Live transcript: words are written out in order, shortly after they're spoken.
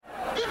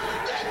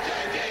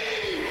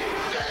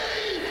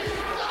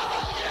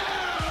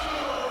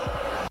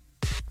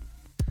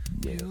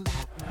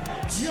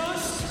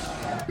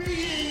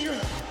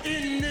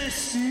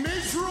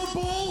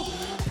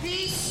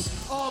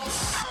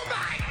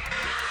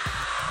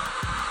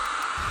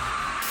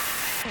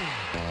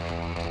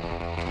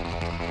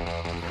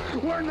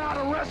We're not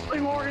a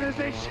wrestling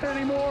organization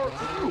anymore.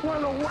 We're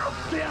the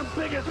world's damn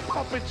biggest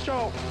puppet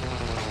show.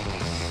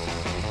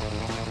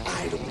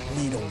 I don't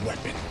need a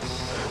weapon.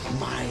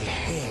 My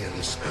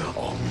hands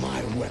are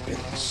my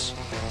weapons.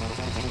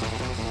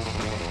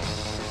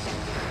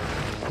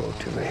 Quote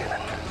to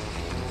Raven.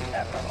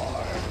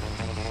 Nevermore.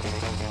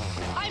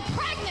 I'm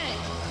pregnant!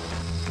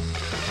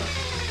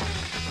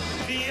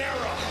 The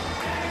era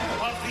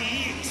of the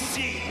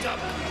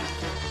ECW.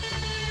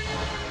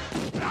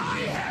 I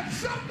have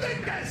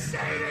something to say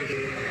to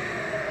you!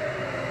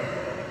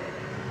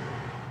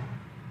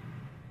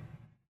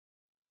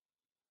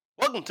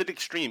 Welcome to the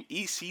Extreme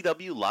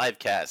ECW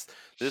Livecast.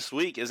 This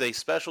week is a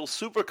special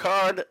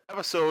Supercard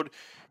episode,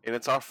 and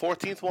it's our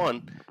 14th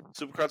one.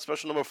 Supercard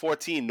special number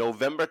 14,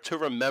 November to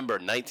Remember,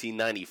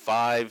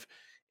 1995.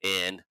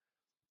 And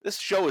this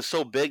show is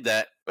so big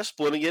that we're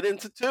splitting it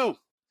into two.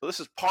 So this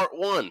is part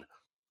one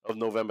of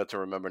November to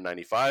Remember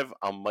 95.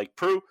 I'm Mike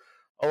Prue,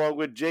 along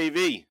with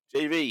JV.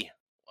 JV,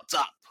 what's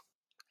up?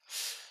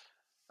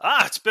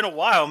 It's been a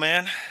while,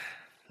 man.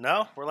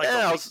 No? We're like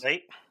a week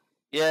late?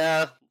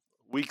 Yeah,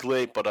 week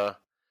late, but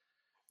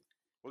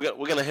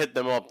we're gonna hit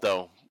them up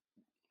though,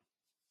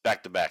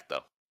 back to back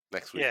though.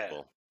 Next week,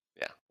 we'll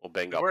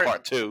bang out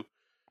part two.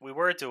 We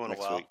were doing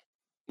next well. Week.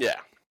 Yeah,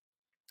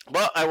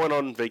 but I went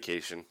on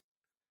vacation,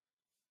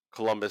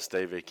 Columbus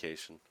Day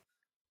vacation,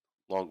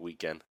 long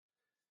weekend.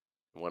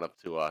 Went up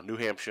to New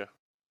Hampshire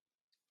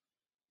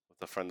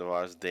with a friend of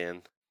ours, Dan,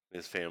 and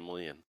his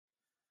family, and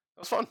it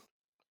was fun.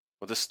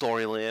 With the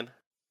Storyland.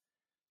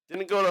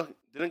 Didn't go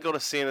to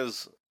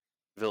Santa's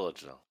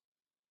Village though.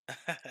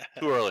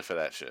 Too early for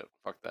that shit.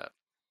 Fuck that.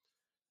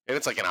 And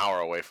it's like an hour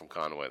away from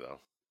Conway though.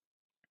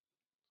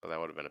 So that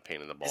would have been a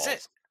pain in the balls. Is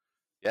it?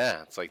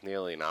 Yeah, it's like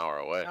nearly an hour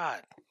away.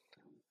 God.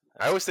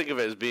 I always think of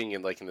it as being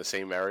in the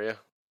same area,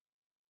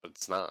 but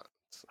it's not.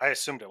 I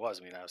assumed it was.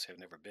 I mean, obviously I've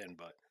never been,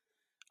 but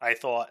I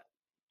thought,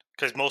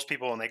 because most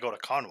people when they go to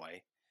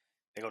Conway,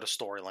 they go to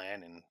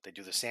Storyland and they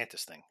do the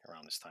Santa's thing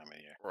around this time of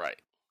year. Right.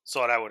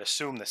 So I would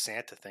assume the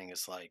Santa thing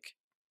is like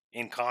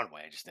in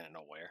Conway. I just didn't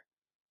know where.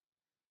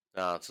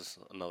 No, it's just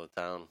another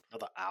town.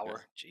 Another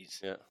hour? Yeah.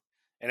 Jeez. Yeah.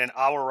 And an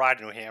hour ride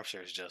to New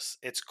Hampshire is just,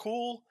 it's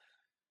cool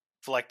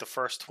for like the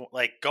first,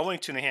 going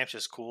to New Hampshire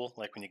is cool.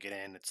 Like when you get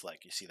in, it's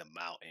like you see the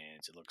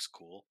mountains. It looks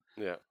cool.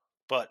 Yeah.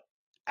 But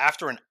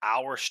after an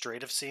hour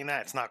straight of seeing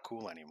that, it's not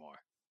cool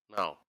anymore.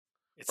 No.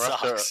 It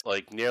after,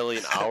 sucks. nearly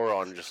an hour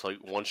on just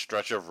one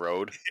stretch of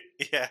road.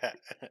 Yeah.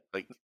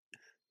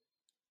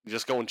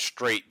 Just going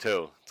straight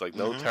too. It's like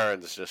no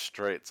turns, it's just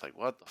straight. It's like,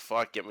 what the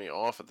fuck? Get me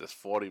off of this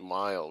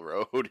 40-mile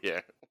road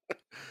here.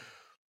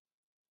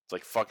 It's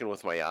like fucking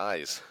with my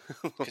eyes.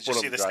 Because you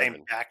see the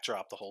same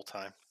backdrop the whole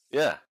time.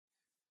 Yeah.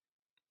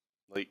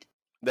 Like,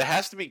 there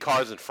has to be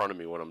cars in front of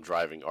me when I'm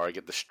driving, or I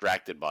get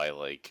distracted by,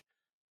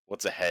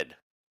 what's ahead.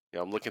 You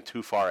know, I'm looking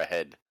too far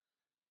ahead.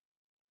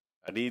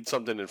 I need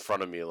something in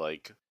front of me, I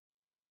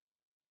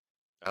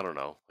don't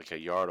know, a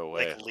yard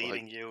away. Like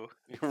leading you.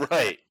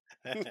 Right.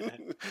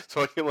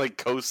 So I can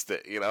coast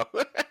it, you know.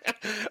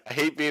 I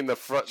hate being the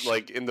front,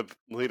 in the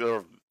leader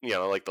of,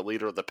 the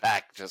leader of the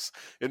pack, just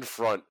in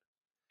front.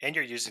 And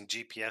you're using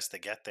GPS to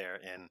get there,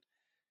 and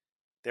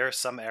there are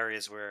some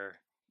areas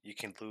where you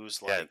can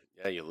lose. Yeah,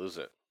 you lose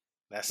it.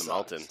 That's the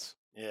mountains.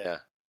 Yeah.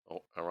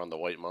 Oh, around the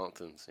White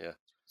Mountains. Yeah.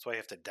 That's why you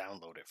have to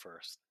download it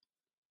first.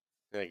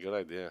 Yeah, good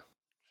idea.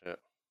 Shit.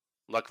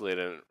 Luckily,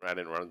 I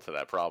didn't run into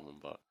that problem,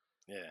 but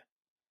yeah.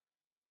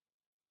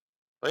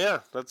 But yeah,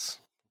 that's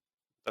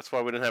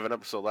why we didn't have an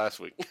episode last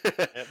week.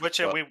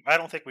 Which I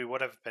don't think we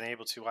would have been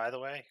able to either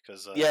way,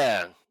 because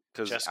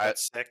Jess got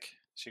sick.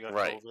 She got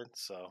COVID,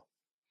 so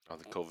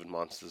the COVID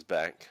monster's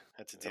back.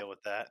 Had to deal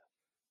with that.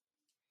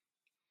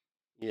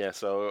 Yeah,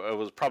 so it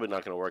was probably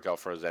not going to work out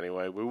for us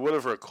anyway. We would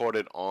have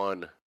recorded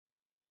on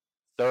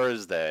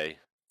Thursday.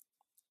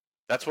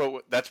 That's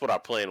what our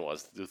plan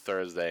was, to do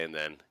Thursday and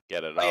then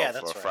get it out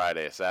for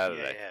Friday or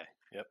Saturday. Yeah.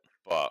 Yep.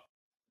 But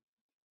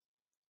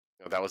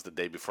that was the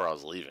day before I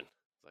was leaving.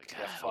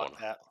 Fuck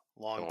that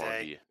long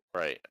day.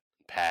 Right.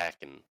 Pack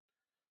and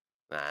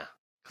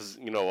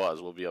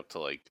because we'll be up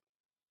to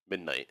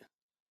midnight.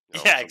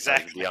 Yeah,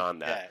 exactly.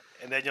 Beyond that. Yeah.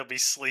 And then you'll be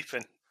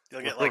sleeping.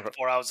 You'll get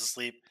 4 hours of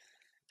sleep.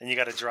 Then you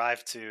got to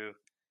drive to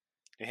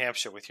New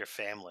Hampshire with your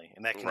family,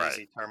 and that can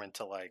easily turn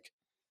into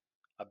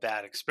a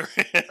bad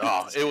experience.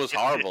 Oh, it was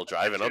horrible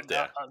driving up there.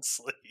 Not on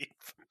sleep.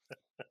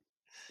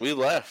 We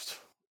left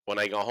when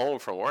I got home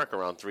from work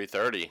around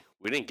 3:30.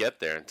 We didn't get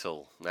there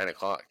until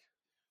 9:00.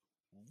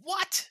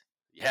 What?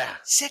 Yeah.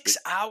 6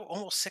 hours?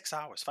 Almost 6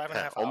 hours. 5.5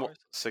 hours? Almost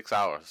 6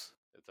 hours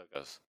it took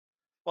us.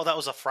 Well, that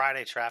was a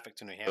Friday traffic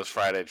to New Hampshire. It was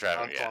Friday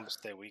traffic, on Columbus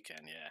Day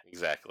weekend, yeah.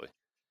 Exactly.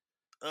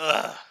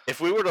 Ugh. If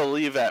we were to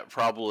leave at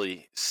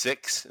probably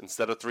 6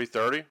 instead of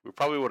 3:30, we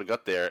probably would have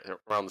got there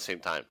around the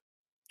same time.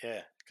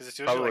 Yeah, because it's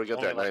probably usually would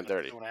have got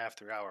there at 9:30. 2.5,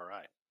 3 hour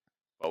ride.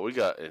 But we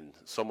got in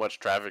so much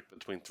traffic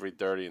between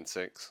 3:30 and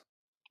 6.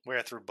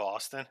 Where, through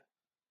Boston?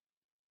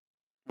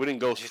 We didn't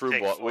go through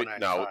Boston.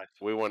 No,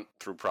 we went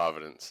through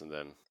Providence and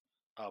then.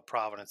 Oh,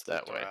 Providence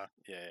that way.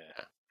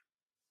 Yeah.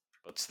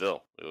 But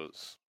still, it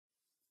was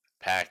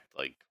packed,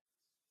 like,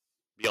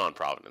 beyond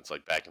Providence,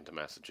 like back into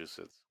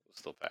Massachusetts. It was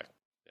still packed.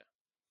 Yeah.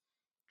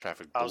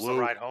 Traffic How's the blew.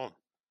 ride home?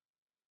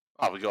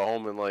 Oh, we go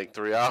home in like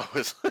 3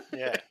 hours.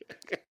 Yeah.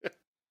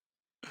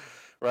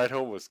 Ride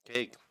home was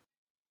cake.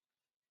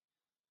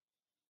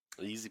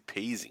 Easy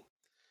peasy.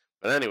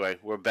 But anyway,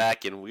 we're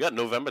back and we got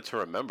November to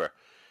remember.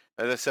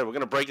 As I said, we're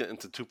going to break it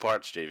into 2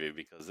 parts, JV,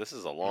 because this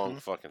is a long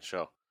fucking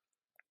show.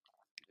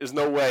 There's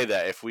no way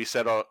that if we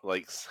set up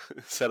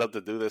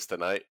to do this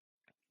tonight,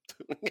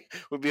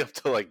 we'd be up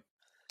to like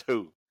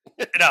 2.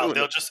 No,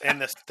 they'll just in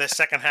the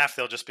second half.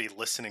 They'll just be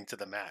listening to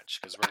the match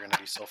because we're gonna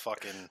be so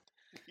fucking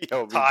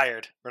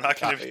tired. We're not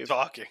gonna be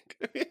talking.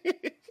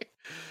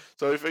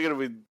 So we figured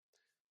we'd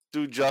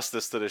do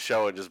justice to the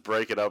show and just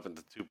break it up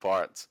into 2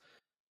 parts.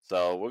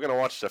 So we're gonna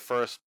watch the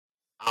first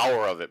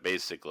hour of it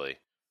basically,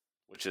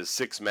 which is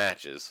 6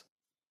 matches,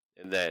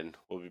 and then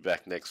we'll be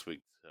back next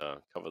week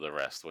to cover the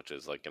rest, which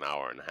is like an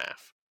hour and a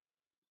half.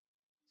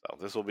 So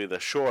this will be the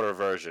shorter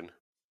version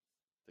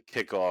to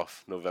kick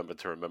off November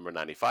to Remember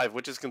 95,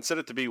 which is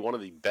considered to be one of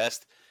the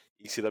best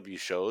ECW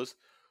shows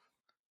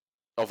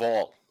of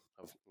all,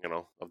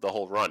 of the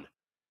whole run.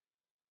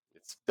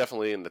 It's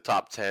definitely in the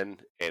top 10,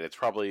 and it's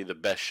probably the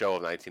best show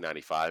of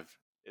 1995.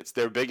 It's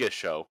their biggest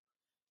show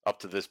up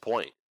to this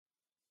point.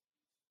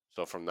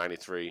 So from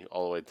 93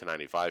 all the way to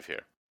 95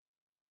 here.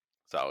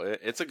 So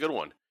it's a good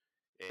one.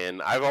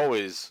 And I've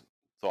always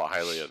thought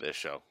highly of this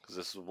show because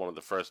this was one of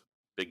the first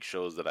big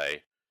shows that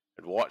I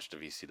had watched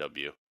of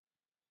ECW.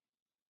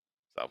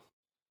 So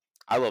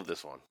I love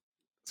this one.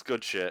 It's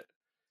good shit.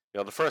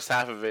 The first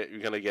half of it,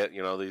 you're going to get,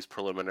 these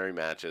preliminary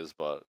matches,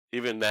 but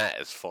even that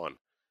is fun.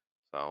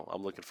 So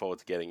I'm looking forward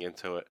to getting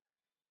into it.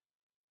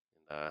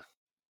 And,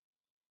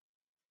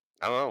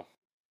 I don't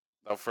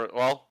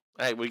know.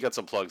 Hey, we got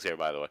some plugs here,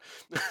 by the way.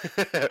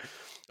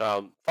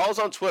 Follow us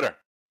on Twitter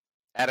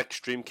at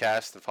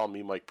ExtremeCast, and follow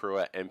me, Mike Pru,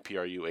 at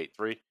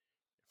MPRU83.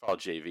 Follow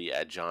JV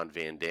at John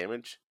Van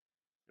Damage.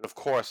 And of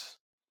course,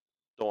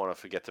 don't want to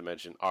forget to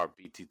mention our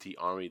BTT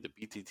Army, the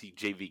BTT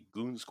JV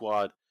Goon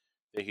Squad.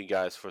 Thank you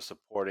guys for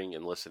supporting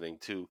and listening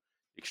to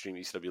Extreme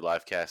ECW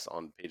Livecast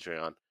on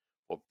Patreon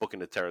or Booking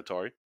the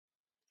Territory.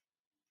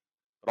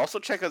 But also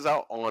check us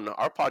out on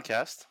our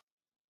podcast,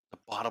 the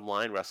Bottom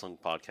Line Wrestling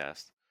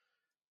Podcast,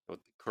 with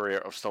the career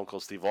of Stone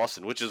Cold Steve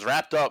Austin, which is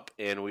wrapped up,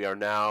 and we are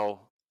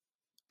now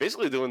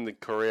basically doing the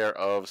career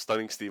of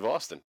Stunning Steve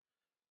Austin.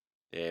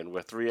 And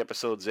we're 3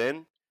 episodes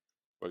in.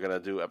 We're going to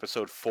do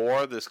episode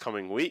 4 this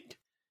coming week,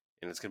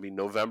 and it's going to be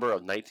November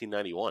of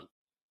 1991.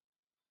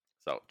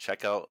 So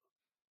check out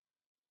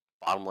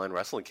Bottom Line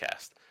Wrestling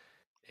Cast.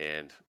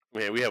 And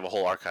man, we have a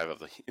whole archive of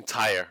the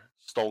entire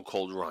Stone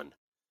Cold run.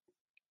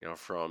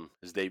 From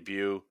his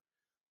debut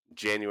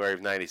January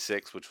of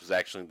 96, which was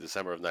actually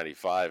December of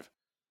 95,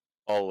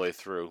 all the way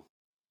through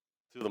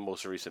to the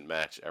most recent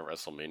match at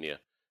WrestleMania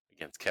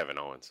against Kevin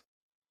Owens.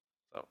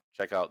 So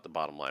check out the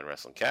Bottom Line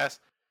Wrestling Cast.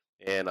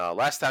 And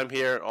last time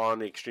here on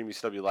the Extreme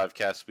ECW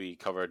Livecast, we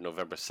covered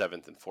November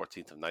 7th and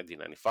 14th of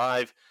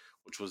 1995,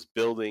 which was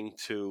building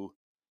to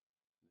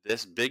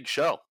this big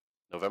show,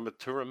 November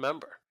to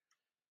Remember.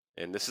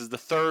 And this is the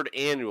 3rd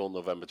annual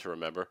November to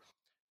Remember.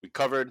 We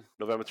covered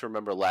November to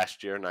Remember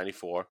last year,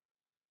 94.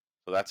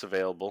 So that's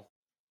available.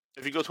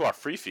 If you go to our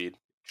free feed,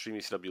 Extreme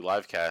ECW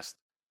Livecast,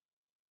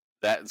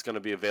 that is going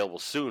to be available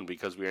soon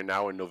because we are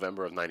now in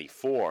November of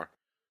 94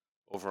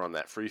 over on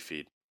that free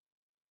feed.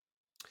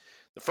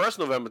 The first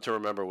November to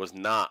Remember was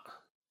not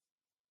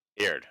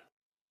aired.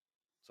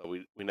 So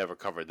we never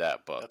covered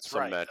that, but That's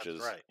some right. matches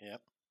That's right.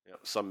 Yep.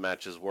 some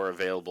matches were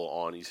available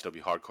on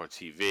ECW Hardcore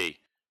TV,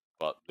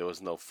 but there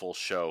was no full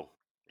show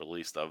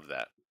released of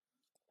that.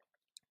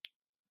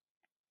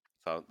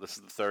 So this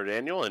is the 3rd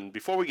annual, and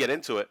before we get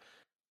into it,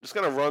 I'm just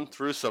going to run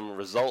through some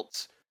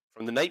results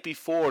from the night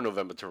before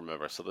November to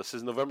Remember. So this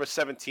is November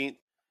 17th,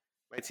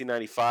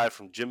 1995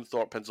 from Jim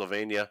Thorpe,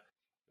 Pennsylvania.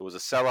 It was a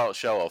sellout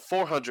show of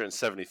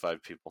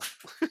 475 people.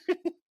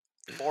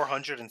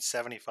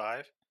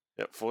 475?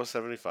 Yep,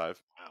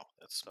 475. Wow.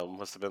 That's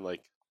must have been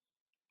like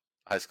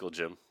high school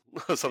gym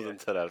or something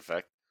to that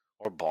effect.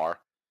 Or bar.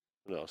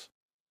 Who knows?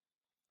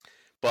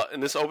 But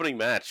in this opening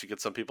match, you get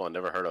some people I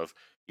never heard of.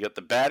 You got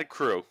the Bad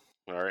Crew.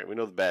 All right, we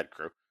know the Bad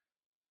Crew.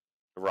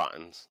 The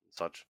Rottens and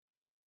such.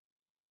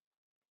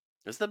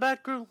 Is the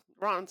Bad Crew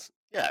Rottens?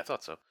 Yeah, I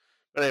thought so.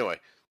 But anyway,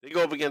 they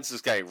go up against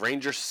this guy,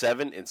 Ranger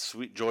 7 and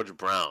Sweet George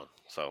Brown.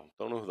 So,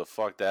 don't know who the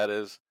fuck that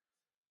is.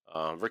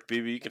 Rick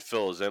Beebe, you can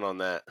fill us in on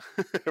that.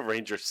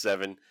 Ranger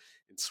 7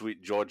 and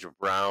Sweet George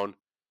Brown.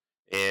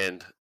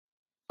 And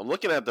I'm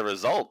looking at the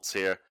results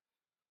here.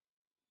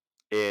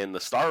 In the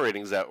star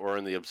ratings that were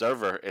in the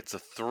Observer, it's a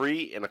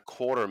 3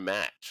 1/4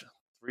 match.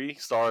 3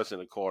 stars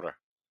and a quarter.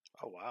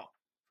 Oh, wow.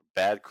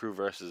 Bad Crew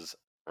versus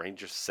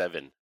Ranger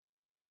 7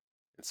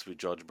 and Sweet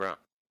George Brown.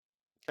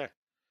 Okay.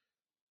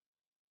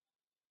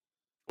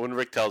 When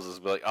Rick tells us,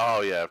 we'll be like,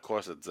 oh, yeah, of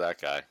course it's that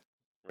guy.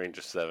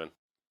 Ranger 7.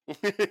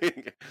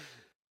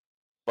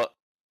 But,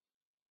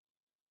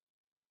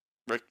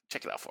 Rick,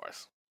 check it out for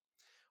us.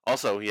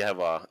 Also, you have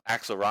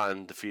Axel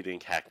Rotten defeating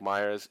Hack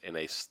Myers in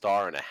a 1.5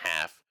 stars.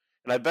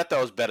 And I bet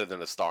that was better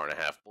than a star and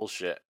a half.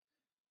 Bullshit.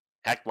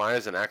 Hack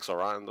Myers and Axel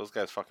Rotten, those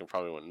guys fucking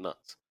probably went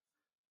nuts.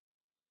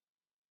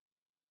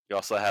 You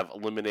also have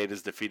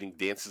Eliminators defeating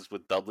Dances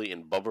with Dudley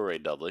and Bubba Ray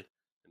Dudley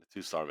in a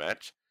 2-star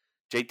match.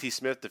 JT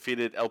Smith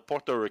defeated El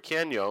Puerto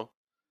Riqueño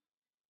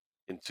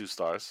in 2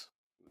 stars,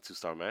 in a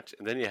 2-star match.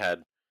 And then you had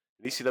an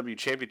ECW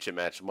Championship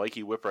match.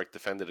 Mikey Whipwreck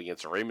defended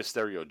against Rey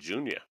Mysterio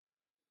Jr.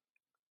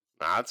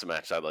 Nah, that's a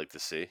match I'd like to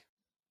see.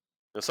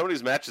 Some of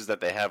these matches that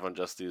they have on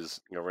just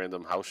these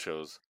random house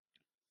shows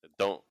that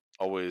don't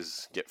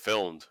always get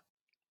filmed,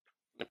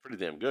 they're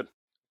pretty damn good.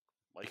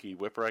 Mikey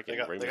Whipwreck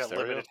and Rey Mysterio. They got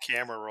limited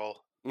camera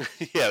roll.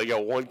 Yeah, they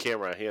got one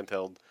camera,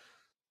 handheld,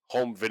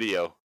 home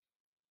video.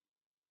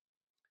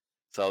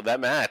 So that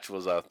match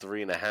was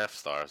 3.5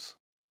 stars.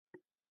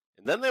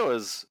 And then there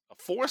was a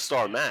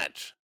 4-star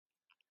match.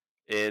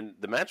 And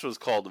the match was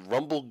called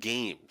Rumble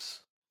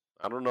Games.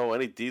 I don't know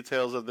any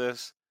details of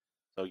this.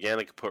 So again,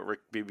 I could put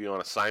Rick Beebe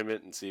on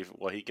assignment and see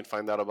what he can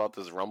find out about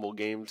this Rumble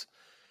Games.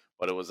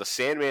 But it was a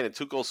Sandman and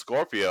Tuco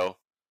Scorpio,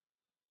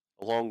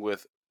 along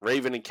with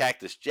Raven and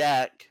Cactus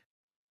Jack,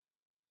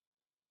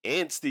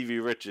 and Stevie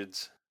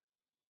Richards.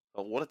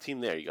 Oh, what a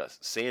team there. You got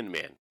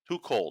Sandman, Too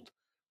Cold,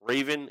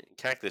 Raven and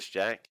Cactus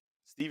Jack,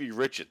 Stevie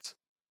Richards.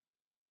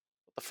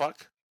 What the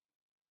fuck?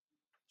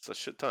 It's a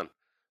shit ton.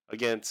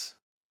 Against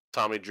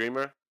Tommy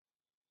Dreamer,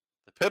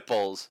 the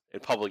Pitbulls,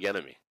 and Public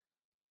Enemy.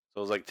 So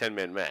it was like a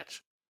 10-man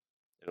match.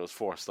 And it was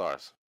 4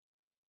 stars.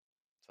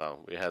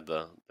 So we had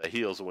the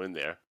heels win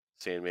there.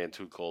 Sandman,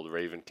 Too Cold,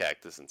 Raven,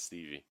 Cactus, and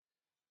Stevie.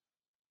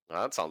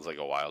 Well, that sounds like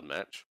a wild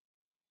match.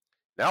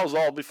 That was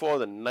all before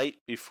the night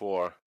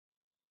before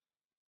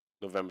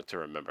November to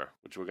Remember,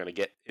 which we're going to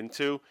get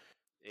into.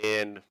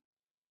 And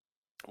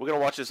we're going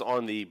to watch this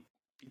on the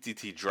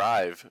BTT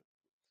Drive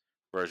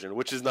version,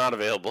 which is not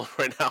available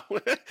right now.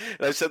 And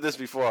I said this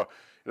before.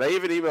 And I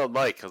even emailed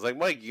Mike. I was like,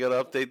 Mike, you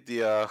got to update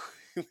the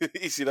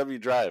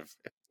ECW Drive.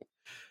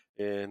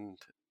 And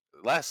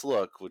last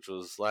look, which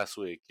was last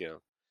week,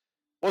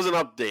 wasn't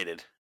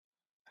updated.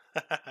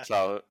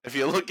 So if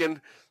you're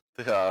looking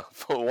to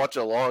watch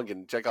along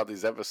and check out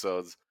these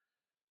episodes,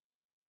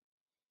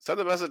 send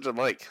a message to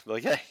Mike.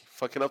 Like, hey,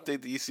 fucking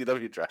update the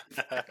ECW Drive.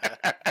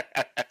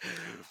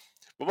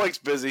 But Mike's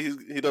busy.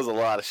 He does a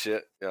lot of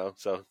shit,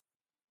 so you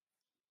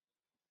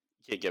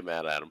can't get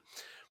mad at him.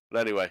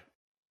 But anyway,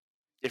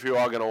 if you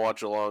are going to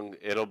watch along,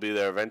 it'll be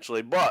there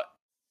eventually. But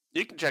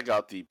you can check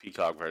out the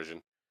Peacock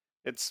version.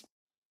 It's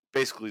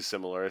basically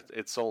similar.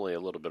 It's only a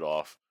little bit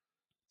off.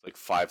 Like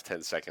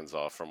 5-10 seconds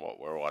off from what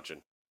we're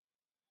watching.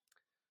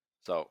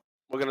 So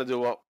we're going to do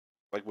what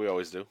like we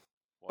always do.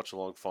 Watch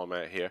along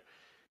format here.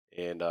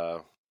 And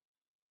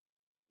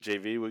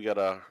JV, we got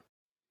a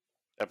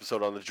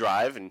episode on the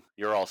Drive, and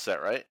you're all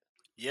set, right?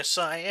 Yes,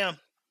 I am.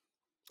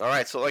 All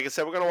right, so like I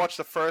said, we're going to watch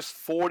the first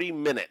 40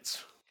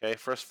 minutes. Okay,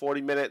 first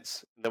 40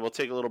 minutes, and then we'll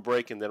take a little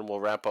break, and then we'll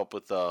wrap up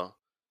with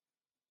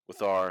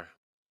our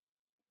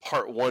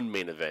Part 1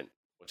 main event,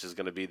 which is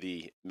going to be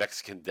the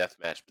Mexican death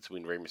match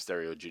between Rey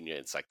Mysterio Jr.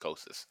 and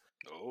Psychosis.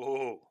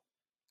 Oh.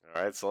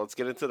 All right, so let's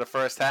get into the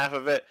first half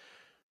of it.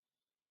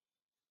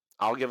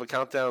 I'll give a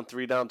countdown,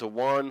 3 down to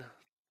 1.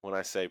 When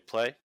I say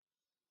play,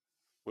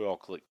 we all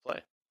click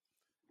play.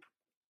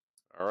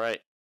 All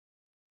right.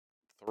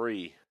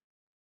 3.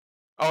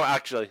 Oh,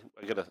 actually,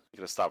 I gotta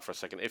stop for a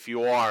second. If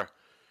you are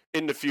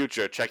in the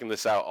future checking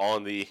this out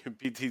on the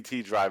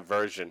BTT Drive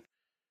version,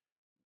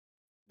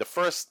 the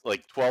first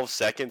 12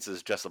 seconds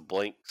is just a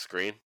blank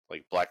screen,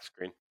 like black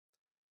screen,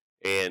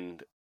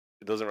 and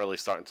it doesn't really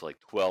start until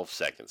 12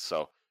 seconds.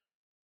 So,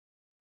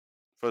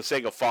 for the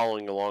sake of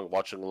following along,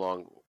 watching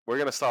along, we're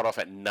gonna start off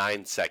at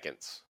 9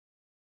 seconds.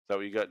 Is that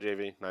what you got,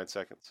 JV? 9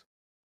 seconds.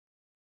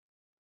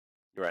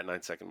 You're at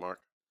 9-second mark.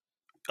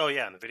 Oh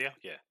yeah, in the video.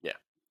 Yeah. Yeah.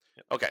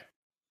 Okay.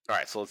 All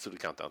right. So let's do the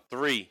countdown.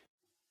 3,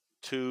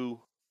 2,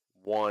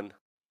 1,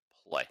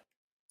 play.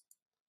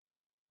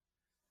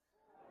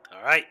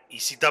 All right,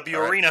 ECW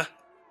All right. Arena.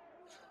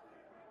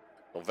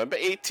 November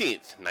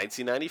 18th,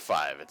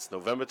 1995. It's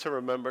November to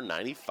Remember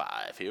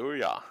 95. Here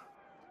we are.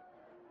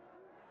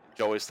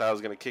 Joey Styles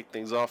is going to kick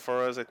things off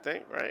for us, I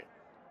think, right?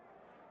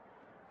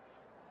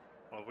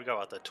 Well, we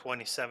got the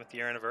 27th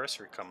year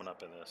anniversary coming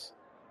up in this.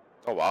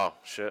 Oh, wow.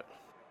 Shit.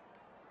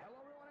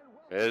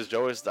 There's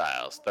Joey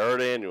Styles,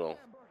 3rd annual.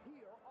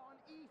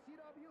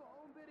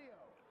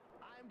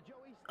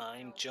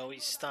 I'm Joey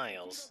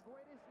Styles.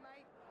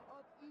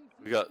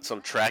 We got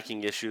some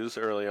tracking issues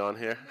early on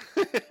here.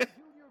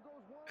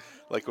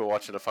 Like we're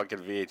watching a fucking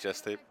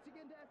VHS tape.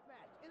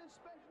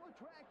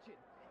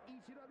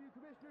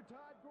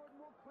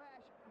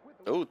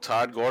 Oh,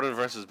 Todd Gordon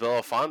versus Bill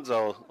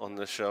Alfonso on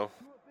this show.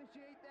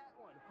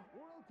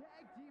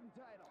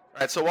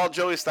 Alright, so while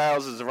Joey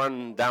Styles is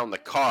running down the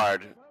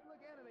card,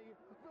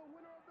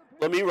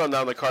 let me run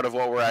down the card of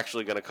what we're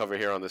actually going to cover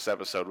here on this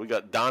episode. We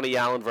got Donnie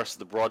Allen versus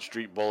the Broad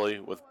Street Bully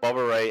with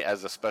Bubba Ray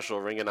as a special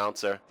ring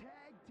announcer.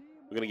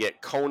 We're going to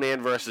get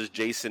Conan versus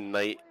Jason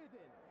Knight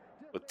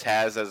with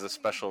Taz as a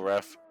special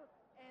ref.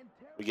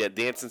 We get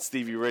Dancing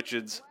Stevie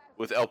Richards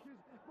with up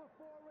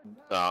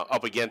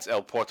against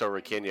El Puerto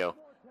Riqueño.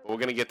 We're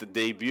gonna get the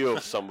debut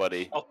of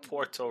somebody. El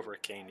Puerto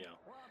Riqueño.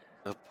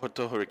 The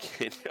Puerto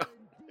Riqueño.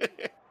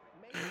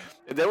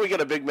 And then we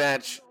get a big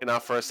match in our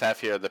first half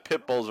here: the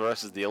Pitbulls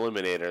versus the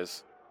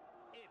Eliminators.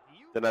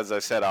 Then, as I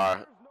said,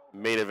 our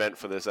main event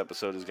for this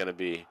episode is gonna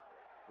be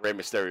Rey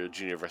Mysterio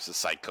Jr. versus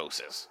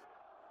Psychosis.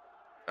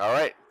 All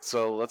right,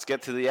 so let's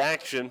get to the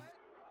action.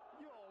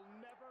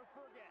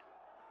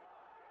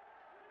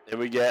 And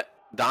we get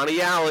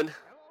Donnie Allen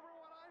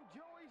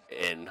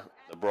and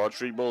the Broad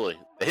Street Bully,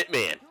 the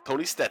Hitman,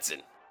 Tony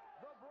Stetson.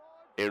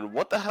 And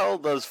what the hell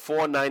does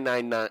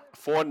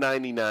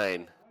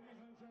 $4.99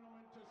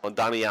 on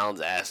Donnie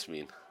Allen's ass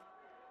mean?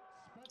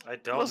 I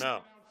don't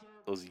know.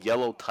 Those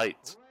yellow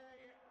tights.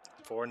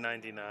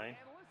 $4.99.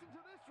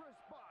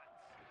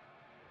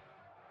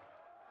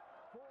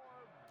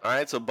 All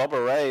right, so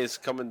Bubba Ray is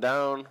coming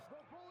down.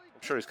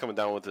 I'm sure he's coming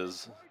down with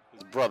his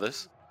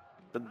brothers,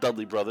 the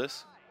Dudley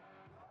brothers.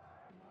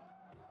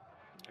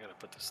 I gotta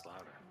put this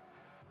louder.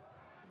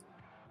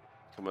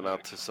 Coming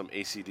out to some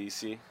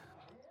AC/DC. It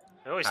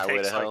always Highway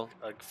takes to like Hell.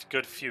 a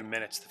good few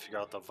minutes to figure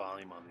out the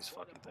volume on these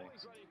fucking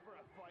things.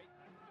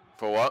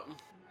 For what?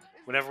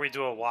 Whenever we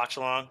do a watch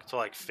along to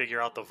like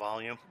figure out the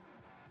volume.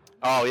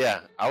 Oh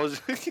yeah, I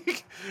was.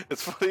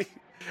 It's funny.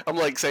 I'm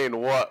like saying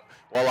what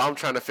while I'm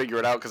trying to figure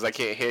it out because I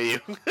can't hear you.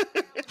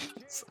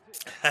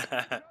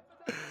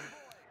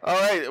 All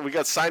right, we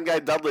got Sign Guy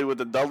Dudley with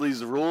the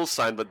Dudley's Rules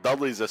sign, but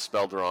Dudley's is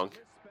spelled wrong.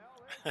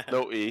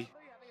 No E.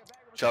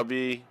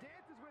 Chubby,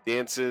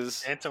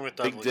 dances, Dancing with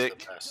Big Dudley's Dick.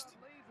 the best.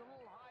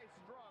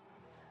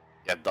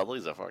 Yeah,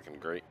 Dudley's are fucking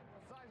great.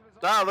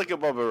 Ah, look at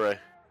Bubba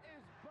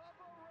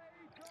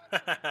Ray.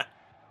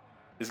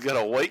 He's got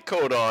a white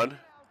coat on.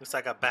 Looks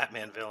like a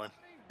Batman villain.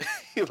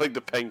 Like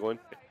the Penguin.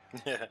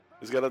 Yeah.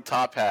 He's got a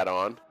top hat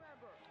on.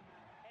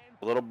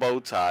 A little bow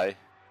tie.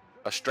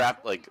 A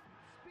strap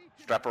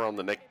around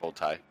the neck bow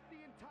tie.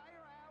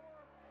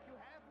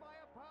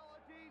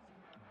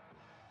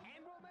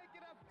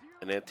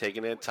 And they're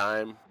taking their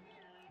time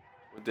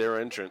with their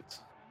entrance.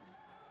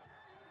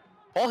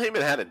 Paul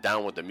Heyman had it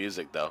down with the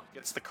music, though.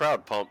 Gets the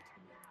crowd pumped.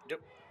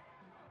 Yep.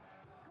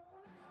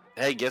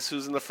 Hey, guess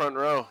who's in the front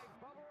row?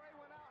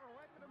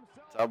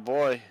 It's our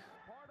boy.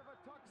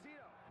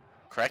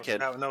 Crackhead.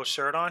 Got no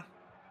shirt on?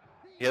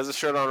 He has a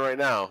shirt on right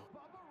now.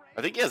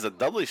 I think he has a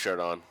Dudley shirt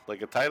on,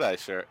 like a tie-dye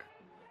shirt.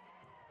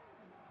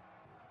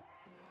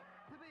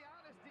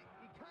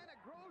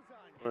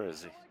 Where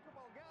is he?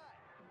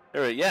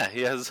 There, yeah,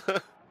 he has.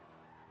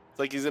 It's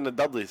like he's in the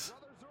Dudleys.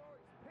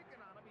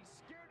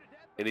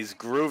 And he's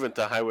grooving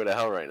to Highway to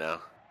Hell right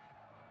now.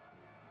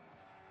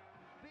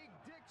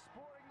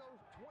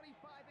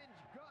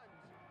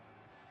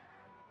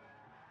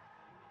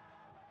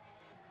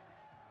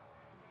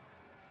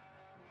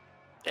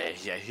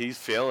 Yeah, he's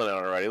feeling it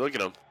already. Look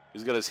at him.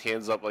 He's got his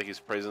hands up like he's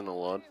praising the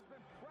Lord.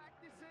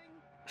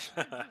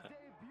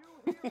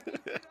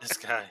 This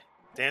guy.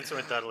 Dancing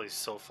with Dudley is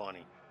so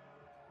funny.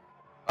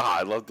 Ah,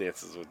 I love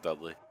dances with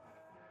Dudley.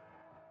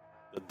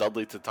 The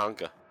Dudley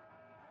Tatanka.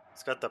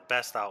 He's got the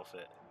best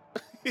outfit.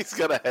 He's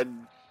got a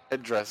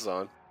headdress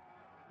on.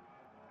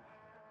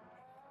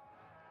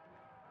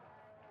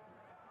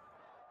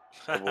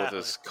 With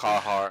his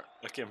Carhartt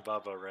Looking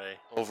Bubba Ray.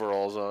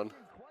 overalls on.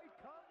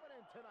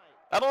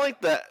 I don't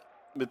like that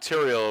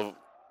material of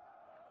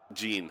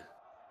Gene.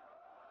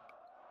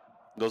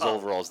 Those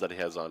overalls that he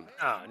has on.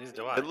 No, neither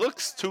do I. It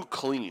looks too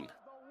clean.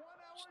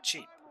 It's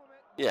cheap.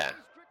 Yeah.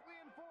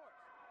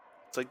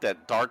 It's like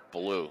that dark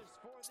blue.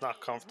 It's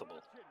not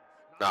comfortable.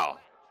 No.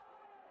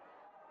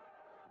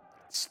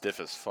 It's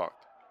stiff as fuck.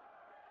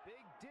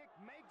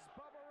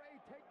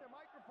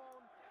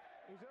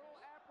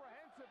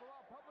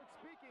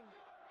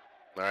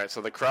 Alright,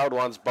 so the crowd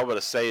wants Bubba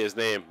to say his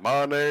name.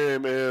 My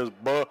name is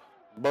Buh.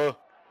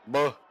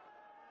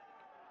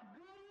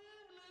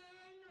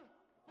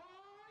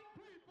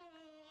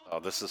 Oh,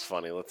 this is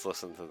funny. Let's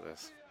listen to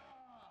this.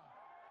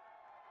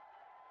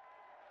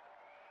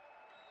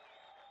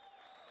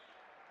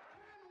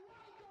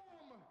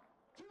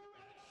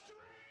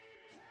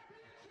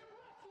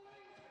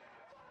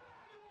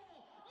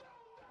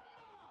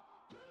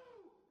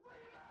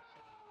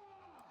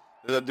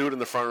 The dude in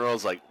the front row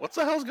is like, what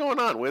the hell's going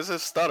on? Where's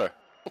his stutter?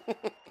 I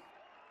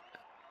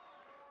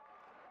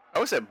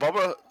always say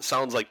Bubba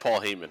sounds like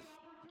Paul Heyman.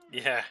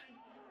 Yeah.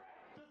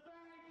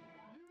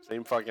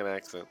 Same fucking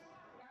accent.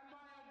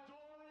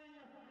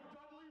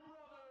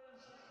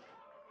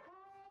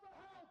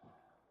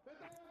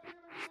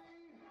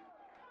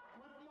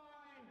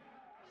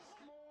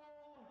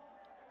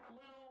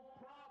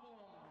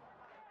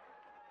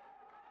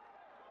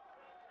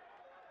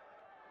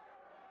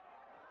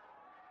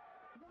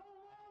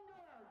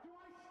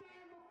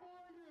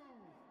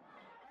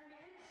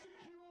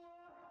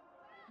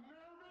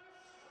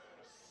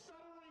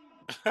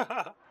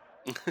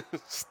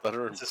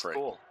 Stuttering This is prick.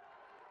 cool.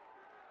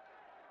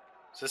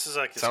 So this is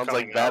like his Sounds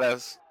like coming out.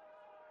 badass.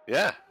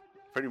 Yeah,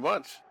 pretty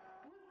much.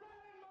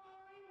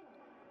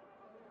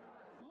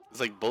 It's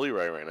like Bully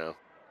Ray right now.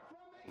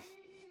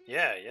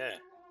 Yeah, yeah.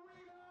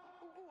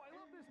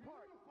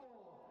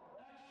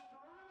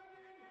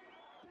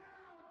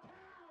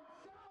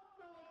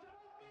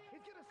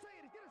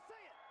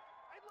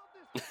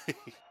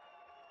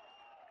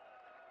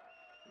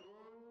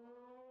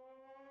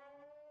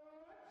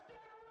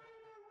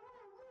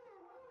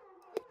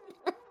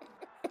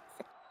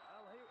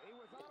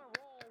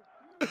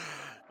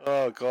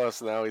 Oh, of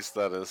course, now he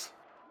stutters.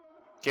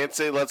 Can't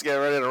say let's get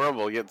ready to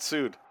rumble, get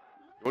sued.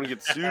 You want to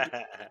get sued? He was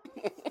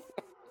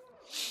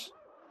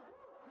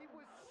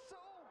so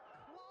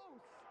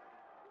close.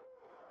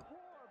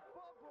 Poor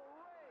Bubba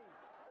Ray.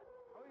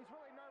 Oh, he's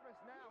really nervous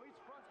now. He's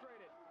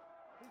frustrated.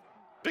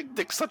 Big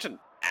Dick's such an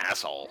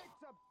asshole.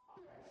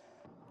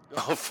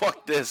 Oh,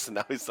 fuck this.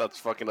 Now he starts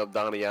fucking up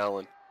Donnie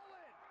Allen.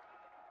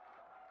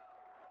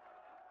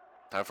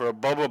 Time for a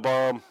Bubba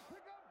Bomb.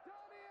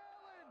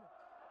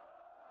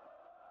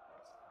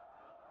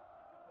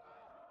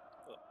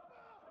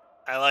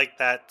 I like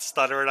that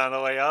stuttering on the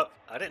way up.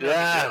 I didn't know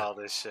you did all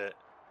this shit.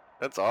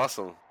 That's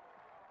awesome.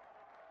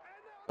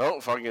 Oh,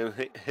 fucking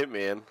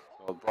Hitman.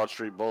 Oh, Broad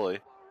Street Bully.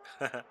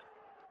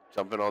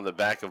 Jumping on the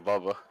back of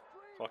Bubba.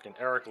 Fucking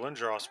Eric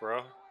Lindros,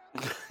 bro.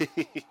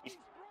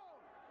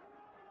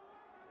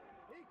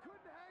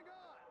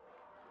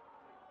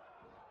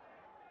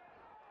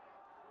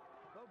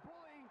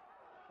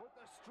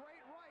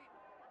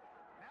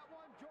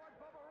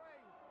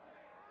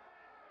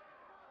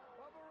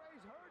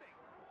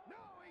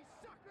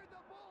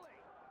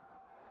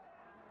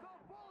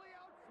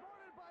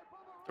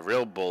 The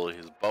real bully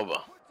is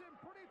Bubba.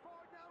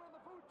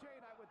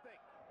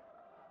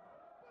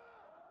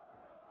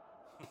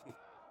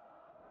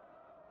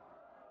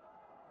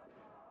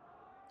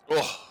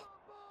 Oh,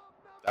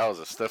 that was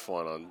a stiff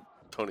one on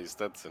Tony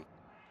Stetson.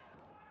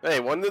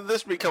 Hey, when did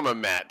this become a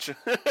match?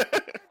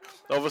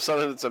 All of a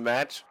sudden it's a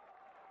match?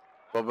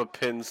 Bubba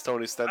pins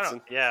Tony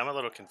Stetson? Yeah, I'm a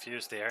little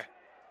confused here.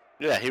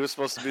 Yeah, he was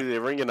supposed to be the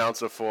ring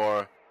announcer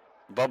for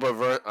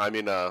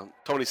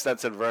Tony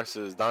Stetson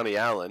versus Donnie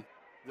Allen.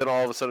 Then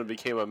all of a sudden it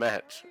became a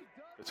match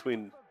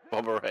between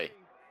Bubba Ray.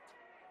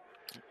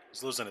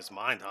 He's losing his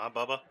mind, huh,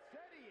 Bubba?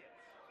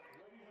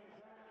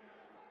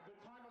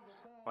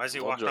 Why is he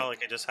walking out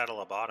like he just had a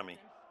lobotomy?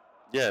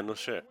 Yeah, no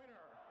shit.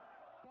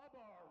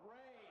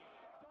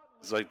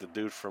 He's like the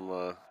dude from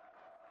One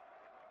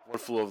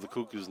Flew Over the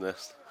Cuckoo's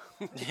Nest.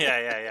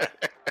 Yeah.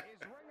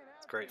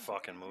 It's a great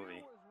fucking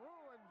movie.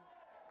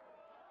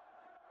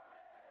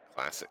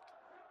 Classic.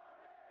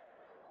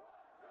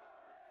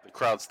 The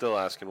crowd's still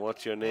asking,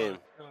 what's your name?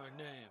 What's your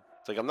name?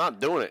 It's like, I'm not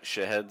doing it,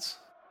 shitheads.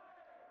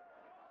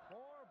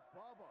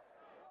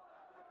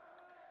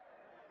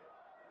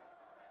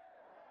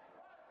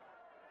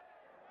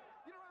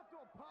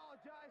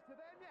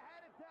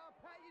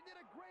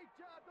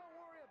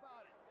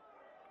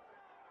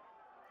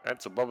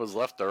 Alright, so Bubba's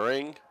left the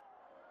ring.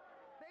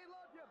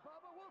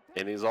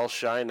 And he's all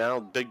shy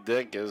now. Big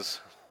Dick is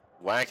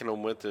whacking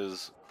him with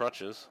his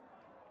crutches.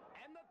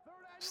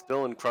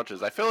 Still in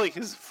crutches. I feel like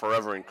he's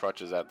forever in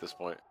crutches at this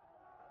point.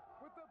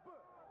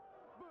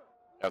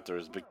 After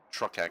his big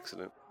truck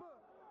accident.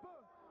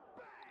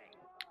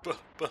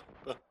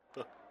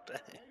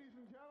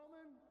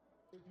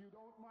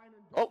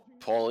 Oh,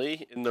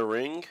 Paulie in the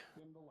ring.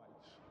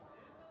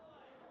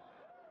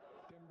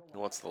 He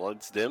wants the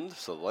lights dimmed,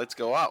 so the lights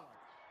go out.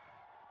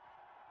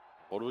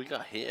 What do we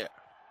got here?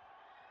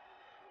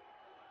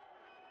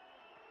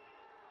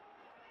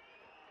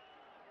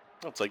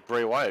 Oh, it's like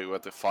Bray Wyatt. We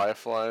got the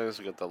fireflies.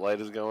 We got the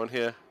lighters going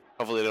here.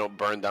 Hopefully they don't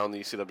burn down the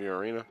ECW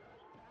arena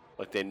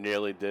like they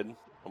nearly did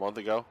a month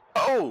ago.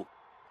 Oh!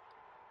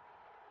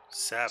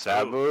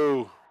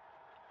 Sabu.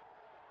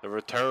 The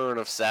return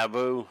of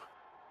Sabu.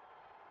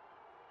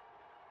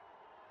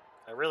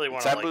 I really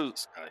want to like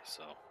this guy,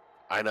 so.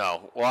 I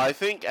know. Well, I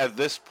think at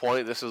this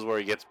point, this is where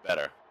he gets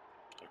better.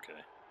 Okay.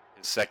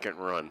 His second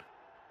run.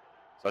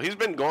 So he's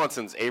been gone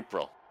since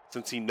April,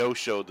 since he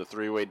no-showed the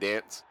three-way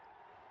dance,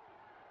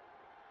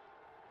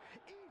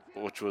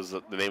 which was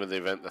the name of the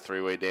event, the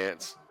three-way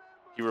dance.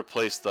 He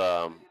replaced,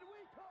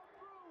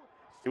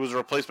 he was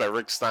replaced by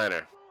Rick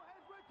Steiner.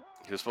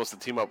 He was supposed to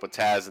team up with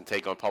Taz and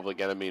take on Public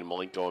Enemy and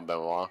Malenko and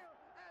Benoit,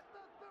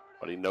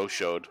 but he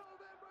no-showed,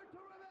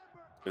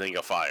 and then he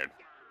got fired.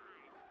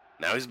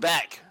 Now he's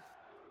back.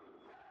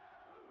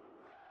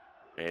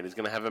 And he's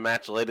going to have a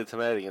match later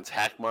tonight against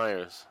Hack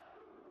Myers.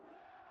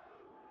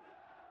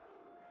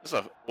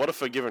 What a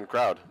forgiving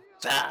crowd.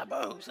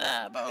 Sabu.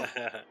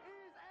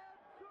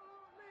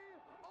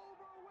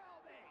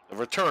 The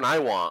return I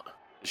want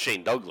is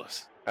Shane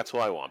Douglas. That's who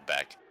I want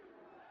back.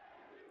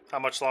 How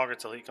much longer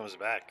till he comes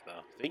back, though?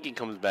 I think he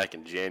comes back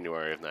in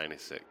January of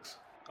 '96.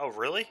 Oh,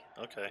 really?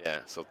 Okay. Yeah,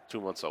 so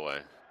 2 months away.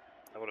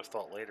 I would have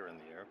thought later in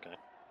the year. Okay.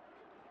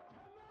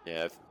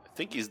 Yeah, I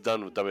think he's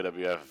done with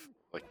WWF.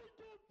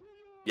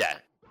 Yeah.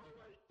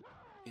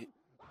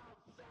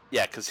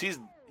 Yeah, because he's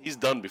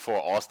done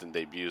before Austin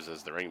debuts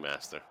as the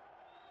ringmaster,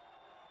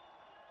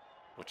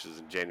 which is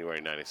in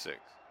January '96.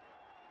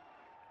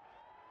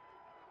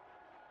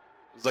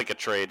 It's like a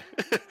trade.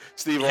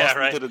 Steve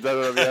Austin to the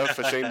WWF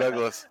for Shane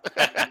Douglas.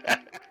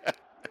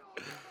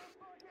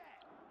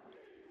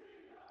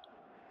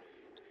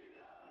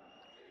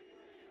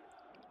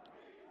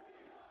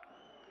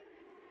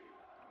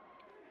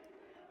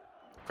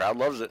 Crowd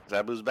loves it.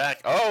 Sabu's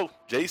back. Oh,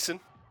 Jason.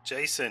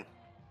 Jason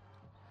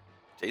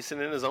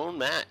In his own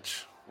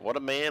match. What a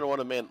man,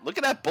 what a man. Look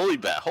at that bully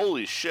bat.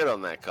 Holy shit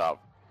on that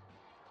cop.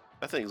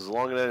 That thing's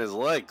longer than his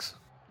legs.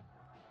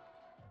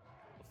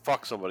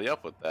 Fuck somebody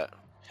up with that.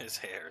 His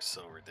hair is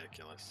so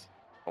ridiculous.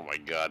 Oh my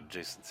god,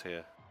 Jason's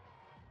hair.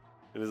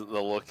 It isn't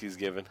the look he's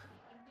given.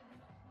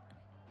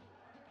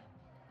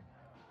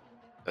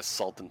 As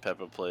Salt and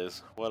Pepper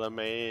plays. What a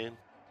man.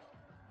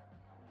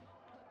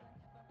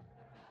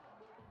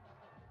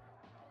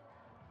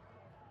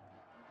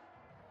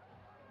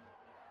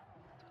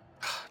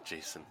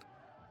 Jason.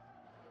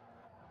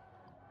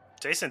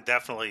 Jason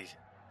definitely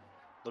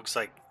looks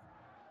like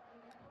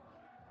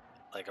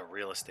a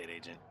real estate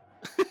agent.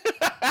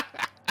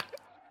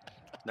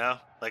 No?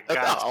 Like guy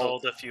that's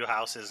sold a few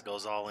houses,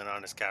 goes all in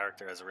on his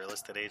character as a real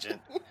estate agent.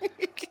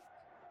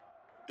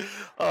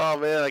 Oh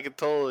man, I can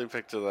totally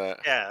picture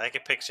that. Yeah, I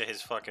can picture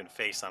his fucking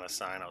face on a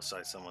sign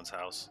outside someone's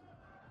house.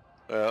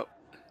 Yep.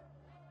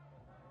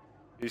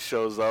 He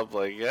shows up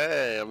like,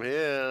 hey, I'm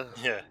here.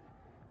 Yeah.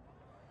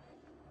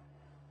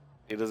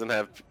 He doesn't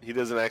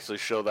actually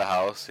show the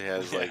house. He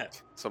has like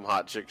some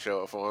hot chick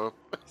show it for him.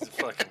 He's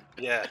fucking,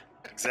 yeah,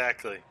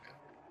 exactly.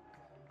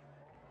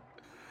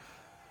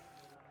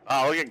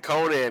 Oh, look at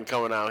Conan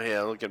coming out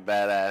here looking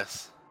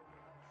badass.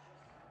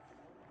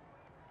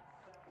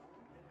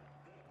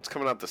 It's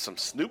coming out to some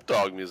Snoop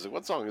Dogg music.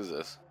 What song is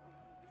this?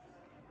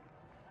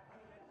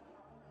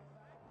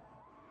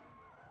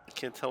 I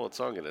can't tell what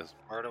song it is.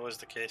 Murder was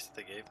the case that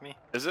they gave me?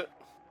 Is it?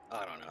 I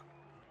don't know.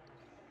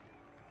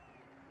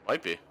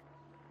 Might be.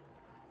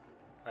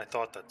 I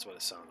thought that's what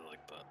it sounded like,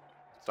 but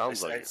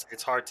Sounds like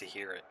it's hard to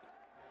hear it.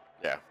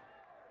 Yeah.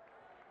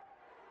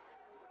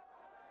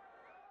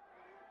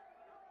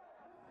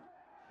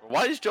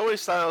 Why is Joey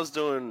Styles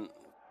doing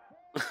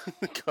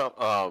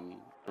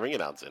ring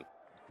announcing?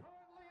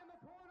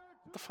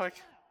 What the fuck?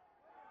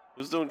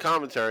 Who's doing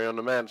commentary on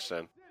the match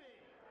then?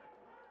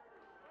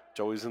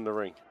 Joey's in the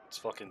ring. It's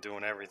fucking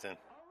doing everything.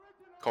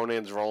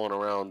 Conan's rolling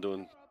around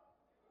doing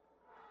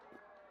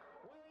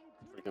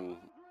freaking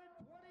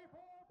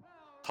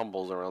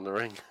tumbles around the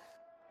ring.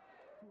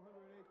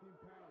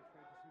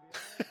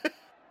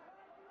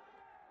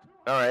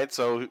 Alright,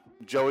 so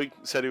Joey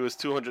said he was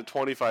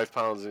 225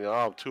 pounds and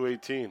I'm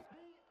 218.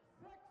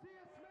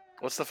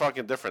 What's the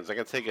fucking difference? I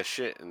can take a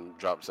shit and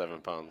drop 7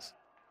 pounds.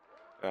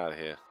 Out of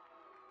here.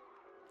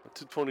 I'm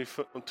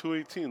 220, I'm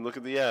 218. Look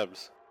at the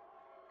abs.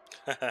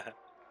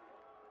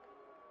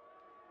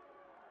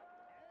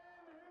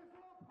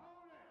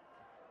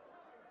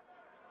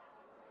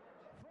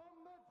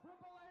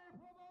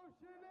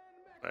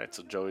 Alright,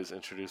 so Joey's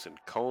introducing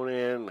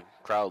Conan. The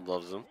crowd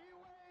loves him,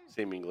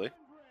 seemingly.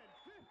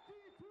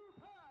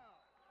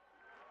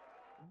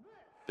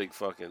 Big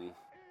fucking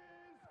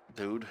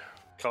dude.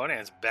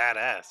 Conan's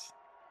badass.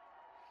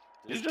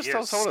 Did you just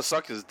tell someone to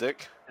suck his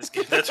dick?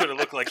 That's what it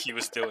looked like he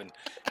was doing.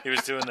 He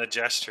was doing the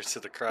gesture to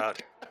the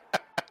crowd.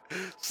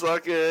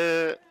 Suck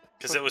it.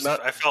 Because it was,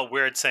 I felt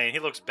weird saying he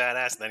looks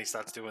badass, and then he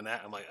starts doing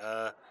that. I'm like,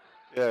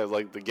 Yeah,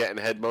 like the getting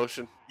head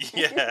motion.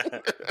 Yeah.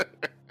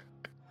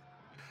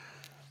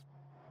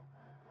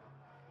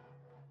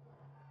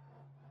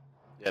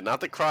 Yeah,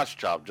 not the crotch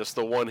chop, just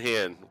the one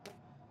hand.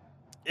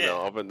 Yeah. You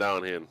know, up and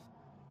down hand.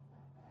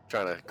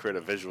 Trying to create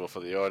a visual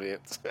for the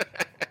audience.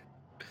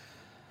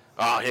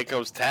 Oh, here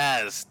comes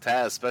Taz.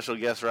 Taz, special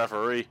guest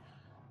referee.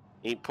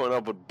 Ain't putting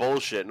up with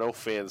bullshit. No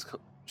fans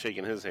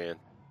shaking his hand.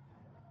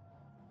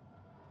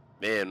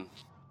 Man.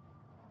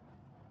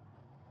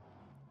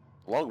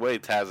 Long way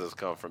Taz has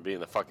come from being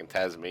the fucking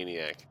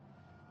Tazmaniac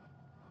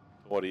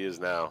to what he is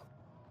now.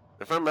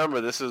 If I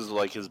remember, this is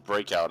like his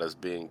breakout as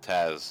being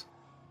Taz.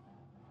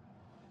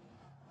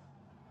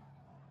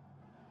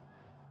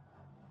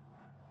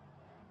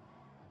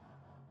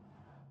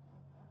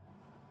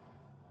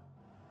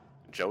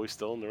 Joey's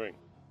still in the ring.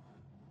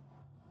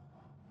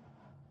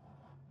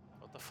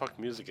 What the fuck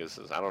music is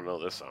this? I don't know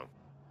this song.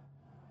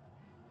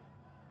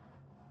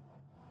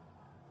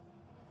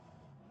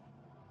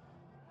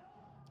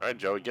 Alright,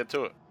 Joey, get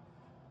to it.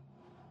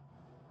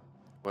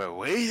 We're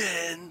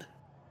waiting.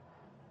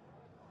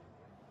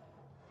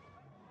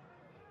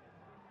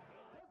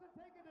 Doesn't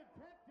take a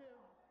detective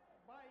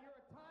by your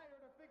attire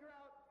to figure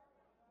out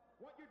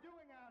what you're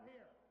doing out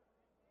here.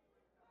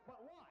 But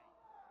why?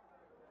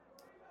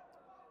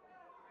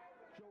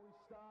 Joey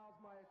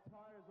Styles, my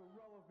attire is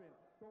irrelevant.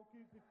 Don't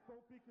be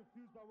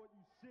confused by what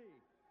you see.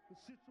 The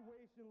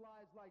situation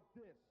lies like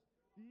this.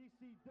 The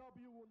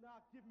ECW will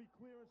not give me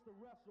clearance to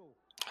wrestle.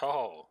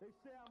 Oh. They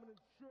say I'm an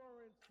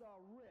insurance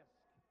risk.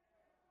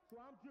 So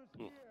I'm just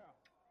here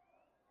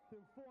to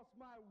enforce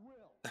my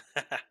will.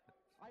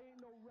 I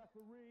ain't no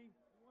referee.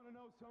 You want to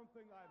know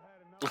something? I've had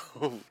enough.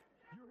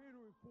 You're here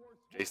to enforce.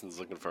 Jason's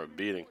looking for a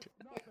beating.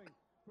 Nothing.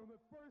 From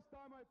the first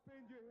time I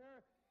pinned your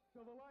hair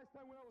till the last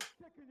time when I was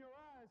kicking your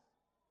ass.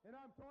 And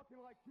I'm talking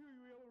like you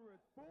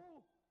illiterate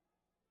fool.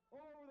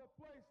 All over the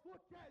place.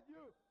 Look at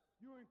you.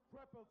 You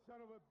incredible son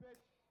of a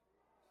bitch.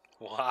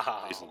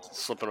 Wow. Jason's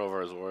slipping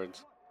over his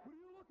words. What are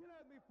you looking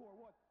at me for?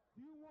 What?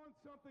 Do you want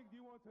something? thing do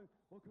you want to?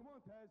 Well, come on,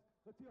 Taz.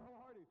 Let's see how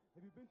hard.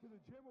 Have you been to the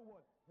gym or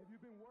what? Have you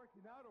been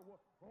working out or what?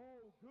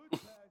 Oh, good,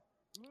 Taz.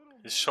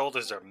 His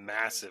shoulders are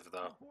massive,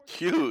 though.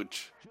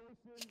 Huge.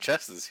 His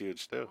chest is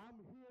huge too. I'm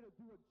here to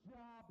do a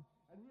job,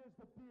 and here's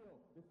the deal.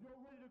 If you're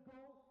ready to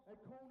go, and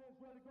Conan's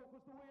ready to go,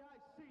 because the way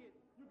I see it,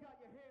 you got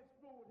your hands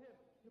full with him.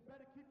 You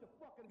better keep the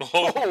fucking...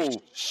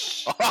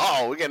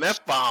 Oh, we're getting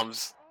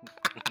F-bombs.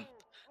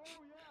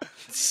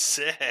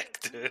 Sick,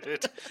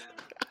 dude.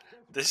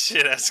 This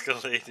shit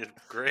escalated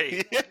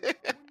great.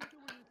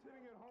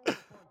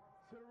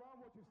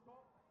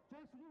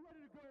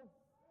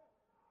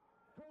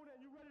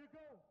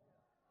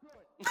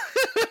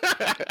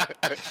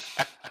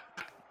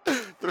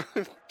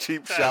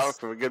 Cheap shout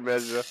for a good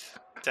measure.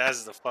 Taz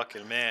is the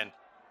fucking man.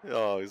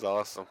 Oh, he's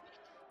awesome.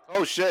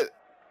 Oh, shit.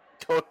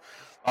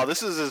 Oh,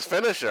 this is his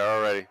finisher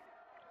already.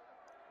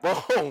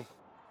 Boom.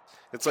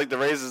 It's like the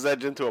Razor's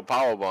Edge into a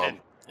powerbomb.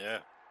 Yeah.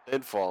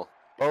 Pinfall.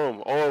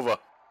 Boom. Over.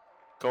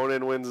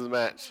 Conan wins the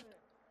match.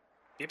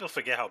 People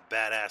forget how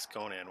badass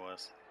Conan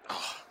was.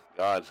 Oh,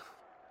 God.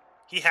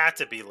 He had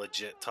to be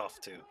legit tough,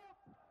 too.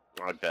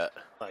 I bet.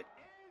 Like,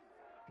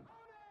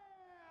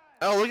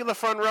 oh, look at the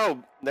front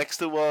row. Next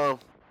to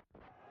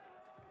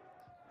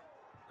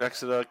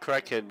the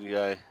crackhead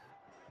guy.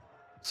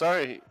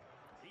 Sorry.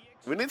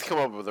 We need to come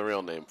up with a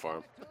real name for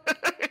him.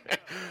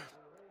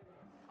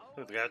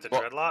 the guy with the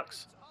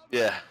dreadlocks?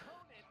 Yeah.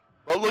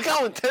 Well, look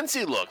how intense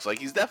he looks. Like,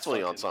 he's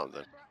definitely on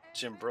something.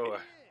 Jim Brewer.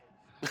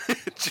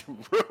 Jim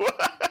Brewer.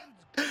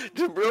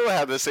 Jim Brewer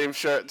had the same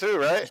shirt, too,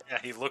 right? Yeah,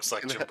 he looks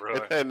like Jim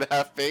Brewer. And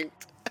half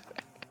pinked.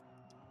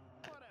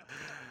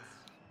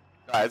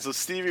 Alright, so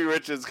Stevie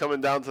Richards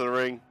coming down to the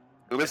ring.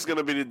 And this is going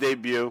to be the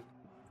debut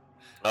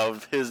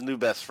of his new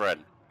best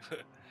friend.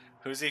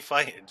 Who's he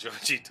fighting?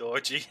 Georgie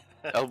Torgie?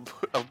 I'll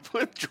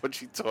put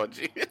Georgie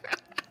Torgie.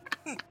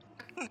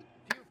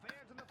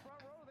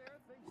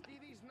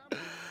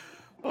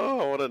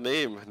 Oh, what a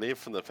name. A name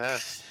from the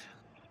past.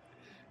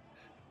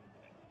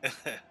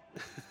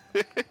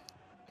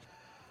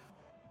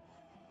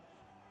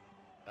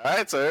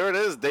 Alright, so here it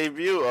is.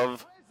 Debut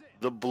of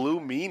the Blue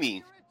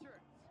Meanie.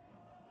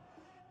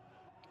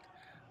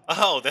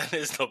 Oh, that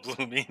is the Blue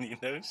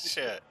Meanie. No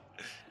shit.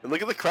 And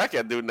look at the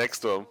crackhead dude next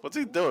to him. What's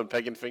he doing?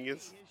 Pegging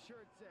fingers?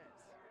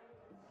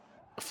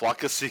 A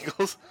flock of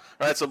seagulls?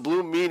 Alright, so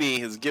Blue Meanie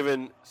has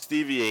given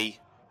Stevie a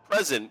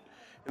present.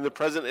 And the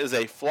present is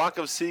a flock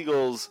of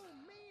seagulls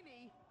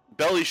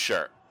belly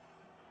shirt.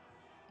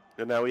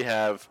 And now we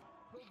have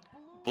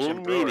Blue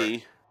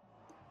Meanie.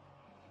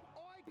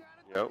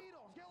 Yep.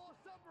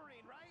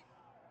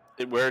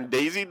 And wearing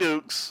Daisy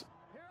Dukes.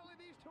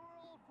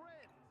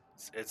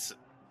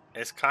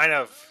 It's kind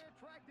of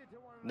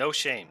no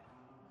shame.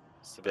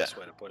 That's the best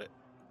way to put it.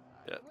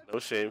 Yeah, no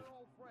shame.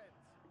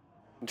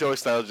 Joey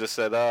Styles just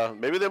said,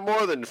 maybe they're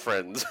more than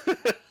friends.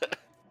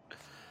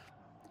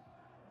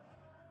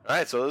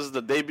 Alright, so this is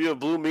the debut of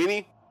Blue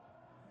Meanie.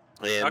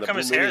 And how come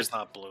his hair is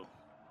not blue?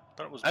 I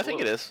thought it was blue. I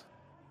think it is.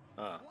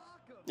 Oh.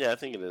 Yeah, I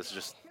think it is.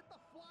 Just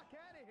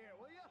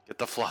get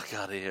the flock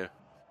out of here.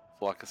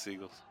 Flock of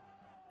seagulls.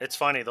 It's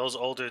funny, those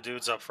older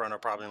dudes up front are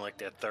probably in like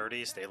their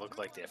 30s. They look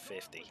like they're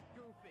 50.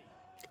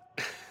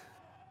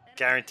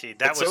 Guaranteed.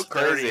 That it's was so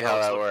crazy how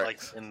that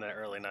works. Like in the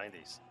early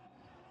 90s.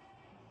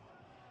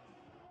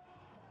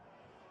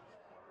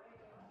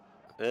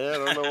 Yeah,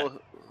 I don't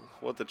know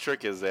what the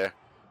trick is there.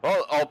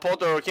 Oh,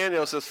 Porto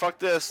Canio says, fuck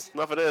this.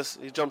 Enough of this.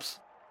 He jumps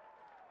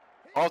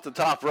off the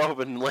top rope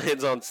and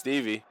lands on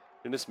Stevie.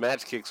 And this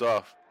match kicks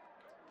off.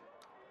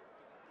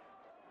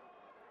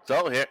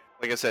 So, here,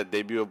 like I said,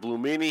 debut of Blue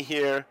Meanie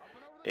here.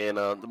 And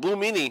the Blue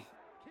Meanie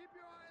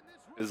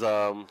is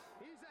a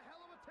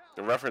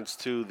reference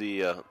to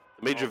the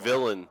major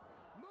villain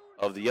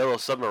of the Yellow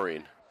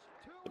Submarine,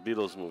 the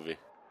Beatles movie.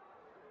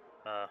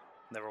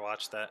 Never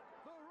watched that.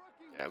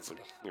 Yeah, it's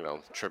like,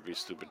 trippy,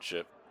 stupid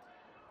shit.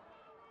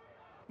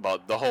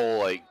 But the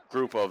whole,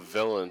 group of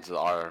villains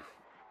are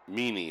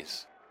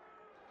meanies.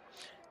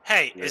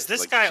 Hey, is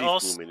this guy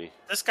also...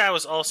 This guy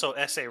was also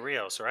S.A.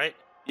 Rios, right?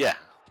 Yeah.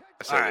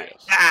 All right.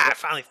 I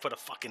finally put a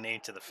fucking name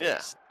to the face.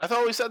 Yeah. I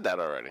thought we said that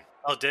already.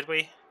 Oh, did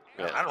we?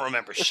 Yeah. I don't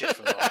remember shit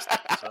from the last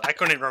episode. I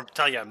couldn't even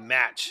tell you a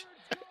match.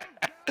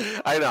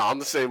 I know, I'm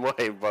the same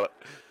way, but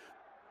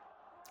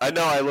I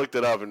know I looked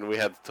it up and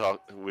we've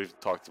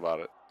talked about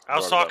it. I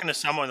was talking to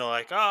someone, they're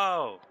like,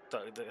 oh,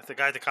 the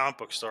guy at the comic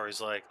book store is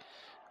like,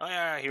 oh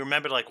yeah, he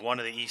remembered one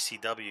of the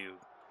ECW,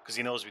 because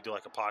he knows we do a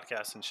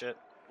podcast and shit.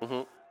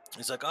 Mm-hmm.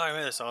 He's like, oh, I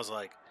remember this. I was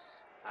like,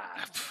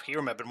 he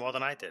remembered more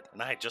than I did,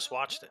 and I had just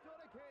watched it.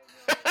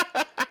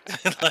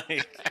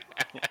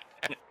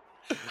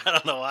 I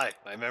don't know why.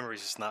 My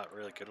memory's just not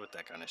really good with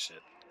that kind of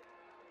shit.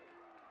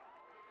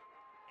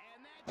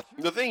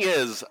 The thing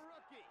is,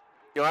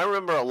 I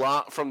remember a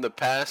lot from the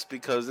past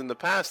because in the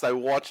past I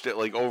watched it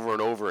over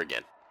and over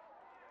again.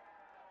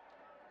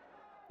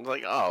 I was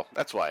like, oh,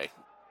 that's why,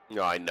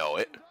 I know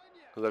it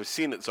because I've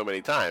seen it so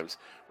many times.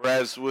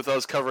 Whereas with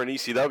us covering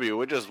ECW,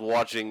 we're just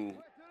watching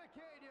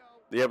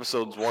the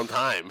episodes one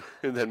time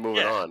and then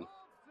moving on.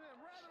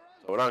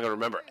 So we're not going to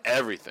remember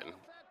everything.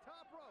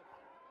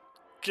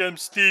 Get him,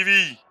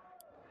 Stevie.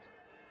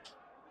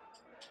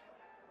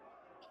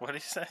 What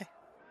did he say?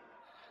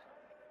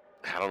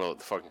 I don't know what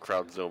the fucking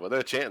crowd's doing, but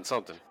they're chanting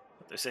something.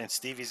 They're saying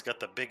Stevie's got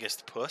the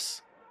biggest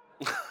puss.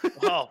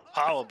 Oh,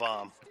 power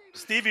bomb.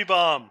 Stevie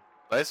bomb.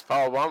 Nice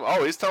power bomb.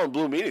 Oh, he's telling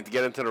Blue Meanie to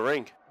get into the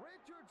ring.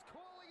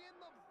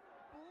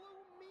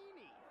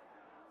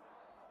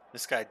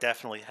 This guy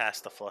definitely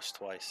has to flush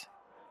twice.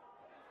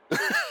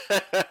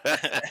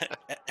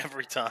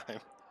 Every time.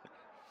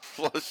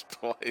 Flush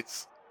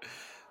twice.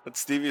 But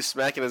Stevie's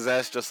smacking his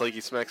ass just like he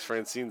smacks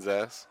Francine's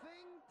ass.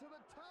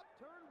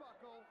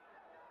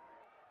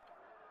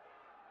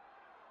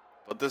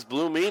 But this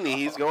Blue Meanie,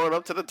 he's going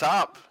up to the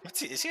top. What's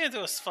he? Is he gonna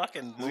do a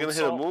fucking? He's gonna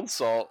hit a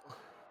moonsault.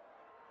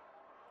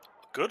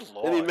 Good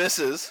lord! And he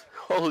misses.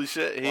 Holy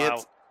shit!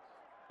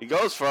 He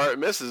goes for it,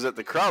 misses it.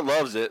 The crowd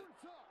loves it.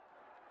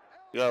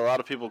 You got a lot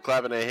of people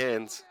clapping their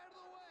hands.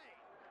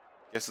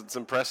 Guess it's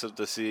impressive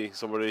to see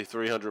somebody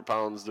 300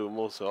 pounds do a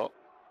moonsault.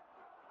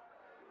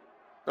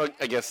 I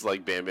guess it's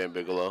like Bam Bam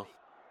Bigelow.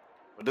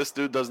 But this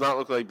dude does not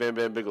look like Bam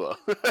Bam Bigelow.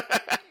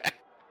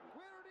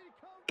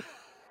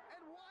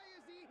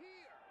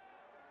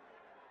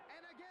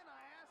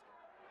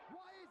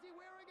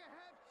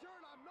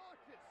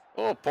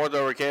 Oh, Puerto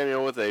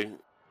Ricano with a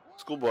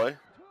schoolboy.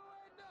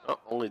 Oh,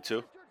 only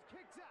two.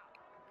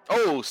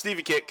 Oh,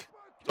 Stevie kick.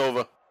 It's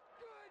over.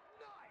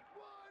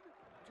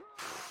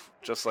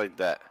 Just like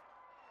that.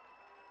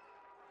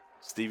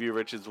 Stevie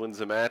Richards wins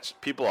the match.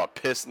 People are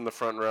pissed in the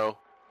front row.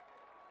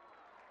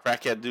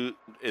 Crackhead dude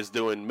is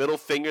doing middle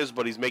fingers,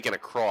 but he's making a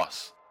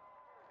cross.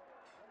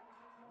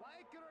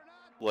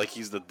 Like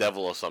he's the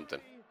devil or something.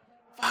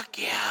 Fuck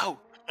you!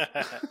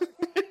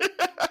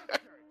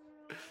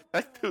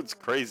 That dude's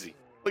crazy.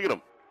 Look at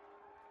him.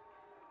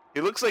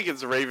 He looks like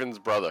it's Raven's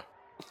brother.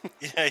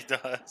 Yeah, he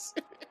does.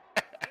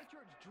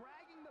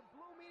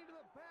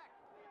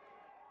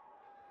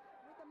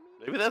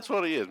 Maybe that's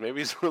what he is. Maybe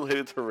he's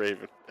related to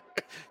Raven.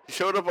 He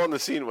showed up on the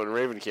scene when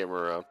Raven came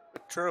around.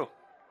 True.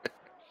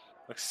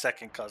 Like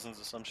second cousins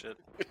or some shit.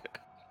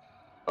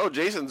 Oh,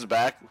 Jason's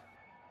back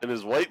in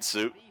his white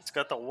suit. He's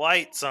got the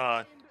whites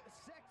on.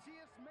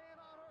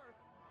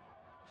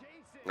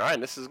 All right,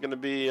 this is going to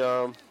be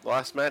the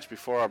last match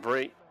before our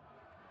break.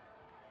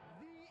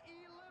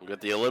 We got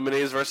the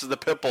Eliminators versus the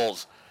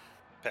Pitbulls.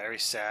 Perry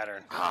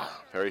Saturn.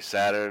 Perry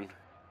Saturn.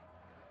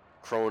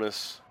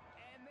 Cronus.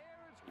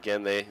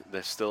 Again,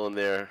 they're still in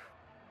their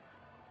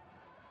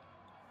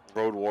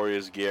Road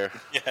Warriors gear.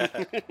 Yeah.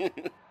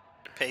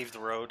 Paved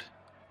road.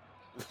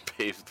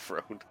 Paved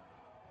road.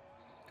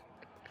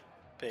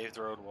 Paved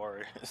road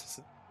warriors.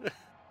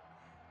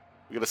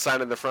 We got a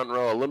sign in the front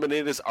row.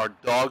 Eliminators are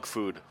dog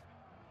food.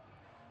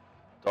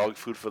 Dog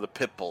food for the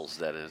Pitbulls,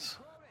 that is.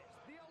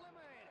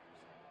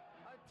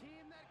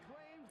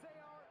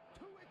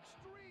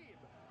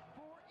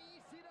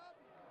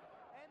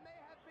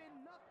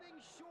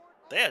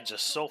 They are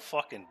just so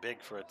fucking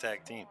big for a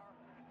tag team.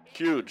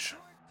 Huge.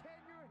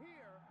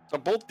 Now,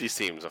 both these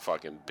teams are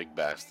fucking big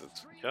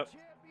bastards. Yep.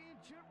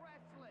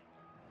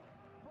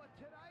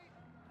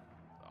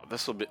 Oh,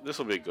 this will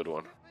be a good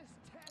one.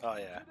 Oh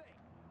yeah.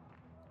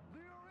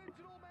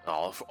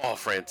 Oh,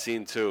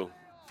 Francine too.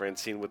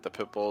 Francine with the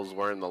Pitbulls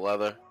wearing the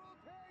leather,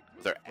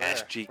 with her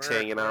ass cheeks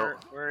hanging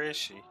out. Where is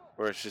she?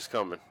 Where is she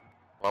coming?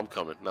 Well, I'm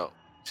coming. No,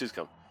 she's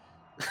coming.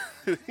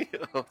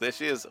 Oh, there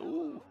she is.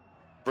 Ooh,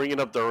 bringing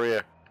up the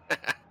rear.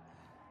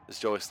 As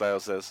Joey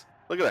Styles says.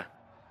 Look at that.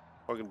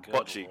 Fucking Good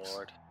butt cheeks.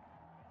 Lord.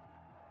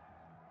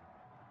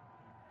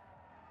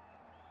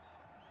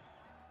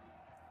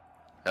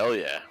 Hell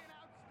yeah.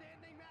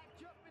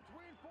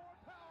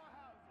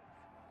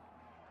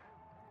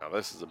 Now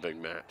this is a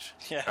big match.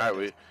 Yeah. All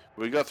right,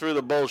 we got through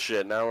the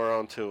bullshit. Now we're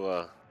on to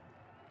a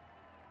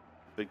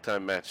big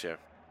time match here.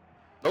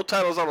 No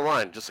titles on the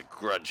line, just a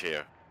grudge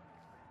here.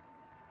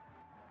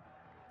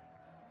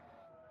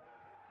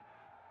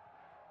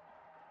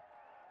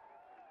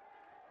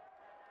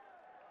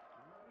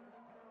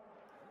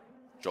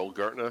 Joel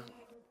Gertner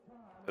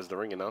as the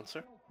ring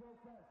announcer.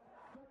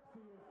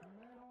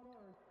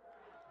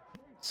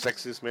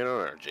 Sexiest man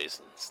on earth,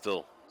 Jason.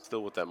 Still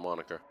with that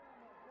moniker.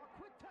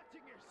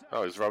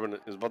 Oh, he's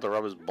about to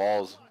rub his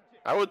balls.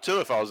 I would too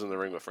if I was in the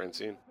ring with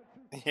Francine.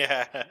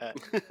 Yeah.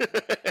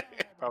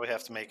 Probably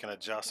have to make an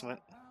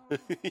adjustment.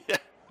 Yeah.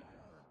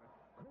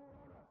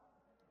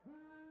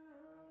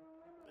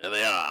 There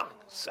they are,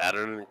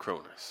 Saturn and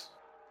Cronus.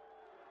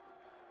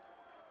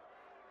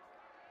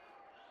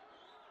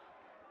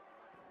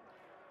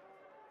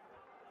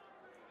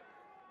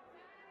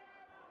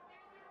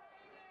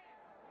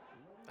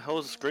 The hell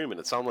was screaming?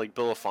 It sounded like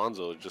Bill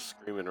Alfonso just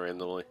screaming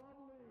randomly.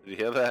 Did you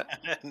hear that?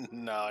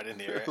 No, I didn't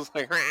hear It it. was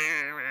like.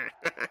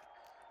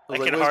 I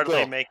can hardly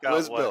Bill? make out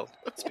Where's Bill?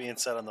 what's being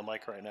said on the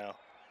mic right now.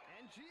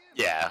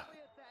 Yeah.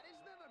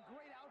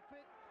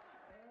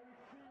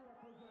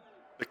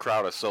 The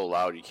crowd is so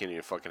loud you can't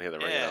even fucking hear the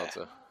ring Yeah.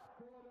 announcer.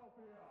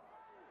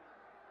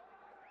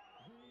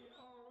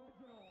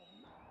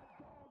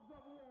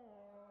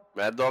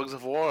 Mad Dogs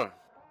of War.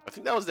 I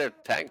think that was their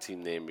tag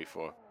team name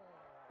before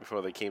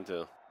they came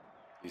to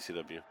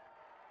ECW.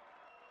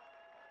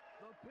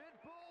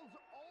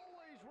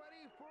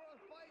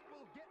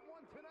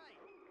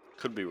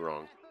 Could be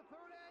wrong.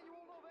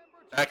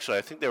 Actually,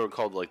 I think they were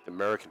called like the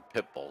American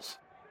Pit Bulls.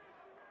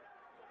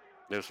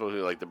 They were supposed to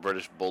be like the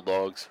British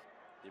Bulldogs.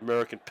 The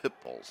American Pit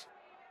Bulls.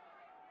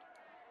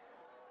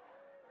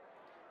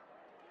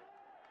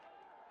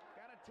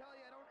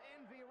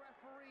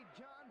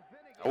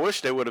 I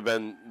wish they would have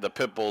been the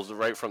Pit Bulls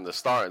right from the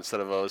start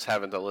instead of us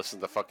having to listen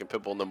to fucking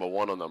Pitbull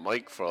 #1 on the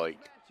mic for like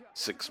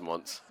 6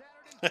 months.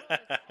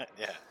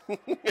 Yeah.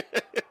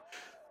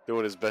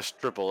 Doing his best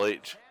Triple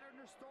H.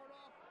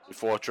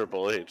 Before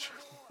Triple H.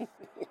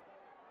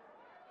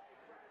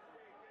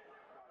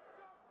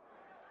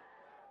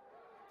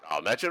 Oh,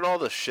 imagine all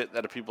the shit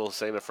that people are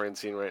saying to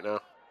Francine right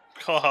now.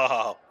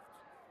 Oh.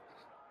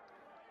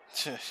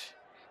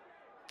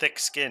 Thick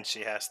skin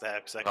she has to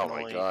have. 'Cause I can Oh my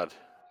only, god.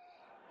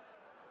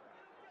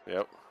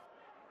 Yep.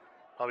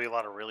 Probably a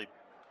lot of really.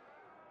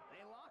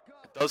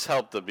 It does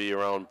help to be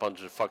around a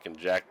bunch of fucking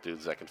jack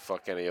dudes that can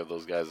fuck any of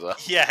those guys up.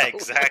 Yeah,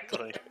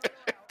 exactly.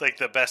 Like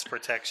the best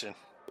protection.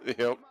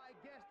 Yep.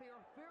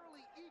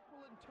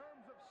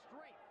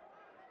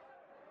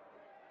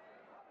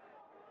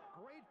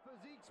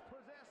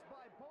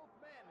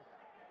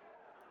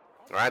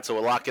 Alright, so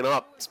we're locking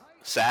up.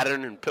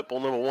 Saturn and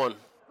Pitbull #1.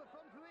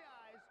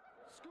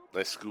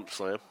 Nice scoop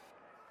slam.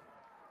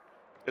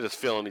 They're just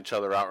feeling each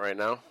other out right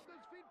now.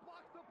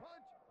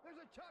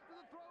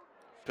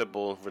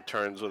 Pitbull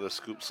returns with a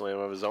scoop slam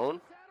of his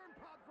own.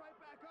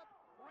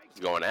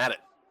 He's going at it.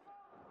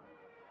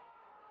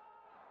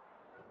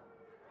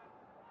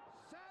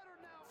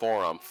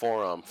 Forearm.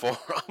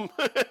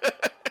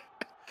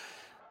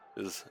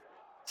 Is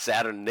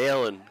Saturn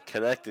nailing,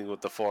 connecting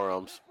with the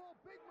forearms.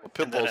 Well,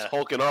 Pitbull's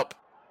hulking up.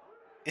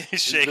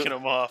 He's shaking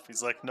him off.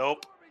 He's like,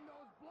 nope.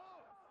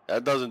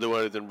 That doesn't do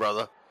anything,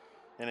 brother.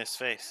 In his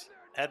face.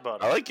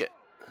 Headbutt him. I like it.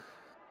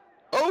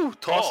 Oh,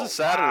 tosses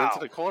Saturn wow. into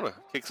the corner.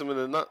 Kicks him in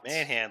the nuts.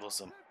 Manhandles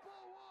him.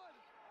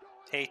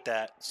 Hate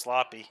that.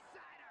 Sloppy.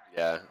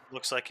 Yeah.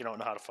 Looks like you don't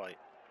know how to fight.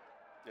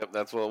 Yep,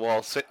 that's what.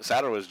 Well,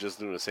 Saturn was just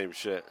doing the same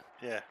shit.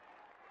 Yeah.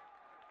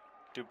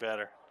 Do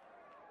better.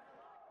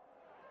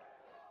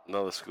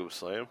 Another scoop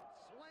slam.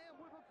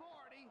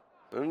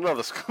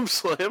 Another scoop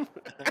slam.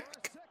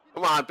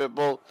 Come on,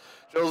 Pitbull.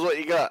 Show us what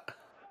you got.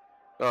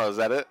 Oh, is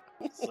that it?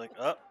 It's like,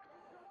 oh.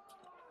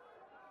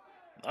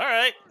 All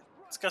right.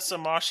 It's got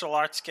some martial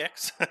arts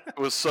kicks. It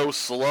was so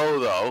slow,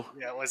 though.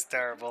 Yeah, it was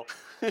terrible.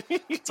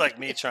 It's like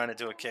me trying to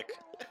do a kick.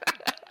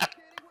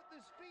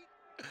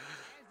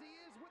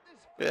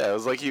 Yeah, it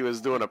was like he was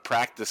doing a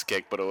practice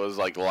kick, but it was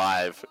like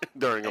live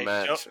during a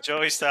match.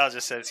 Joey Styles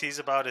just says he's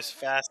about as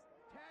fast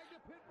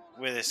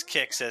with his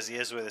kicks as he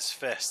is with his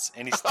fists.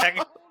 And he's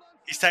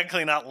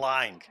technically not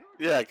lying.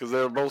 Yeah, because they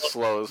were both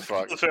slow as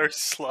fuck. Very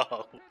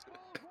slow.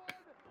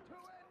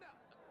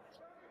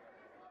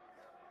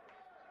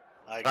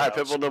 All right,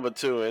 Pitbull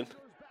 #2 in.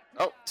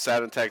 Oh,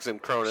 Saturn tags in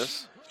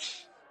Cronus.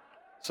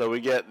 So we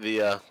get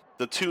the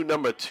two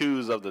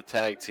 #2s of the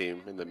tag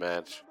team in the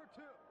match.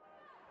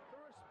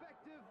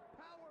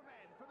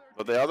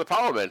 But they are the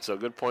power men, so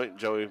good point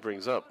Joey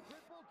brings up.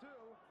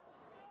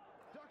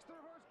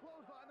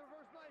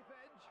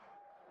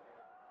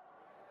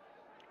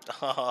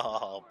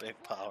 Oh, big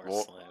power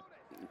slam.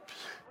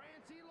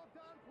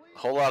 A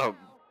whole lot of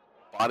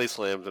body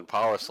slams and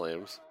power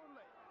slams.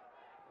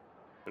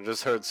 I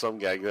just heard some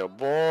guy go,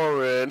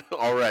 boring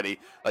already.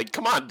 Like,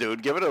 come on,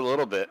 dude, give it a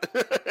little bit.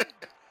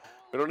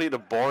 We don't need a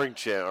boring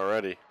chant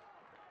already.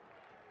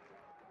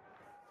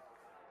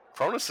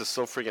 Cronus is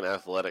so freaking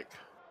athletic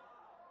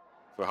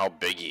for how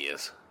big he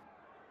is.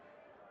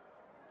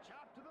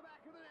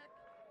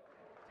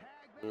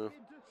 Yeah.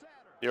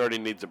 He already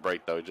needs a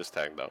break, though. He just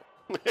tagged out.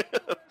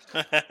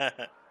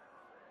 It's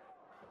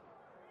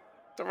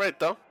alright,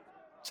 though.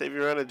 Save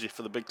your energy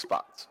for the big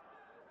spots.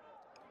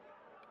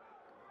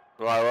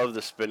 Well, I love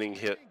the spinning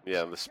hit.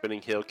 Yeah, the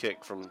spinning heel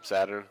kick from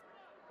Saturn.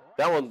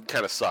 That one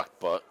kind of sucked,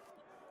 but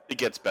it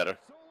gets better.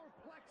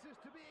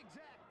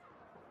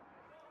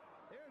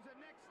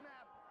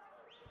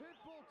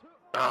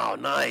 Oh,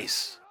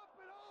 nice.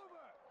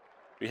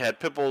 We had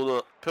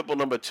Pitbull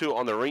 #2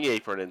 on the ring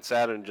apron, and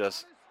Saturn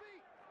just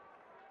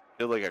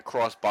did like a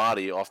cross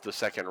body off the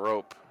second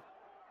rope.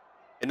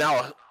 And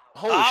now,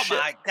 holy shit.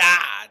 Oh, my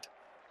God.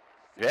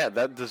 Yeah,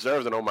 that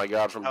deserved an oh my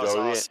God from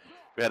Joey. Awesome.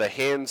 We had a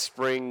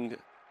handspring.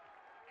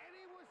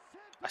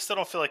 I still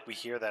don't feel like we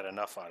hear that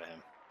enough out of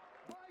him.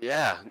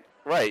 Yeah,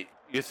 right.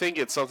 You think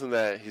it's something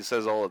that he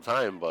says all the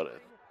time,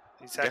 but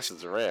He's I guess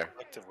it's rare.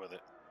 Effective with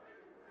it.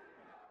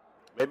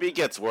 Maybe it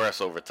gets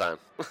worse over time.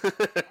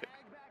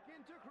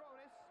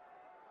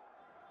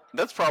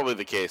 That's probably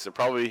the case. He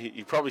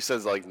probably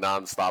says like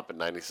nonstop in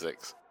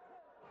 '96.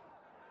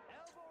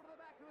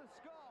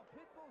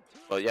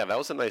 But yeah, that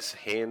was a nice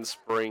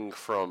handspring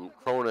from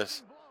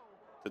Cronus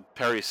to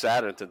Perry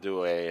Saturn to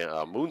do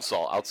a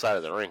moonsault outside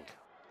of the ring.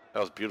 That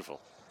was beautiful.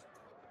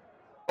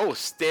 Oh,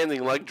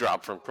 standing leg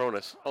drop from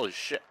Cronus. Holy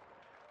shit.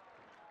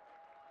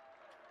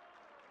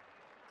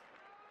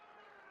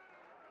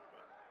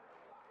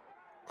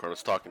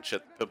 Cronus talking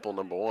shit to Pitbull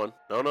 #1.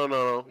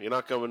 No. You're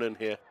not coming in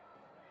here.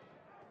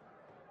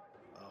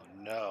 Oh,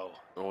 no.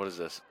 Oh, what is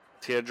this?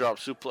 Teardrop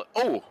suplex.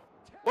 Oh,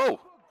 whoa.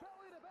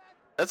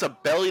 That's a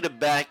belly to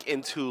back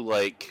into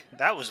like.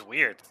 That was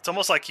weird. It's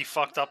almost like he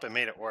fucked up and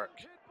made it work.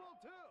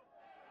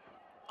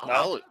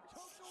 No?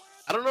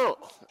 I don't know.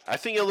 I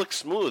think it looked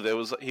smooth.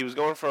 He was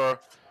going for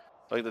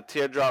like the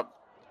teardrop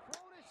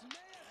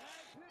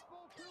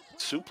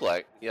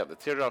suplex. Yeah, the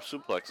teardrop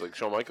suplex like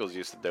Shawn Michaels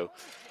used to do,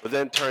 but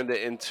then turned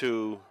it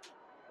into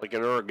like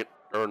an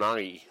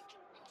uranagi.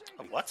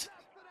 A what?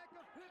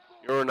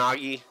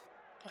 Uranagi.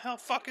 The hell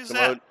fuck is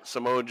that?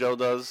 Samoa Joe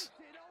does.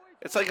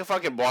 It's like a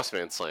fucking boss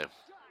man slam.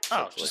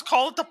 Oh, just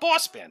call it the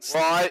boss man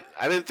slam. Well,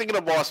 I didn't think of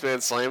the boss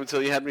man slam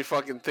until you had me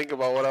fucking think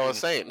about what I was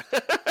saying.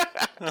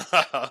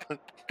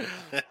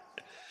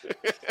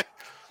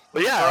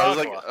 But yeah, it was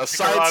like a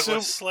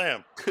side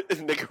slam.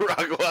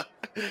 Nicaragua.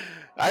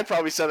 I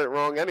probably said it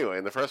wrong anyway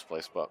in the first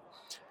place, but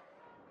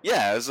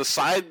yeah, it's a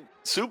side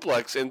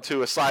suplex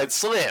into a side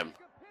slam.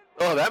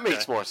 Oh, that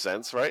makes more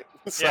sense, right?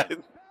 Yeah.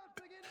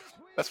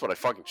 That's what I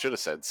fucking should have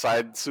said.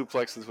 Side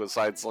suplex into a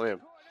side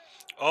slam.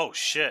 Oh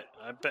shit!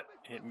 I bet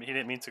he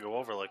didn't mean to go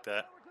over like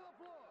that.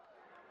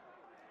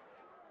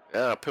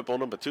 Yeah, Pitbull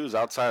number 2 is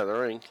outside of the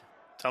ring.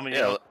 Tell me, you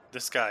know,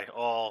 this guy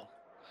all.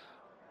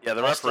 Yeah,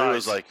 the referee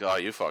was like, "Oh,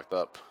 you fucked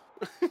up."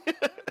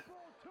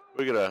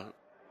 We're gonna.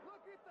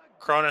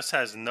 Cronus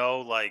has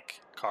no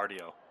like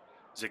cardio.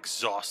 He's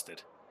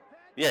exhausted.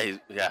 Yeah,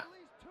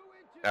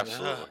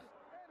 absolutely.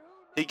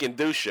 He can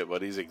do shit,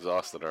 but he's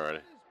exhausted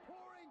already,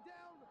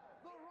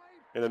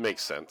 and it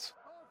makes sense.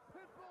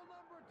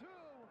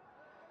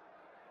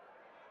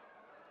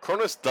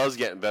 Cronus does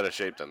get in better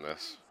shape than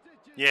this.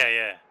 Yeah,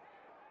 yeah.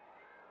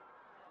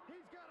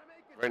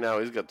 Right now,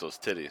 he's got those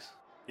titties.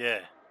 Yeah.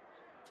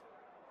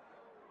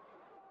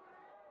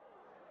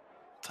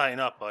 Tighten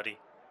up, buddy.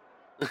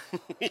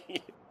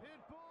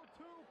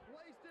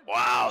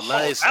 Wow,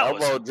 nice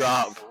elbow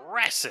drop.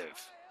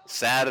 Impressive.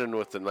 Saturn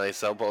with the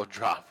nice elbow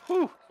drop.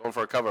 Whew. Going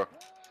for a cover.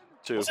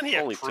 2. Wasn't he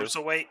only a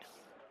cruiserweight? 2.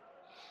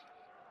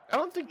 I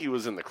don't think he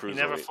was in the cruiserweight. He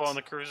never fought in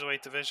the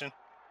cruiserweight division?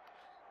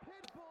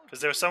 Because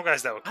there were some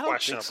guys that were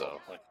questionable.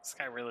 So. Like, this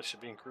guy really should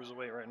be in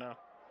cruiserweight right now.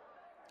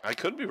 I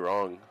could be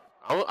wrong.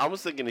 I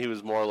was thinking he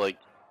was more like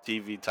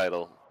TV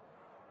title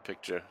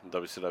picture in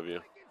WCW.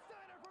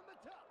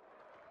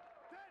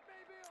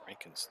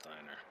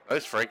 Frankensteiner.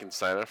 Nice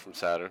Frankensteiner from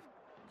Saturn.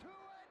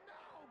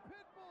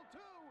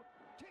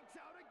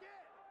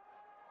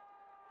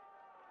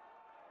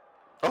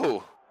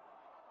 Oh,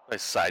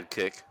 nice side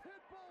kick.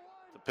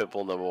 The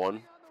Pitbull number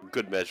 1.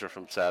 Good measure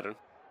from Saturn.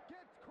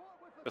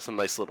 That's a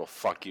nice little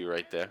fuck you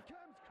right there.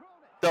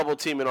 Double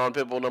teaming on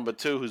Pitbull number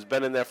 2, who's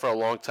been in there for a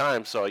long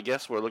time, so I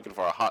guess we're looking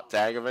for a hot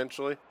tag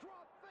eventually.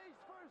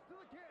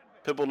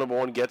 Pitbull number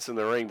 1 gets in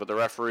the ring, but the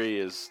referee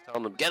is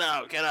telling him, get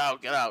out, get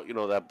out, get out. You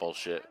know, that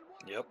bullshit.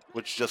 Yep.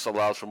 Which just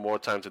allows for more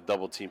time to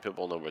double team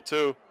Pitbull number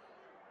 2.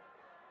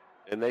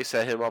 And they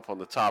set him up on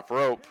the top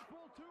rope.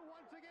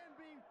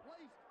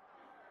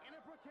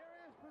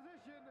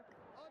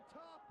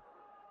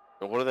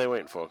 And what are they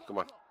waiting for? Come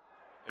on.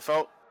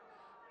 Come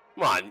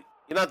on.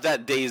 You're not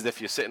that dazed if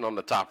you're sitting on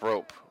the top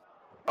rope.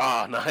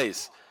 Ah,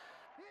 nice.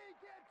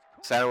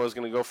 Saturn was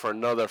going to go for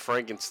another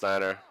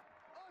Frankensteiner.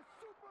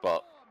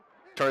 But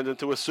turned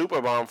into a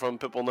super bomb from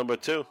Pitbull number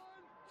 2.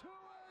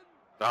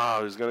 Ah,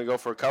 he was going to go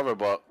for a cover,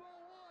 but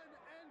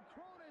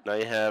now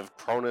you have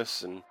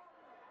Cronus and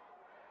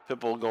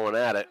Pitbull going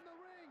at it.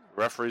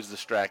 Referee's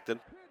distracted.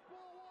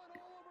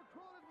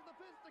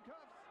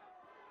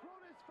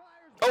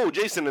 Oh,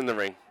 Jason in the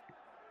ring.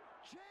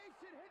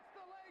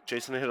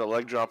 Jason hit a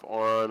leg drop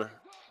on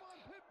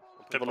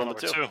Pitbull number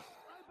 2.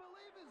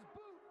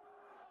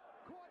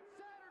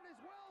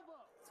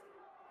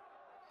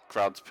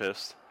 Crowd's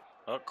pissed.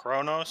 Oh,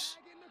 Kronos.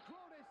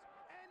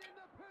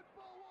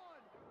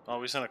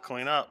 Oh, he's going to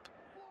clean up.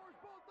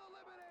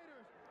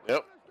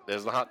 Yep,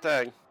 there's the hot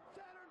tag.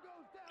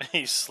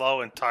 He's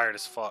slow and tired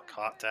as fuck.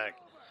 Hot tag.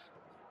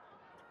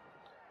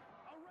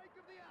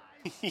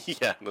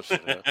 Yeah, no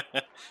shit.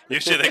 Yeah.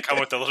 Usually they come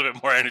with a little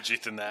bit more energy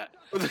than that.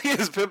 The thing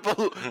is,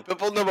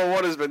 Pitbull number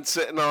 1 has been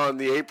sitting on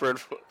the apron,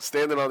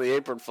 standing on the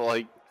apron for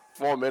like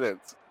 4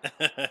 minutes.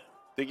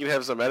 Think he'd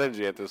have some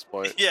energy at this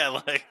point. Yeah,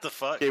 like the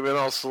fuck. Came in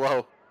all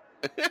slow.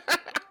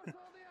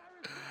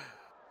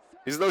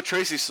 He's no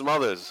Tracy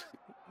Smothers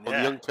or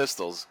the Young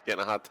Pistols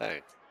getting a hot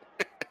tag.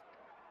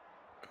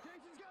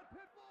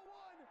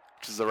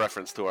 Which is a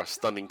reference to our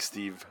Stunning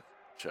Steve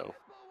show.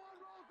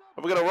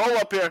 Are we going to roll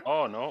up here?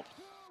 Oh, no.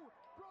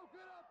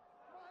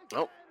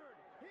 Nope.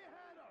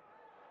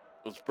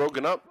 It was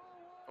broken up.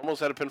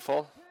 Almost had a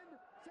pinfall.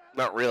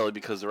 Not really,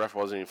 because the ref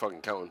wasn't even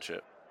fucking counting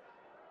shit.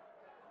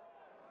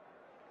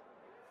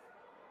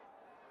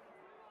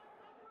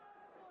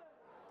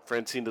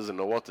 Francine doesn't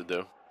know what to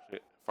do. She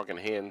fucking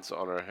hands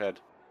on her head.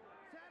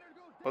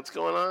 What's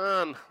going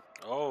on?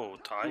 Oh,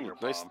 Tiger Bomb.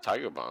 Nice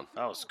Tiger Bomb.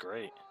 That was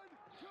great.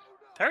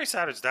 Terry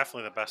Saturd's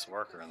definitely the best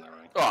worker in the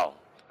ring. Oh,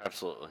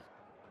 absolutely.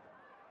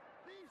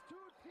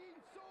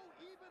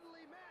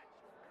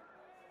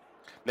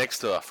 Next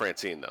to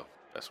Francine, though.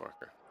 Best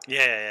worker.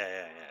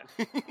 Yeah.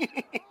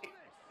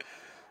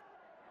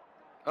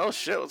 Oh,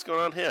 shit. What's going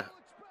on here?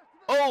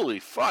 Holy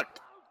fuck.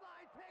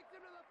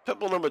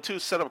 Pitbull number 2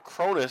 set up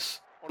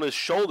Cronus on his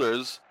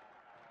shoulders.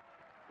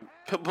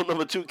 Pitbull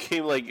number 2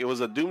 came like it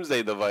was a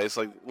doomsday device,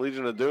 like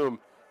Legion of Doom,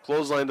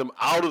 clotheslined him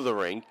out of the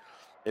ring.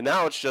 And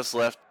now it's just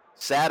left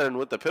Saturn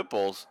with the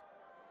Pitbulls.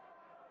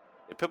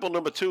 And Pitbull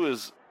number 2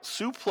 is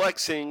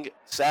suplexing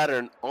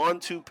Saturn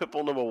onto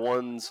Pitbull number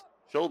 1's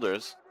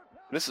shoulders.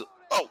 And this is,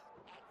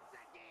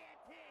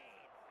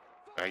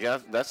 I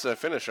guess that's a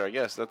finisher, I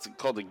guess. That's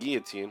called the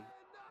guillotine.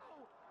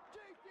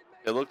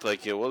 It looked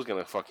like it was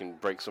going to fucking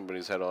break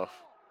somebody's head off.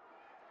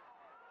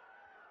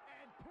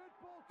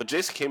 But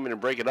Jason came in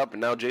and break it up, and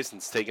now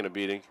Jason's taking a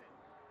beating.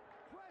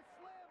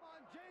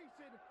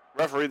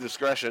 Referee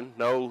discretion,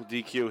 no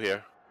DQ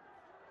here.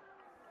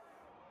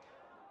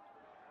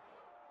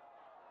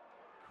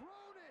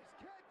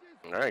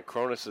 All right,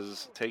 Cronus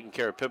is taking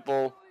care of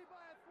Pitbull.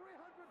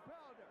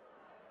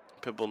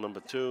 Pitbull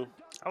number 2.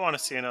 I want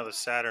to see another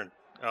Saturn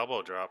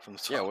elbow drop from the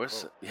top.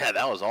 Yeah,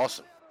 that was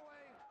awesome.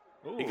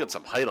 Ooh. He got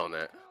some height on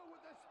that.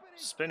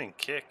 Spinning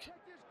kick.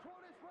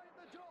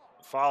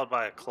 Followed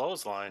by a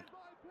clothesline.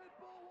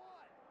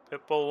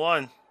 Pitbull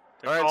 1.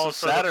 All right, so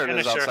Saturn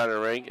is outside the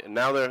ring, and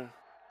now they're...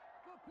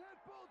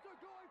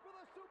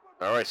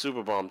 All right,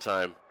 Super Bomb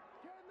time.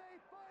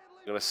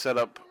 Going to set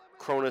up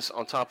Cronus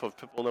on top of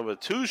Pitbull number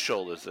 2's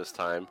shoulders this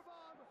time.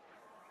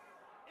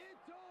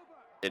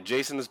 And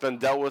Jason has been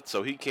dealt with,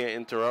 so he can't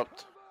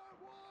interrupt.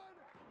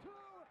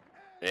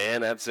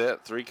 And that's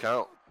it. 3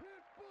 count.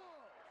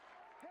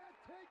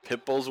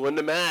 Pitbulls win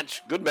the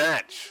match. Good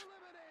match.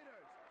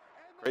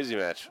 Crazy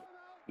match.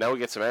 Now we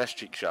get some ass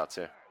cheek shots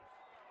here.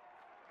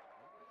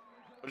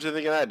 What did you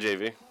think of that,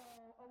 JV?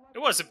 It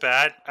wasn't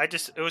bad.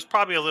 It was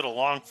probably a little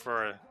long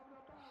for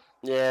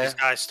these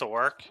guys to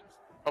work.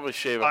 Probably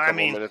shave a couple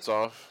minutes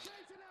off.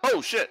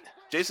 Oh, shit.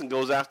 Jason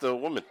goes after a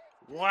woman.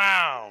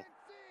 Wow.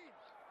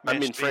 I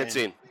mean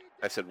Francine.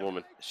 I said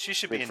woman. She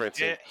should be in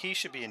jail. He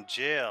should be in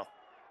jail.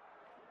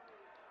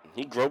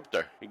 He groped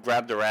her. He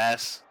grabbed her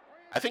ass.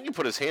 I think he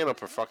put his hand up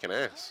her fucking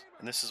ass.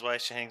 And this is why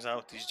she hangs out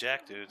with these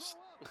jack dudes.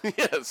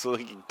 Yeah, so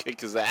he can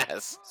kick his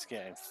ass. He's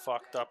getting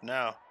fucked up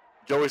now.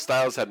 Joey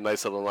Styles had a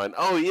nice little line.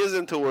 Oh, he is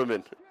into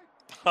women.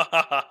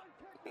 But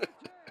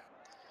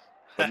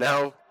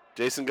now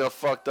Jason got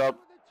fucked up.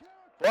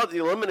 Well, the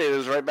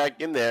Eliminator's right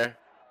back in there.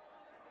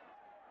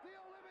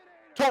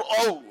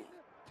 Oh!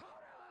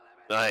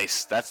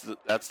 Nice.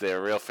 That's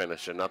their real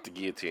finisher, not the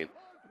guillotine.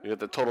 You got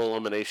the total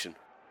elimination.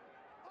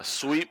 A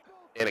sweep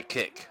and a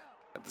kick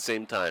at the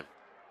same time.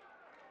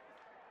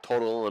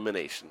 Total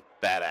elimination.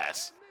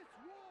 Badass.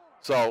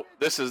 So,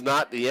 this is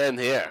not the end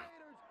here.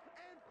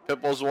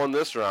 Pitbull's won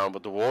this round,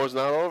 but the war's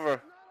not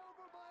over.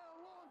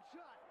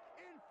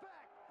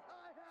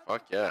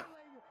 Fuck yeah.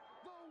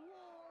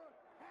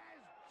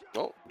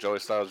 Oh, Joey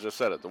Styles just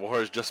said it. The war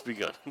has just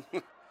begun.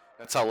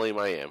 That's how lame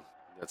I am.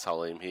 That's how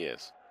lame he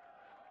is.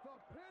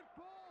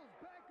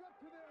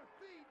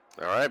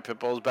 All right,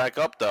 Pitbull's back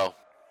up, though.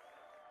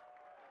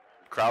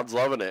 The crowd's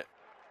loving it.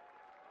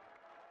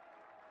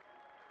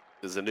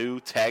 There's a new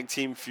tag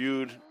team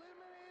feud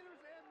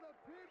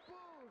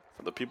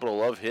for the people to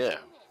love here.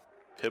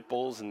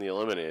 Pitbulls and the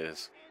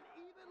Eliminators.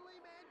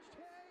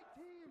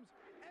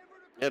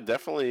 Yeah,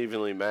 definitely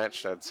evenly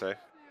matched, I'd say.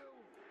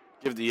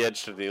 Give the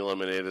edge to the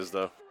Eliminators,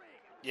 though.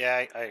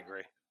 Yeah, I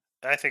agree.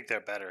 I think they're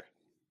better.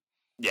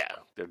 Yeah,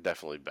 they're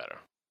definitely better.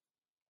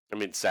 I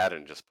mean,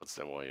 Saturn just puts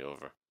them way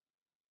over.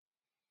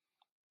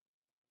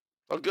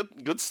 A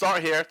good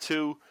start here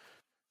to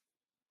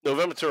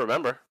November to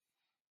Remember.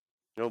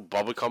 You know,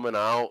 Bubba coming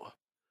out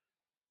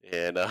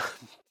and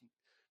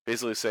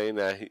basically saying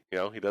that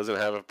he doesn't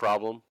have a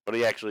problem, but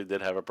he actually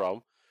did have a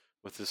problem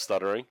with his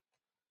stuttering,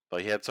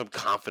 but he had some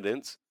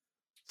confidence,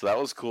 so that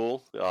was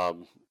cool.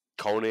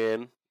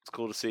 Conan, it's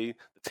cool to see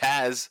the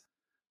Taz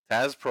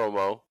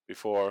promo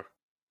before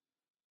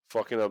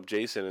fucking up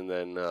Jason, and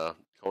then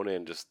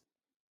Conan just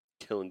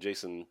killing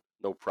Jason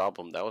no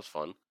problem. That was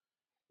fun.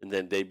 And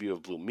then debut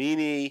of Blue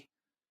Meanie.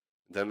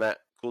 Then that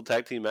cool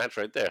tag team match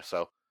right there.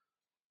 So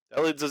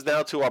that leads us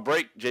now to our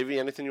break. JV,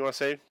 anything you want to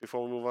say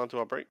before we move on to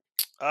our break?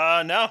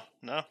 No.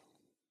 All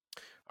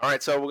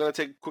right, so we're going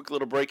to take a quick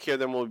little break here.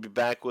 Then we'll be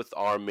back with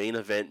our main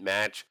event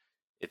match.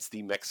 It's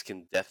the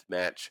Mexican Death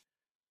Match.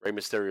 Rey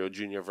Mysterio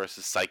Jr.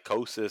 versus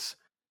Psychosis.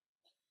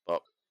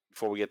 But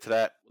before we get to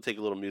that, we'll take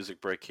a little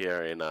music break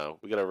here. And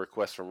we got a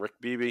request from Rick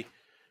Beebe.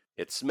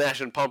 It's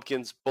Smashing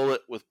Pumpkins,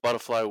 Bullet with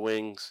Butterfly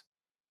Wings.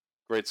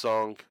 Great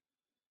song.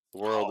 The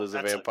World is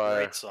a Vampire.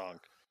 Great song.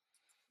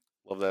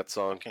 Love that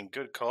song. Fucking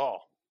good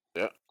call.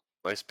 Yeah.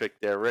 Nice pick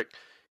there, Rick.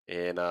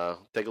 And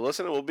take a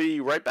listen, and we'll be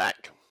right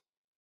back.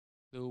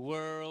 The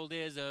world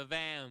is a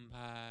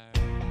vampire.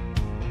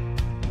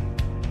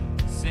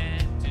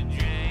 Sent to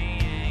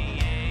drain.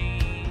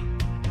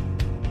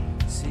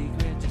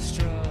 Secret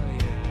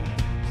destroyers.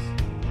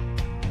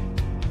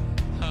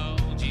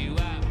 Hold you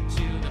up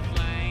to the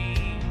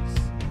flames.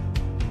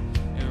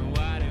 And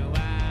what do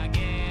I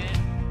get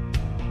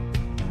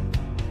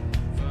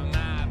for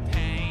my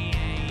pain?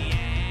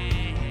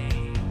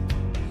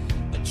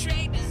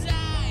 Betrayed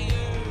desires.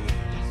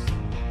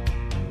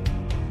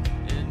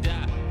 And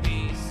I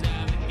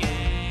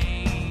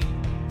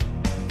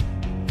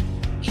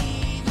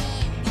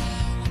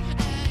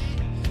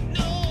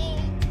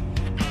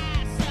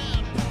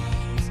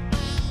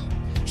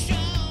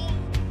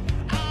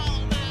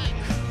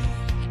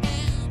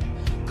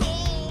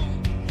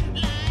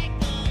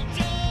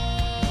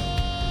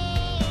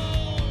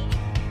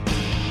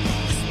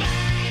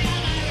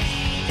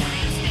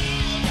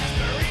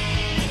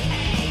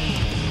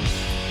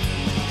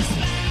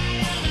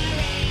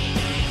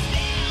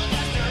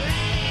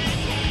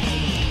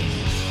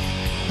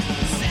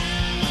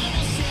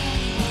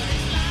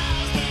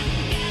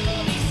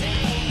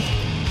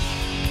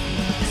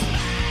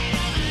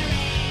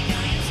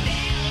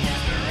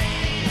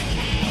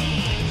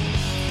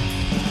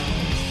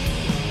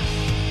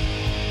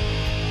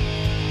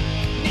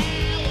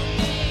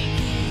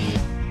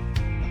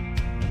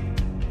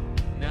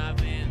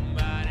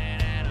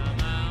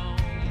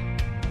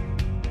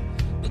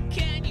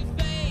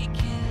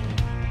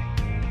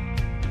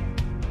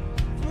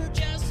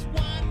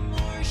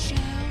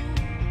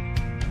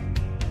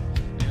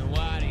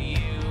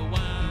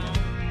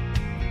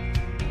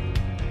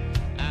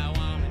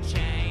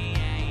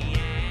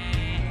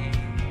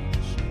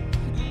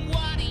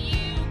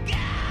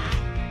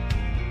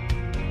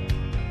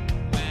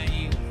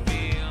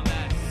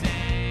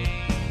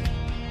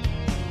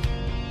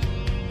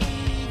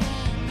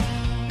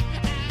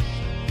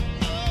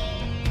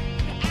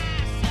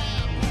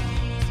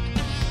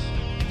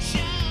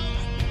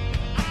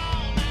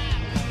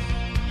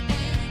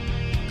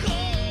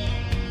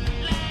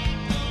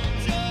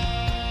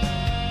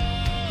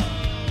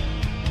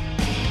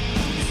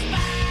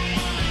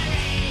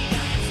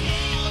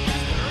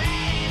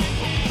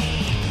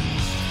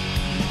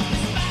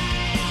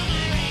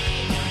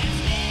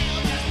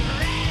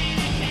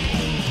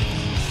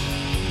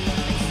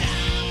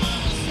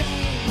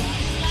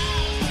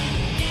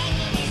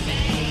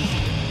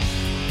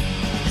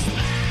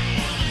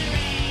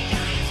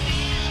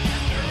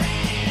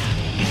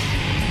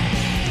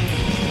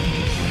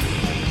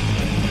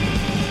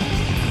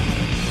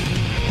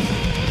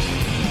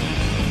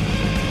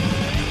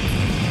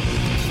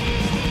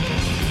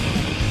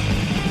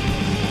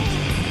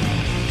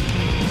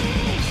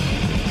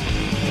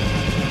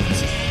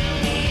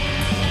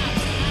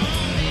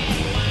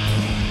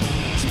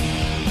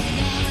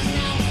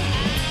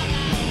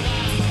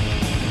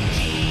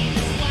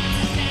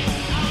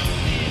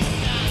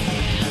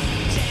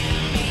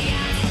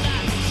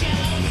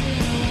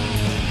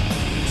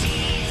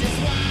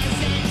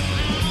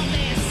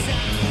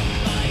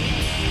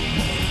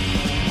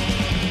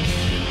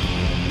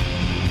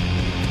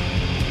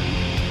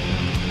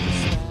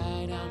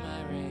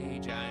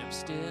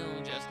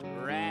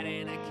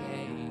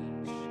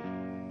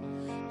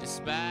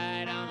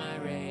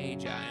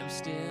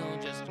still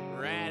just a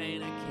rat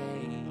in a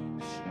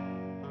cage.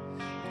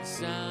 And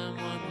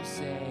someone will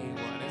say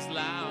what is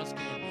lost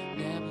can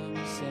never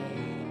be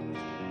saved.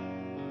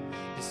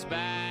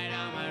 Despite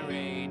all my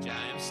rage,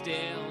 I am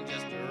still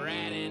just a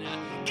rat in a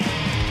cage.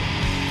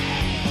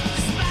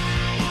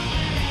 Despite all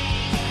my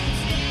rage, I'm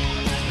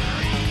still just a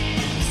rat.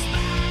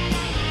 Despite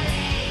all my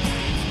rage,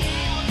 I'm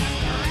still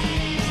just a rat.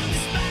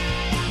 Despite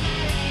all my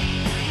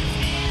rage, I'm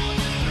still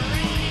just a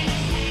rat in a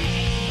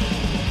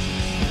cage.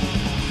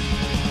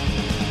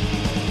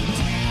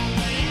 Tell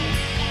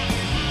me that there's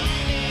only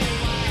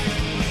one.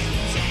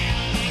 Tell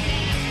me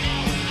there's no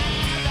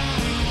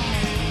other one.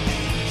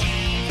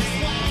 Jesus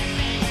was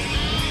the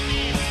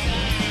only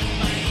son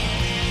for you.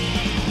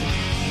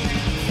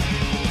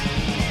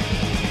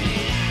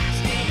 And I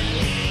still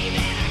believe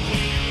that I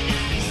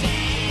cannot be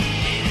saved.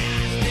 And I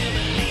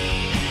still believe that I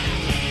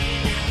cannot be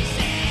saved.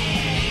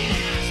 And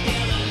I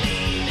still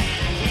believe that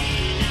I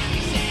cannot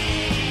be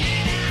saved.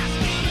 And I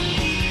still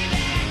believe that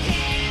I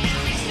cannot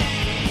be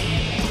saved.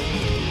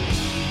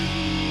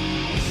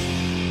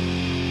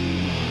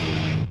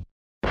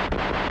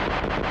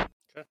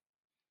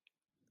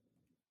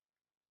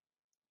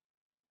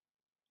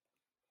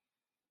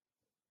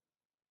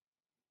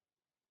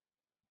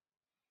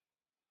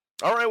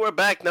 All right, we're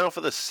back now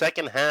for the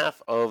second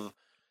half of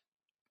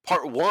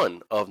part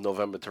 1 of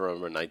November to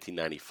Remember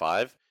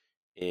 1995.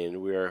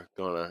 And we're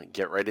going to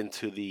get right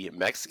into the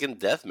Mexican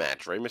Death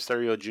Match. Rey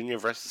Mysterio Jr.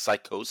 versus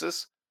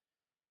Psychosis.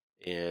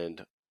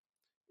 And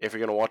if you're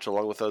going to watch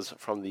along with us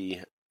from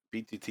the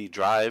BTT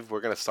Drive,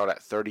 we're going to start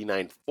at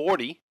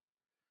 3940.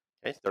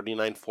 Okay,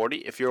 3940.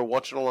 If you're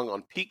watching along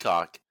on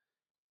Peacock,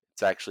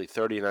 it's actually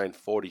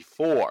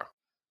 3944.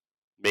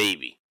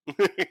 Maybe.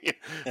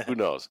 Who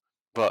knows?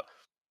 But,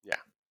 yeah.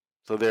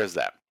 So there's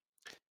that.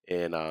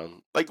 And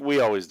like we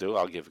always do,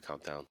 I'll give a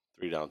countdown.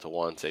 3 down to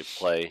 1. Say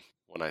play.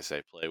 When I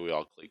say play, we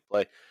all click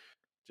play.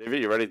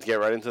 JV, you ready to get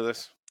right into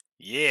this?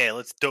 Yeah,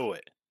 let's do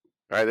it.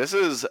 All right, this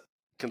is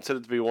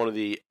considered to be one of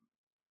the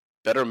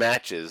better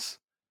matches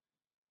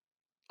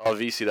of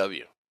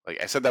ECW.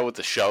 Like I said that with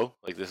the show.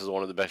 Like this is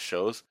one of the best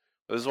shows.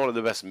 But this is one of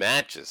the best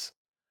matches.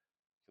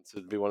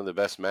 Considered to be one of the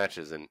best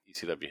matches in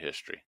ECW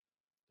history.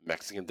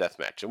 Mexican Death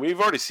Match. And we've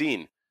already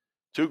seen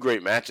 2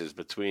 great matches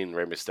between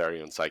Rey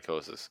Mysterio and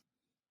Psychosis.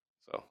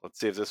 So let's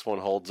see if this one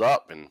holds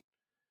up, and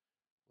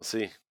we'll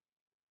see.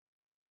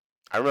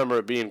 I remember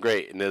it being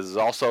great, and there's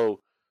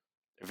also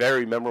a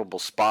very memorable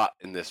spot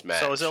in this match.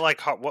 So is it like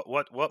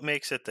what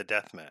makes it the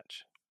death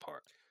match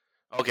part?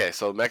 Okay,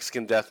 so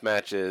Mexican Death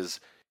Match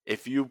is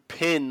if you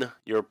pin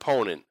your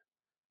opponent,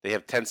 they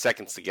have 10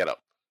 seconds to get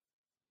up.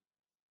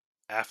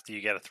 After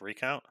you get a 3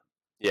 count?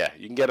 Yeah,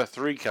 you can get a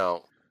 3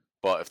 count,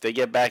 but if they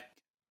get back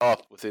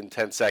up within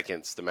 10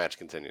 seconds, the match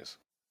continues.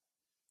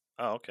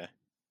 Oh, okay.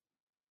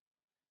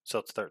 So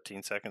it's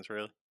 13 seconds,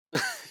 really?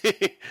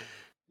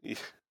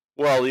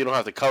 Well, you don't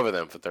have to cover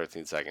them for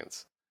 13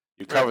 seconds.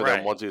 You cover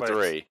them 1, 2,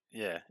 3.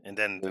 Yeah, and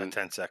then the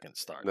 10 seconds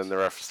starts. And then the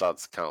ref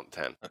starts to count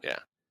 10. Okay. Yeah.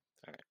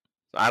 All right.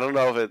 So I don't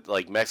know if it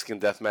like Mexican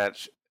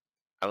Deathmatch.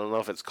 I don't know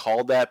if it's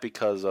called that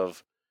because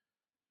of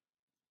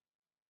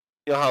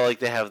you know how like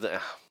they have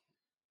the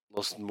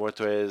Los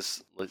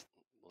Muertos, Los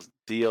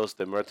Dios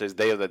de Muertos,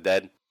 Day of the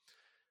Dead.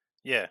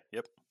 Yeah.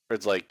 Yep. Where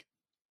it's like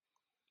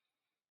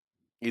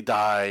you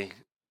die,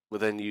 but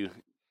then you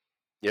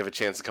have a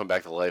chance to come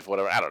back to life.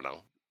 Whatever. I don't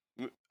know.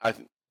 I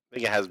think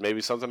it has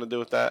maybe something to do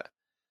with that.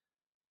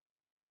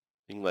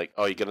 Being like,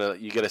 oh, you get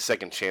a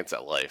second chance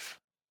at life.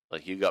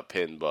 Like you got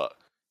pinned, but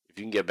if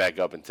you can get back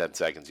up in 10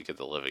 seconds, you get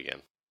to live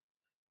again.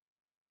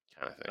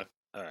 Kind of thing.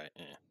 All right.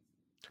 Yeah.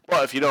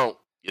 Well, if you don't,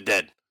 you're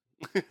dead.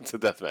 It's a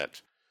death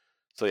match.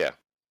 So yeah,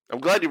 I'm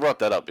glad you brought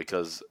that up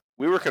because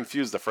we were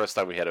confused the first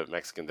time we had a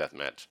Mexican death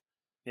match.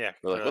 Yeah.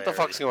 We're like, what the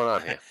fuck's going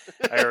on here?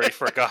 I already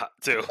forgot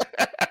too.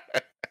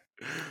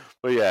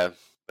 But yeah,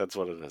 that's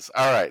what it is.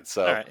 All right,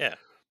 so All right. Yeah.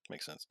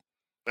 Makes sense.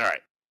 all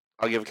right,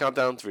 I'll give a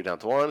countdown. 3 down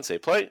to 1. Say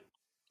play,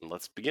 and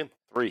let's begin.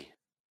 3,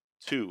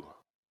 2,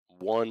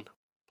 1,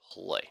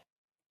 play.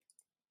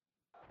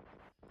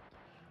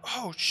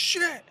 Oh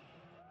shit!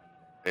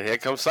 And here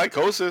comes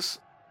Psychosis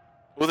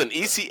with an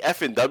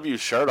ECF&W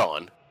shirt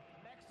on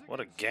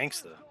What a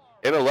gangster!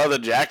 and a leather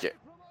jacket.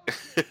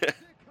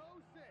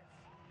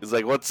 He's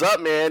like, "What's up,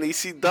 man?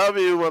 ECW,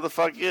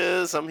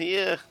 motherfuckers, I'm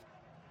here."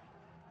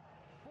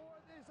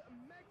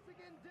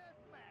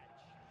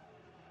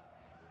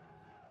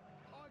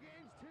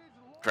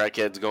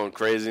 Crackhead's going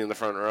crazy in the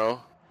front row.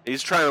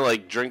 He's trying to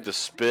like drink the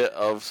spit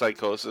of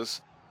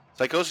Psychosis.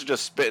 Psychosis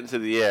just spit into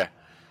the air,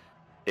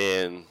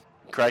 and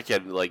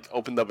Crackhead like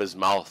opened up his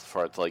mouth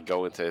for it to like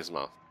go into his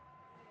mouth.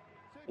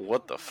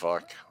 What the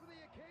fuck?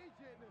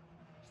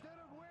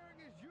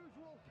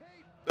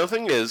 The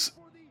thing is,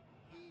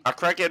 our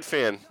Crackhead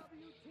fan,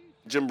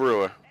 Jim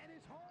Brewer,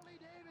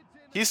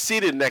 he's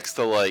seated next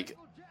to like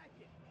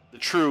the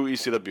true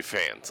ECW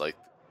fans, like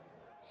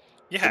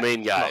Yeah, the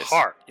main guys. The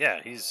heart.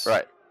 Yeah, he's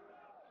Right.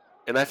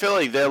 And I feel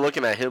like they're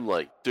looking at him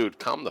like, dude,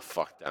 calm the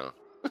fuck down.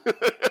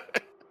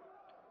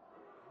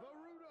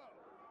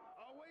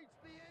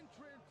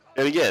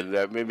 And again,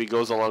 that maybe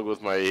goes along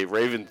with my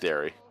Raven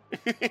theory.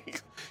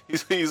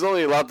 he's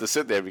only allowed to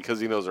sit there because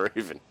he knows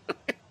Raven.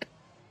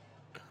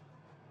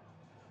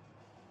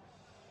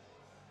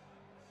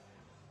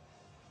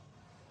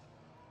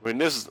 I mean,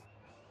 this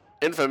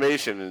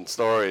information and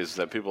stories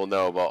that people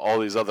know about all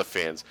these other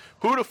fans.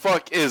 Who the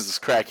fuck is this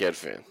crackhead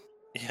fan?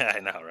 Yeah, I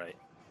know, right?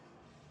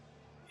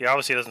 He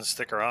obviously doesn't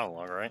stick around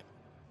long, right?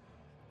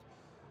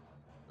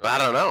 I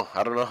don't know.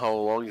 I don't know how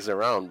long he's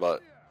around,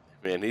 but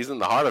man, he's in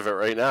the heart of it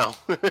right now.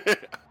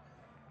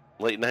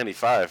 Late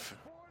 95.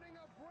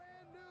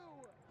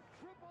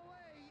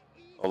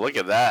 Oh, look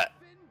at that.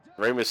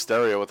 Rey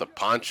Mysterio with a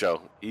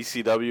poncho.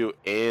 ECW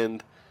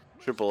and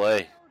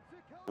AAA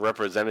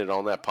represented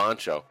on that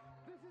poncho.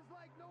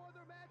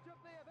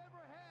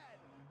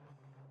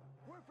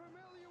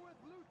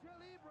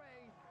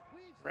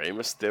 Rey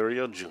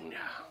Mysterio Jr.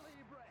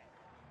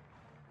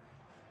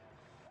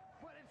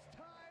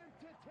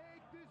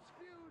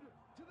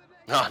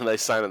 Oh,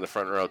 nice sign in the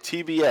front row.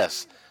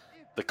 TBS,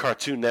 the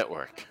Cartoon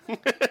Network.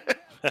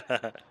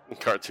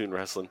 Cartoon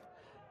wrestling.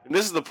 And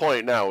this is the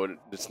point now.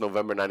 It's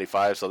November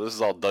 95, so this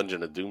is all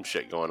Dungeon of Doom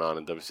shit going on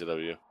in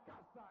WCW.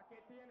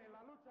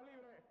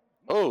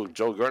 Oh,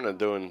 Joe Gertner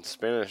doing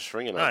Spanish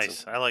ring announcing.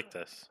 Nice. I like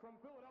this. From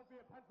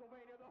Philadelphia,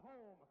 Pennsylvania, the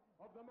home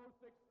of the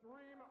most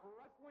extreme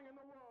wrestling in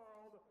the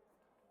world,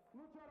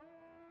 luchador.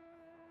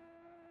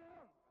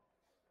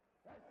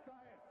 Esta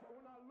es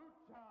una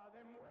lucha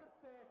de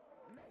muerte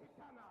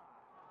mexicana,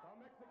 a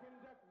Mexican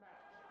death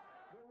match.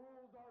 The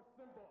rules are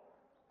simple.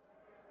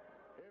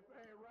 If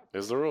a wrestler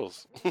Here's the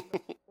rules.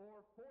 or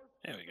forced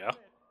There we to go.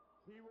 submit,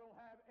 he will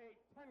have a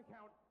 10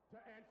 count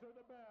to answer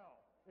the bell.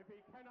 If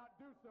he cannot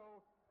do so,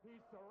 he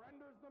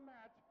surrenders the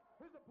match.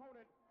 His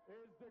opponent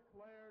is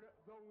declared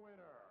the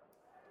winner.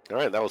 All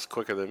right, that was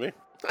quicker than me.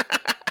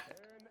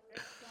 En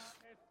esta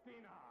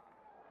esquina,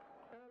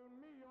 el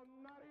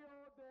millonario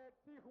de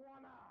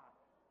Tijuana,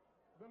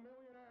 the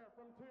millionaire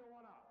from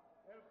Tijuana.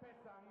 Él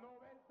pesa 90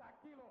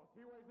 kilos.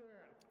 He weighs in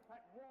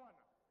at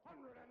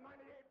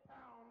 198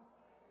 pounds.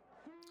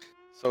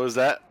 So is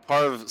that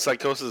part of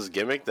Psychosis'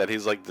 gimmick that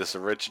he's like this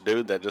rich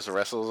dude that just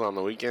wrestles on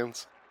the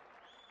weekends?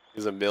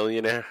 He's a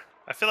millionaire.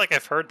 I feel like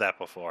I've heard that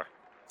before.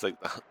 It's like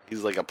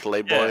he's like a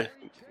playboy.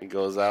 He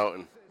goes out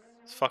and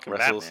It's fucking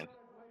wrestles.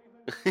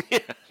 Batman. Yeah,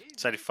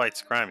 Said he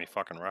fights crime, he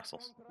fucking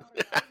wrestles.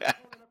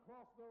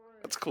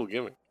 that's a cool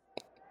gimmick.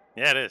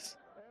 Yeah, it is.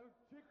 El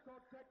Chico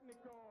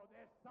Técnico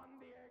de San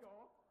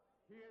Diego.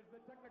 He is the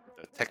technical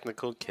The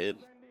technical kid.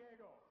 San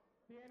Diego.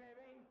 Tiene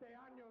 20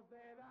 años de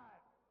edad.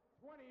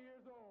 20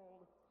 years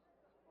old.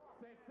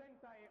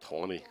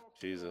 20.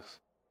 Jesus.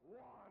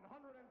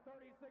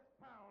 136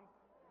 pounds.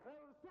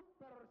 El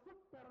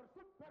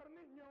super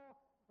niño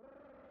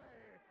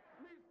Rey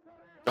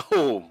Mysterio.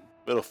 Oh,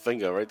 middle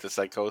finger right to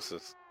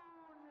Psychosis.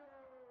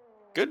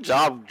 Good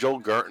job, Joe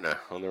Gertner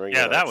on the ring.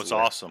 Yeah, that announcing was there.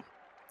 awesome.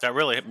 That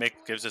really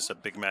gives us a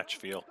big match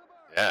feel.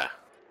 Yeah,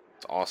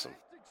 it's awesome.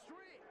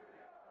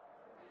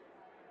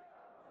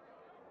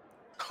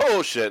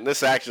 Oh shit! And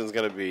this action's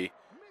gonna be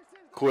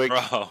quick,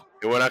 Bro,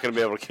 and we're not gonna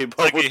be able to keep up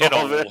like he with hit a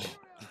all of wall. it.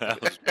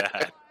 That was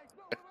bad.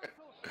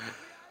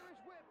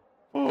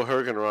 Oh,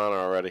 Hurricane Rana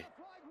already.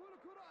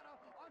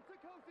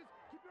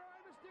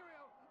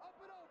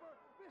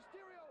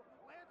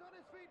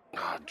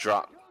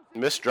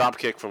 Missed drop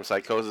kick from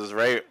Psychosis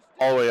right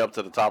all the way up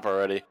to the top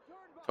already.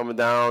 Coming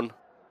down.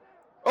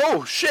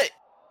 Oh shit!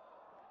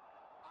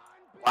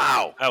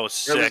 Wow. That was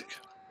sick.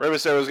 Rey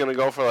Mysterio was gonna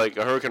go for like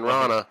a Hurricane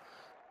Rana.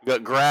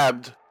 Got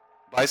grabbed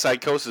by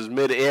Psychosis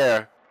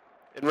mid-air,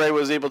 and Ray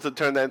was able to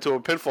turn that into a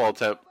pinfall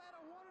attempt.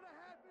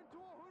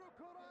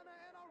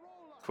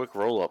 Quick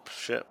roll-up.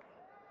 Shit.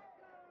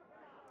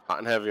 Hot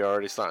and heavy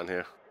already starting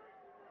here.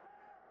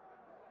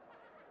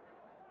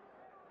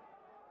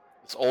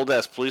 This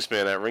old-ass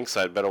policeman at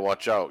ringside better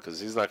watch out,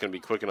 because he's not going to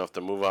be quick enough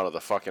to move out of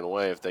the fucking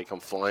way if they come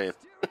flying.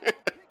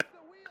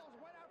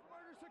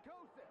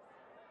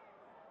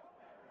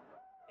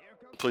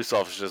 Police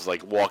officers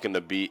like walking the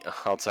beat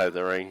outside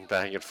the ring,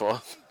 back and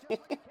forth. Woo!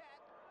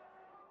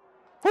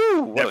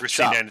 What Never a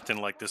seen chop. anything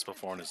like this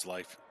before in his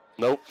life.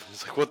 Nope.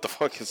 He's like, what the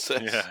fuck is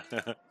this?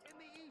 Yeah.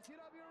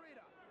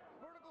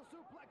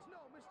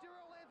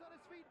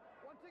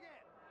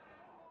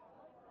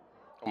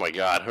 Oh my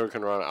god,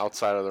 Hurricane Rana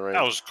outside of the ring.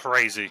 That was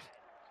crazy.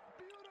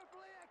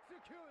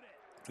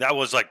 That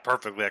was like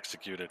perfectly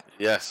executed.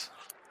 Yes.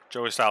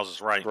 Joey Styles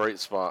is right. Great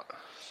spot.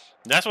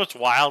 That's what's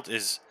wild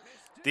is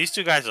these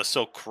two guys are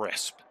so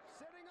crisp.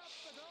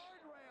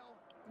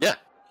 Yeah.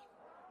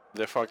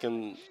 They're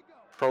fucking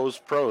pros,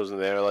 and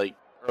they're like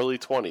early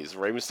 20s.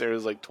 Rey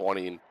Mysterio's like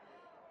 20, and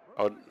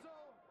I'm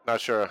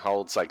not sure how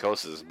old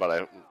Psychosis is, but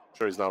I'm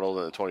sure he's not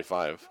older than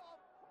 25.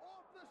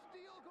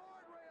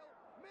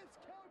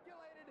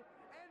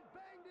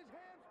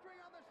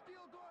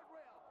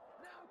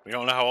 We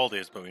don't know how old he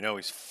is, but we know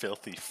he's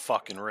filthy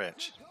fucking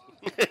rich.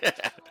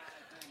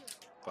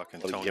 Fucking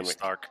What a Tony gimmick.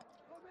 Stark.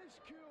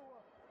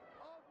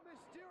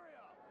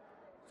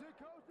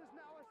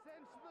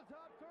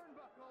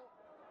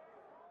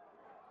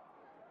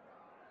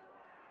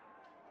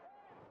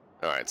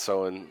 All right,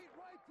 so in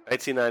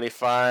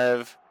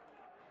 1995,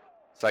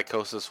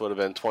 Psychosis would have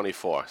been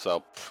 24.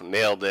 So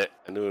nailed it.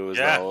 I knew he was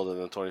not older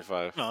than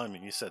 25. No, I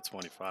mean you said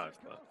 25,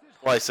 but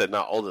Well, I said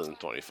not older than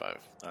 25.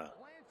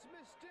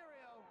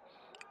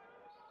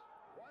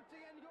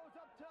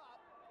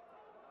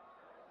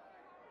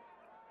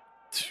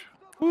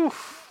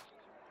 Oof.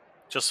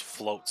 Just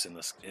floats in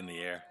the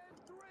air.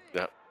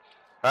 Yep.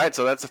 All right,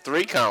 so that's a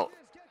 3 count.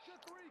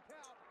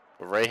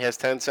 Ray has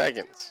 10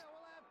 seconds.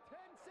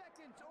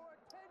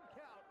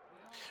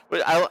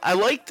 But I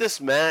like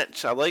this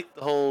match. I like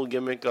the whole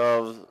gimmick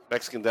of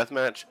Mexican Death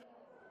Match.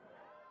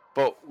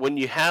 But when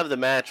you have the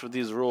match with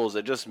these rules,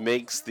 it just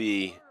makes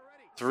the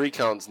 3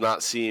 counts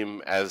not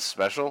seem as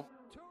special.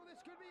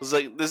 It's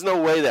like there's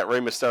no way that Rey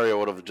Mysterio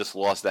would have just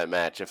lost that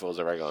match if it was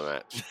a regular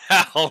match.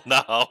 Hell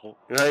no.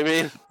 You know what I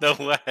mean? No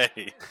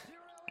way.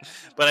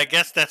 But I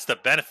guess that's the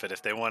benefit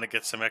if they want to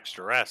get some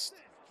extra rest.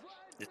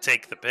 You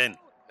take the pin.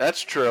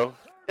 That's true.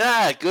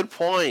 Yeah, good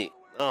point.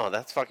 Oh,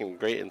 that's fucking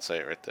great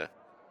insight right there.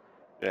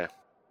 Yeah.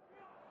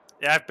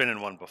 Yeah, I've been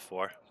in one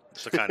before.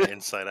 It's the kind of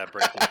insight I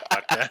bring to the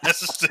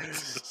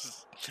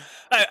podcast.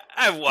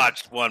 I've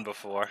watched one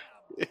before.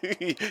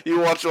 You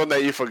watched one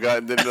that you forgot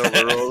and didn't know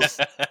the rules?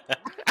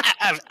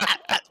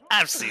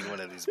 I've seen one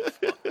of these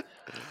before.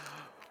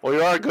 Well,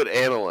 you are a good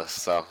analyst,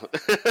 so.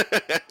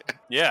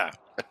 Yeah.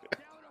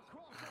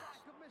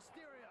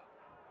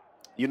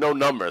 You know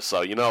numbers,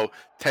 so you know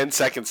 10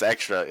 seconds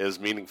extra is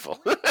meaningful.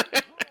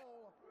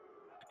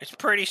 It's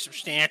pretty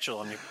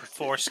substantial, and you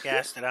force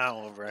gassed it out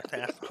over a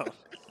tempo.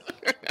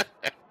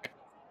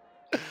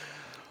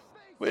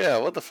 Well, yeah,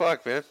 what the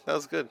fuck, man? That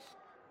was good.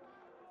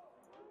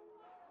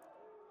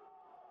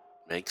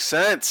 Makes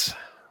sense.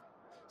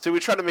 See, we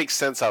try to make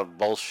sense out of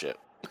bullshit.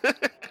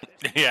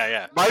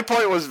 Yeah. My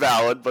point was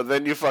valid, but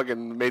then you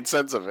fucking made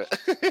sense of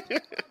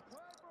it.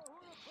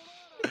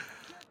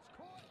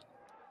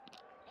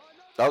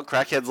 Oh,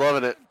 Crackhead's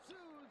loving it.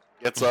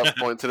 Gets up,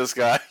 pointing to this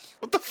guy.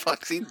 What the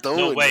fuck's he doing?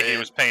 No way man? he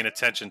was paying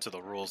attention to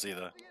the rules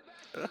either.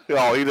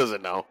 Oh, he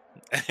doesn't know.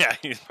 Yeah,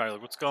 he's probably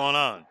like, what's going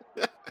on?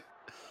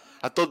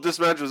 I thought this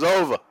match was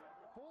over.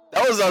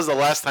 That was the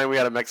last time we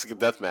had a Mexican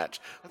Death Match.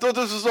 I thought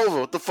this was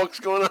over. What the fuck's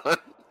going on?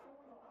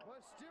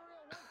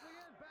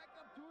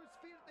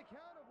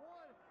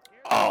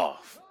 Oh,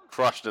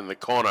 crushed in the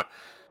corner.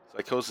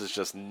 Psychosis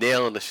just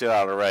nailing the shit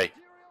out of Ray.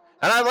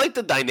 And I like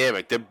the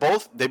dynamic. They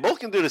both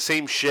can do the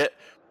same shit,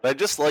 but I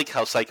just like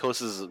how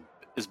Psychosis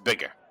is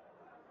bigger.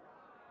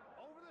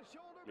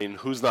 I mean,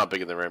 who's not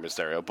bigger than Rey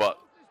Mysterio? But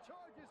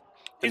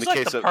in He's the like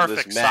case the of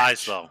perfect this match,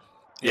 size, though.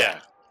 Yeah.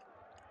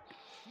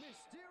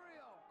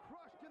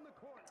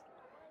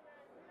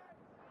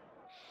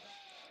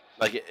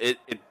 Like it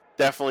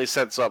definitely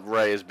sets up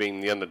Ray as being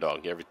the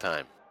underdog every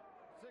time,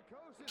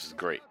 which is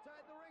great.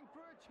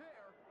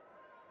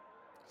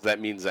 That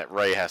means that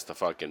Ray has to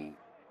fucking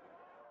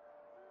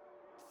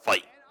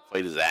fight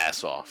his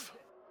ass off.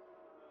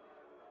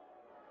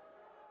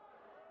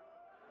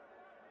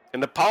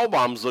 And the power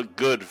bombs look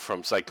good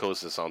from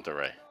Psychosis onto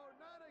Ray.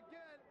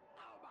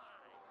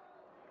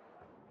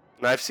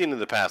 And I've seen in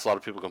the past a lot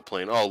of people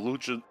complain, "Oh,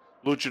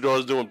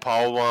 luchadors doing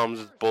power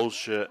bombs is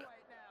bullshit."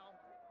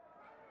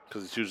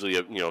 Because it's usually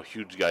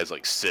huge guys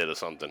like Sid or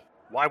something.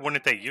 Why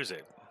wouldn't they use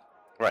it?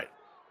 Right.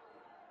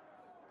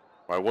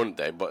 Why wouldn't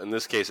they? But in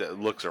this case, it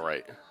looks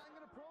alright.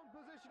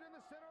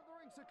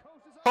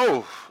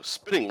 Oh,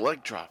 spinning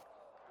leg drop.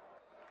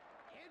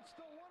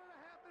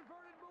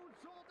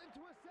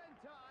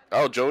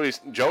 Oh,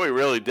 Joey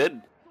really did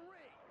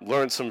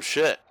learn some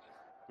shit.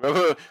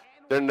 Remember,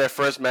 in their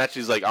first match,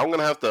 he's like, I'm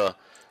gonna have to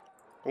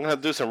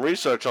do some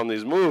research on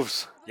these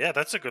moves. Yeah,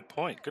 that's a good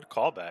point. Good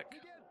callback.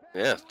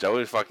 Yeah,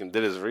 Joey fucking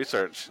did his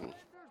research. And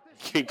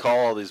he can call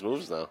all these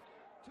moves now.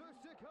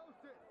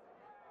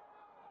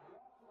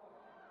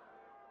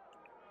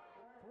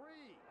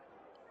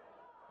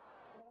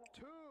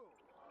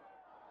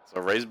 So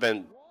Ray's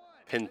been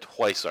pinned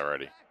twice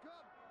already.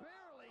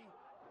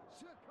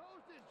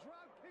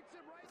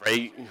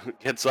 Ray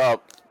gets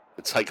up,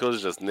 and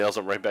Psychosis just nails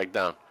him right back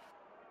down.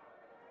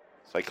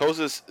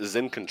 Psychosis is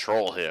in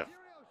control here.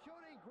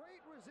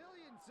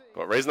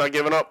 But Ray's not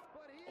giving up.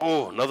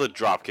 Oh, another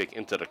drop kick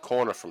into the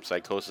corner from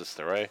Psychosis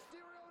to Ray.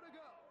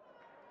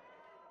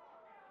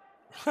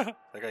 That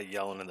guy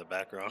yelling in the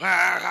background.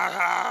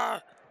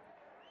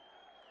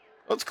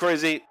 What's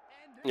crazy,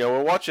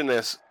 we're watching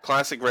this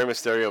classic Rey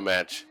Mysterio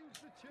match.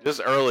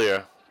 Just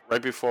earlier,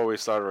 right before we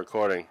started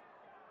recording,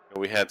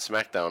 we had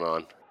SmackDown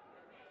on.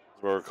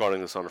 We're recording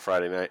this on a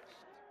Friday night.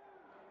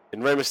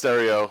 And Rey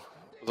Mysterio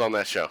was on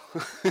that show.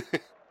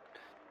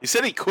 He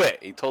said he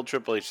quit. He told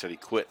Triple H that he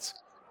quits.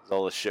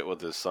 All this shit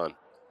with his son.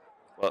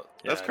 Well,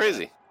 that's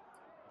crazy.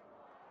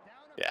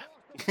 Yeah.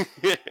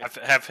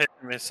 Have him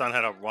and his son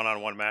had a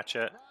one-on-one match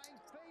yet?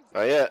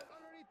 Not yet.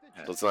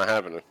 So it's not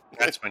happening.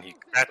 That's when he.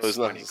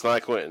 It's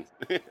not quitting.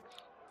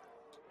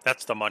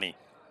 That's the money.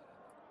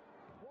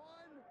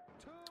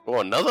 Oh,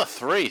 another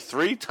 3.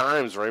 3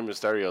 times Rey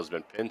Mysterio's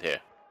been pinned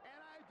here.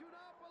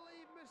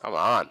 Come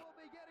on.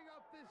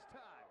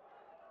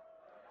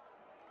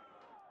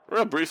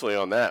 Real briefly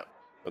on that.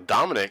 But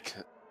Dominic,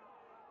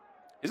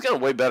 he's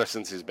gotten way better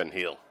since he's been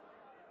heel.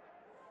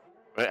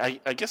 I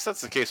guess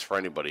that's the case for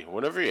anybody.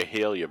 Whenever you're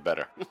heel, you're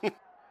better.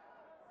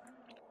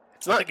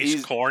 It's I not think he's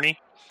easy. corny,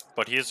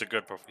 but he's a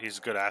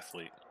good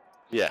athlete.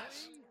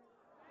 Yes.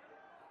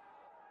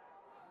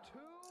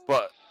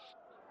 But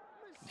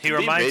He to me,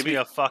 reminds me maybe-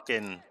 of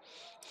fucking.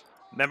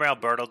 Remember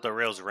Alberto Del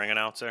Rio's ring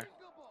announcer?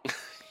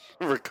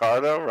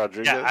 Ricardo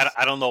Rodriguez. Yeah,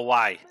 I don't know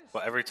why,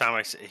 but every time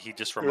I see, he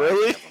just reminds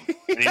me of him.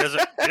 And he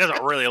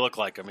doesn't really look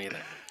like him either.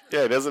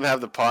 Yeah, he doesn't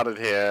have the potted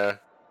hair.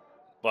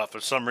 But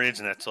for some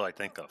reason, that's all I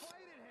think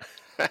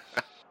of.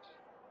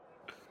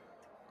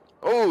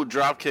 Oh,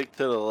 drop kick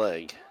to the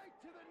leg.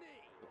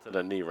 To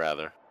the knee,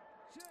 rather.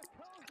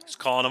 He's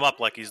calling him up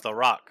like he's The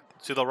Rock.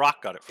 See, The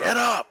Rock got it from Get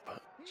him.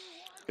 up!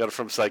 Got it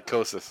from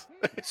Psychosis.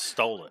 He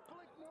stole it.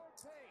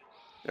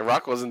 And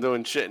Rock wasn't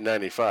doing shit in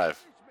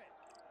 95.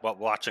 But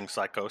watching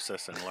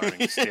Psychosis and learning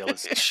to steal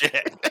his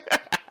shit.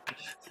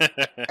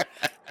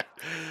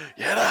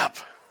 Get up!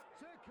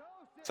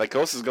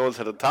 Psychosis going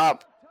to the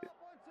top.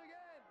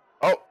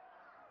 Oh,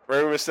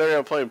 Rey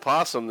Mysterio playing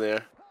possum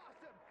there.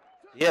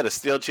 He had a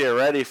steel chair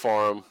ready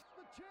for him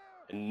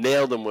and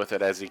nailed him with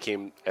it as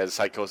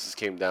Psychosis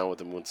came down with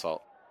the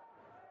moonsault.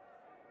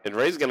 And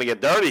Ray's gonna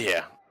get dirty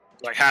here.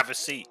 Like, have a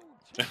seat.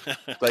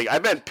 Like,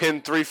 I've been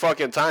pinned 3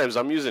 fucking times.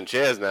 I'm using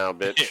chairs now,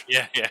 bitch.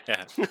 Yeah.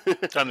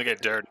 Time to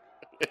get dirty.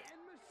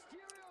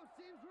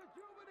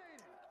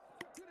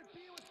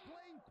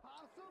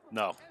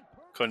 No,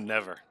 couldn't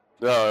never.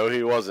 No,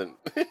 he wasn't.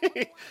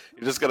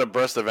 He just got a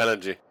burst of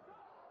energy.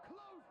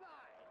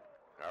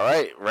 All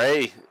right,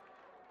 Ray.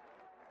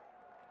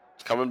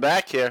 Coming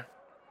back here.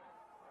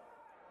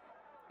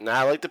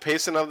 Now, I like the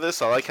pacing of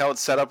this. I like how it's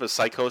set up as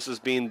Psychosis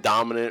being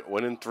dominant,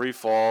 winning 3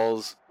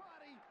 falls.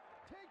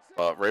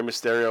 Rey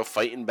Mysterio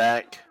fighting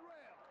back.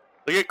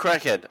 Look at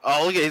Crackhead.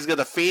 Oh, look at he's got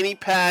the fanny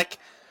pack.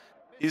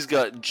 He's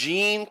got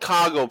jean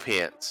cargo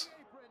pants.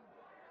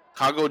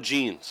 Cargo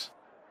jeans.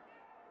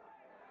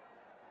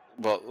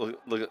 But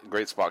look at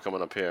great spot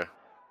coming up here.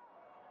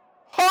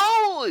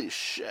 Holy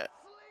shit.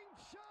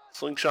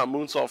 Slingshot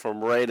moonsault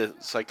from Ray to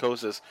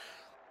Psychosis.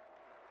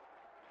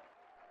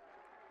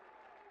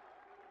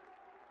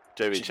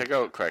 JB, check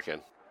out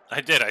Kraken.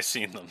 I did. I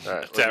seen them. All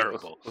right,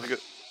 Terrible. Look at,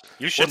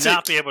 You should What's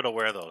not he- be able to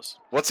wear those.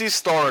 what's he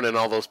storing in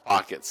all those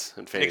pockets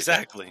and fanny packs?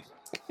 Exactly.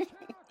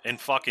 And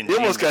fucking. He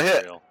almost jean got hit.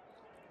 material.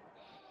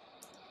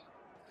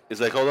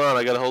 He's like, hold on,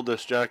 I gotta hold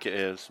this jacket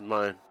here. It's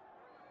mine.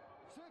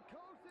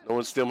 No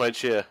one steal my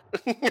chair.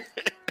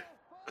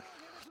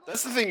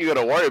 That's the thing you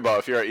gotta worry about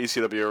if you're at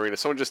ECW arena.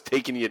 Someone just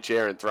taking your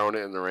chair and throwing it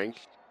in the ring.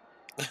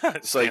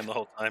 Stand like- the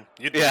whole time.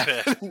 You'd be Yeah.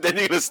 pissed. Then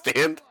you're gonna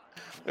stand.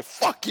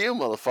 Fuck you,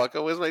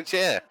 motherfucker. Where's my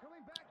chair?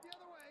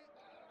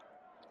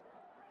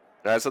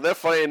 Alright, so they're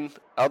fighting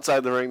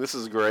outside the ring. This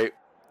is great.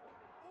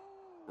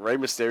 Rey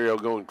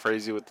Mysterio going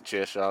crazy with the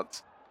chair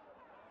shots.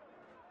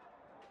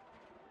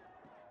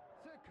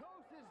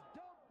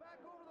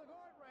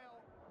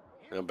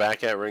 And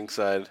back at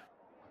ringside.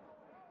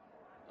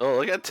 Oh,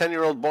 look at that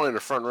 10-year-old boy in the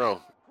front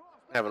row.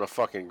 Having a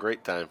fucking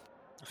great time.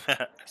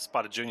 I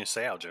spotted Junior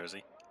Seau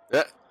jersey.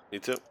 Yeah, me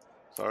too.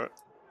 Sorry.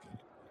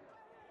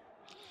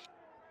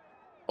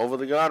 Over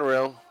the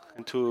guardrail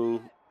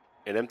into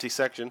an empty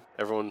section.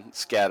 Everyone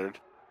scattered.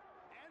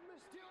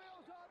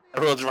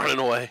 Everyone's running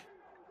away.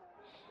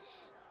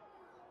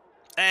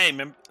 Hey,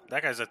 man,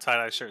 that guy's a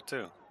tie-dye shirt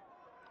too.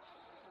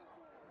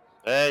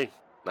 Hey,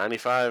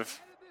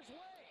 95.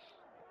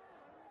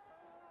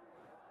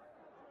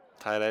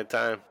 Tie-dye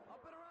time.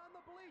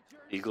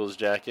 Eagles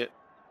jacket.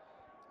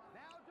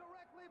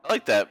 I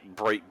like that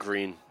bright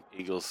green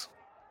Eagles.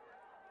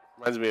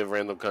 Reminds me of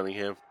Randall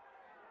Cunningham.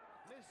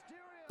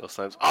 Those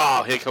times.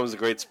 Oh, here comes the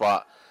great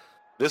spot.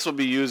 This will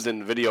be used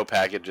in video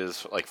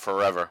packages like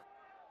forever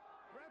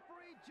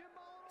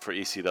for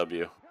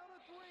ECW.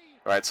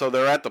 Alright, so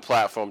they're at the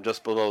platform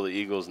just below the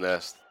Eagle's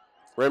Nest.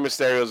 Rey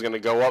Mysterio is going to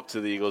go up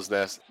to the Eagle's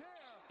Nest,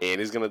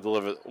 and he's going to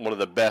deliver one of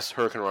the best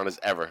Hurricane Runners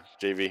ever.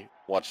 JV,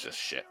 watch this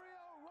shit.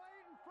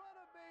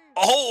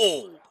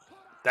 Oh,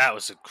 that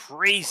was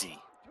crazy.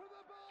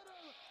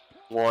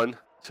 1,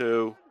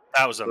 2.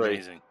 That was Three.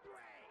 amazing.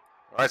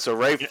 Alright, so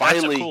Ray Yeah,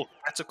 finally...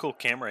 That's a cool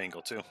camera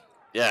angle too.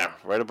 Yeah,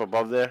 right up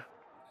above there.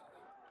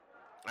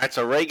 Alright,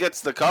 so Ray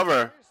gets the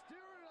cover.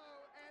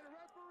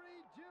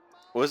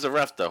 Where's the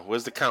ref, though?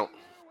 Where's the count?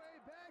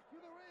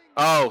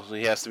 Oh, so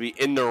he has to be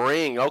in the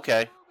ring.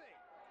 Okay.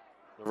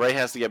 Ray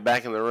has to get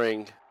back in the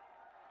ring.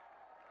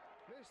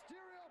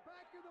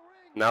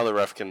 Now the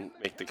ref can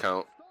make the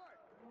count.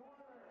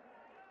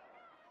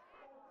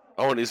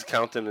 Oh, and he's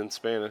counting in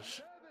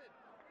Spanish.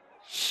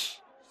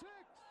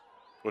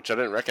 Which I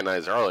didn't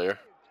recognize earlier.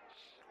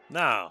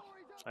 No,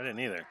 I didn't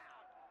either.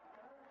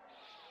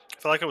 I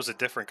felt like it was a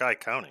different guy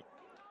counting.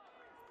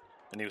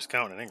 And he was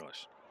counting in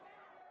English.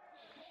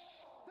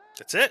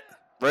 That's it.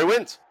 Ray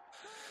wins.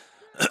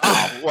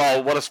 Oh,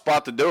 well, what a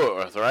spot to do it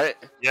with, right?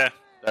 Yeah.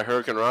 That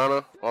Hurricane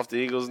Rana off the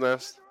Eagle's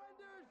Nest.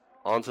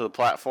 Onto the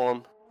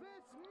platform.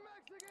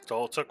 That's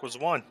all it took was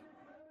one.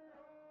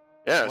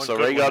 Yeah, One so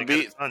good Ray one got to get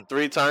beat it done.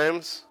 3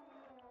 times.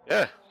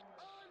 Yeah.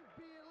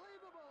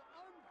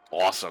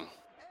 Awesome.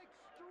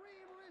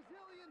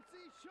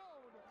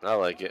 I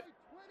like it.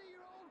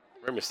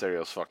 Rey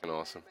Mysterio's fucking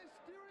awesome.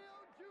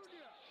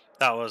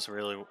 That was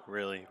really,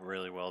 really,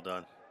 really well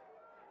done.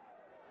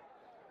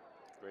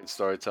 Great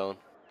storytelling.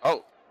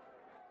 Oh,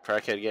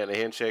 Crackhead getting a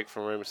handshake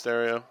from Rey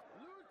Mysterio.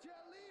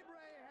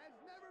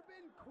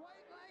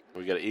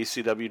 We got an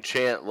ECW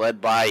chant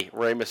led by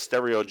Rey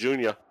Mysterio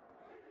Jr.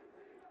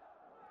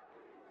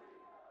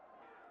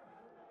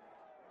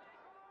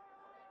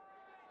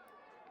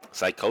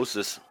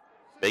 Psychosis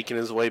making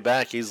his way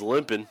back. He's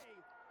limping.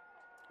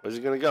 Where's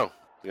he going to go? Is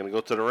he going to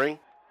go to the ring?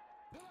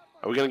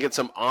 Are we going to get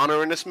some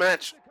honor in this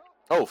match?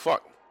 Oh,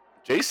 fuck.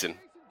 Jason.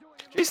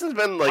 Jason's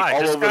been, like, Hi,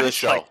 all this over guy's this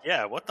show. like,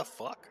 yeah, what the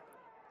fuck?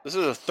 This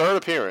is a third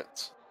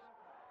appearance.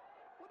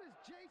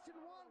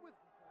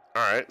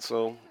 Alright,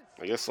 so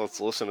I guess let's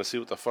listen to see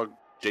what the fuck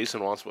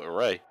Jason wants with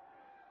Ray.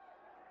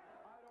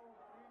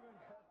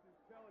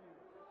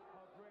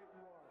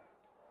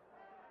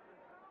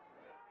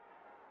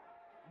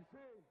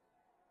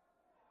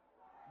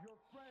 Your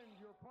friend,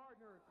 your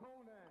partner,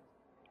 Conan,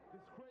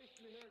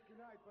 disgraced me here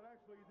tonight, but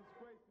actually he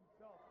disgraced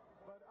himself.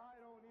 But I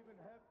don't even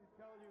have to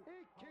tell you. He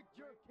kicked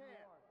your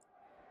can.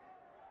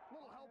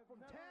 Little help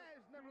from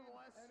Taz,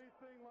 nevertheless.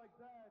 Anything like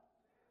that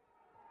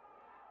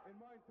in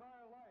my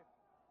entire life.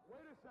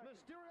 Wait a second.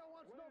 Mysterio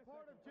wants no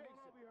part of Jason.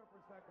 Come over here for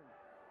a second.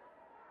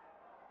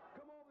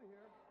 Come over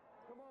here.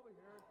 Come over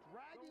here.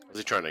 Dragging. Is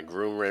he trying to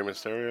groom Rey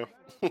Mysterio?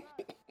 I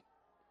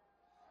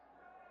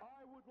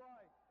would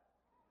like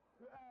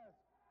to ask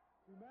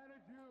to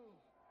manage you.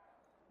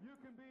 You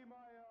can be my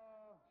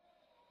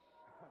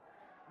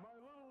my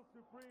little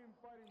supreme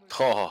fighting machine.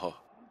 Oh,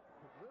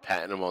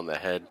 patting him on the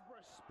head.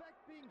 Respect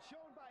being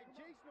shown by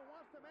Jason who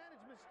wants to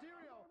manage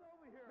Mysterio.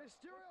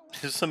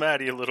 Mysterio Just some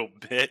out of you little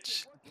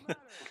bitch.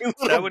 Is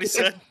that what he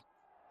said?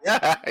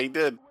 Yeah, he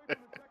did. You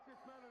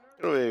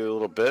know, you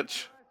little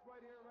bitch. right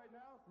here, right now.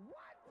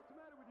 What's the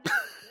matter with you?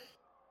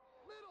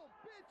 Little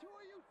bitch, who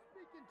are you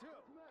speaking to?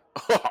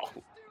 Oh,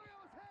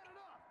 Mysterio's had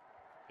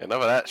enough.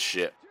 enough of that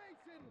shit.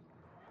 Jason,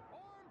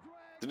 arm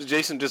drag. Didn't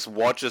Jason just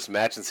watch this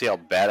match and see how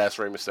badass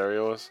Rey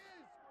Mysterio is?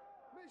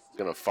 He's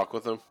gonna fuck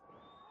with him.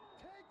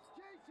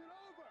 Takes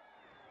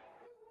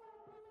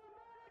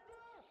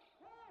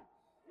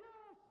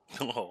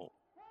Jason over.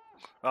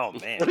 Oh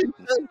man.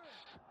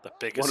 The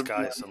biggest What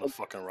a- guys on the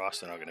fucking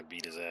roster are gonna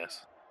beat his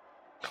ass.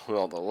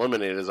 Well, the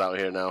Eliminators out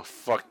here now.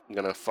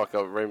 Gonna fuck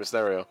up Rey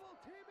Mysterio.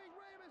 Teaming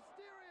Rey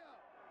Mysterio.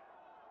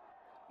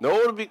 No,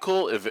 it would be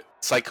cool if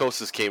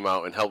Psychosis came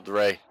out and helped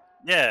Rey.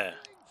 Yeah.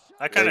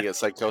 I Then kind you of get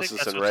Psychosis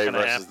that's and what's Rey gonna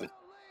versus happen.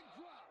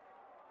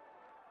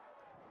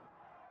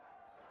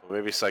 the.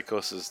 Maybe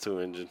Psychosis is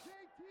too injured. JT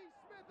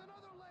Smith, another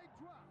leg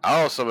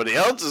drop. Oh, somebody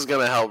else is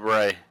gonna help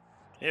Rey.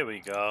 Here we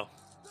go.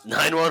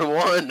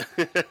 911.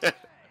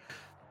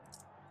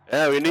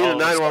 Yeah, we need Oh, a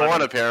that's 911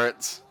 funny.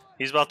 appearance.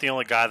 He's about the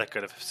only guy that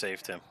could have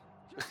saved him,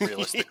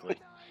 realistically.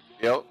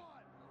 Yep.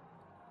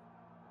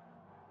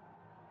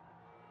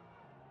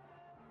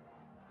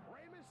 Rey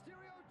Mysterio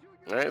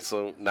Jr. All right,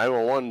 so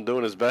 911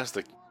 doing his best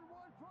to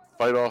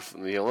fight off the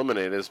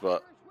Eliminators,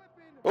 but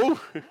oh,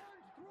 Through a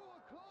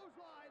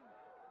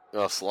clothesline.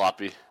 oh,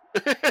 sloppy,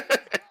 Got hold of Cronus.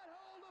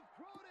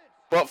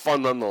 but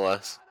fun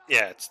nonetheless.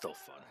 Yeah, it's still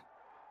fun.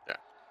 Yeah.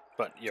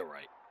 But you're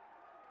right.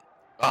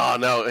 Oh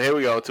no, here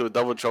we go to a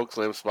double choke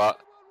slam spot.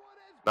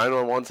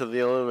 911 to the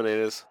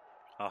Eliminators.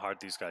 How hard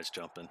these guys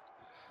jumping.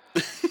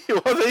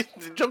 Well, they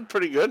jumped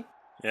pretty good.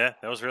 Yeah,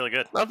 that was really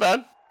good. Not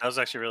bad. That was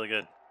actually really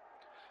good.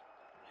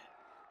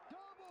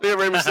 Look at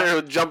Rey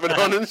Mysterio jumping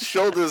on his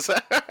shoulders.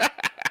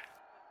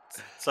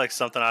 It's like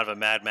something out of a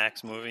Mad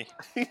Max movie.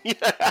 Yeah. On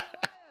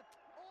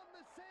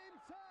the same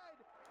side,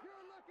 you're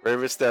looking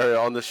Rey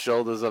Mysterio on the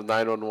shoulders of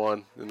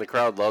 911, and the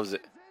crowd loves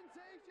it.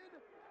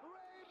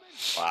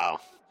 sensation. Rey Wow.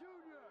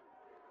 Mysterio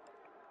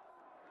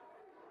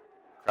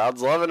Jr.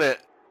 Crowd's loving it.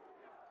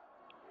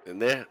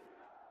 And there.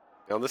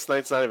 You know, this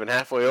night's not even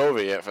halfway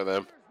over yet for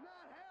them. Is not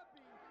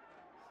happy,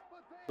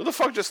 but they Who the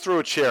fuck just threw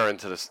a chair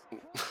into this?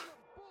 bully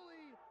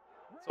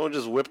Someone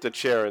just whipped a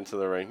chair into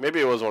the ring. Maybe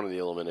it was one of the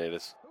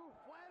Eliminators. who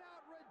flat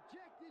out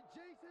rejected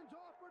Jason's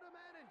offer to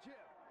manage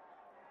him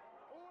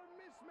or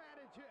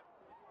mismanage him.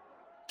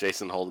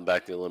 Jason holding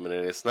back the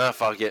Eliminators. Nah,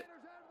 fuck it.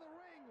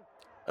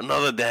 Out of the ring.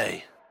 Another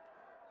day.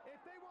 If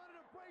they wanted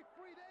to break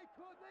free, they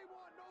could. They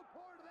want no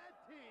part of that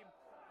team.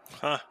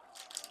 Huh.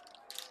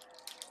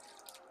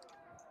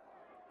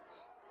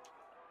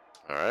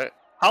 Alright.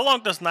 How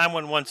long does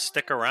 911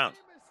 stick around?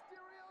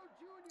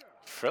 Mysterio Jr.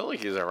 I feel like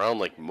he's around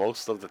like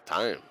most of the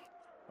time.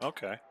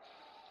 Okay.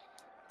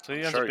 So he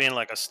I'm ends sure up being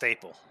like a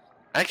staple.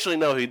 Actually,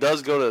 no, he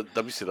does go to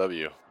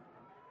WCW.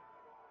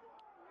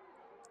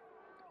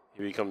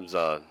 He becomes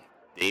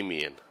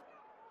Damien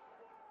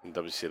in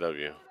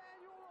WCW.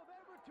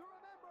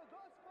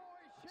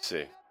 Let's see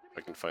if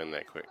I can find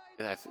that quick.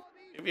 Yeah,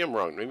 maybe I'm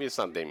wrong. Maybe it's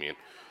not Damien.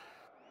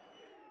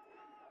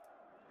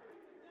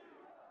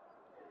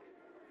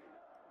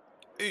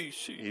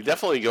 He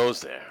definitely goes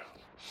there.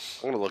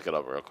 I'm gonna look it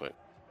up real quick.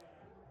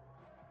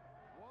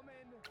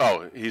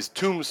 Oh, he's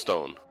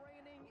Tombstone.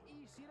 Reigning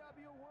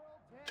ECW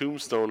World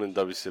tombstone in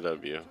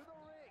WCW.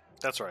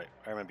 That's right.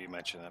 I remember you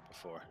mentioned that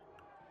before.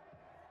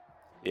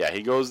 Yeah,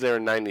 he goes there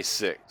in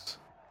 96.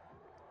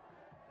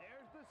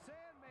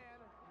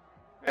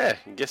 Yeah,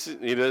 I guess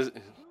he does.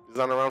 He's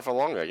not around for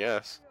long, I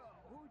guess.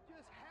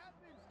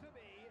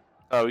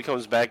 Oh, he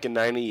comes back in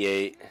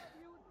 98.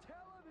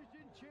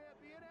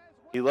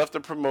 He left the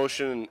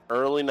promotion in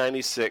early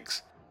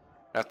 96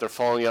 after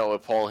falling out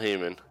with Paul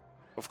Heyman,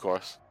 of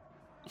course.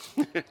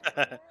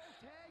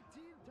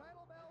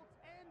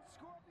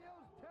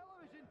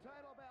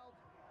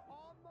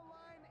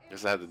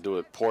 Guess that had to do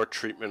with poor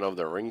treatment of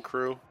the ring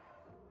crew.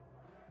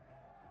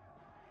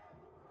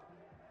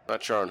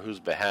 Not sure on whose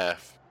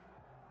behalf.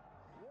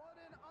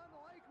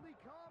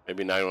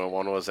 Maybe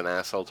 911 was an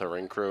asshole to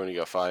ring crew and he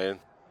got fired.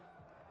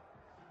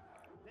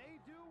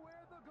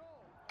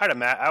 I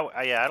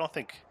don't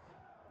think.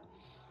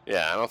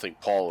 Yeah, I don't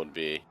think Paul would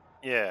be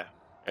Yeah.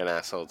 an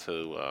asshole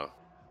to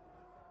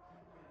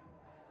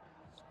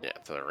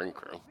the ring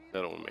crew.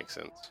 That don't make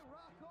sense.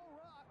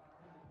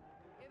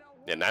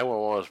 Yeah,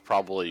 911 was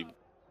probably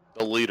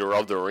the leader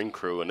of the ring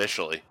crew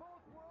initially.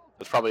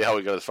 That's probably how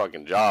he got his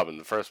fucking job in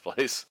the first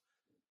place.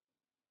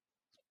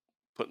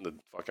 Putting the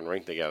fucking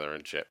ring together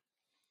and shit.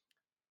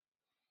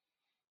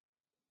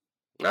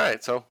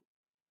 Alright, so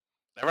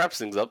that wraps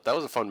things up. That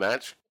was a fun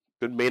match.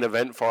 Good main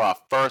event for our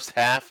first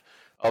half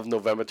of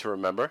November to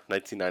Remember,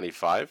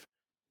 1995.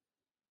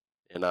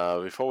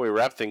 And before we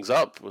wrap things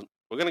up,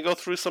 we're going to go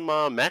through some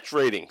match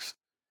ratings,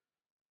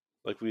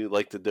 like we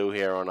like to do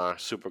here on our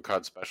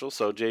Supercard special.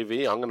 So,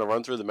 JV, I'm going to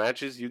run through the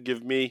matches. You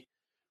give me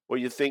what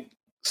you think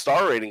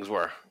star ratings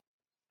were,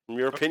 from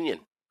your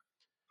opinion.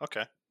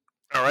 Okay.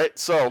 All right,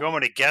 so... You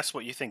want me to guess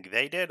what you think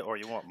they did, or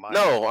you want mine?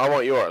 No, I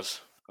want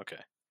yours. Okay.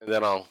 And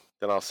then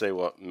I'll say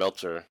what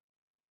Meltzer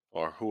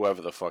or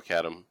whoever the fuck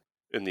had him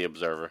in the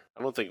Observer.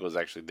 I don't think it was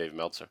actually Dave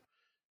Meltzer.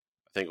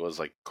 I think it was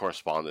like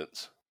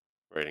correspondence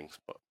ratings,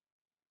 but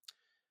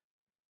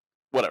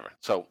whatever.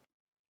 So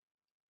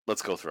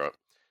let's go through it.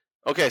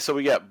 Okay, so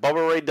we got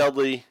Bubba Ray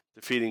Dudley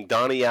defeating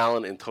Donnie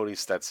Allen and Tony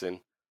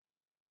Stetson.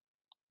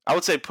 I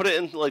would say put it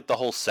in like the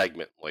whole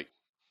segment. Like,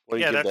 what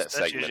do you give that that's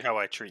segment? usually how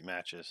I treat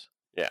matches.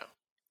 Yeah.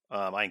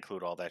 I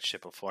include all that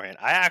shit beforehand.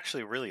 I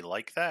actually really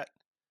like that.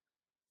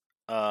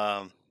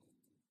 I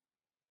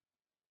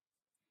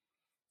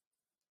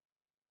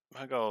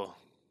go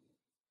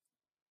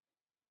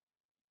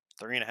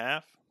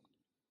 3.5.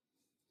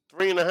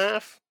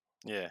 3.5?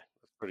 Yeah. That's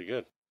pretty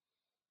good.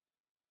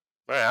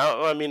 All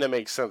right, I mean, that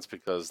makes sense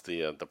because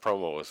the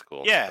promo was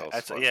cool. Yeah,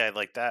 was I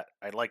like that.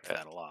 I liked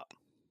that a lot.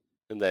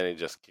 And then he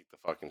just kicked the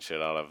fucking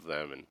shit out of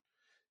them, and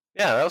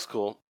yeah, that was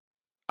cool.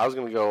 I was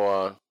gonna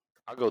go.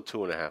 I'll go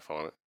 2.5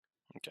 on it.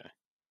 Okay.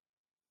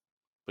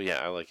 But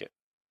yeah, I like it.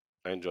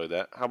 I enjoyed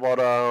that. How about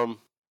All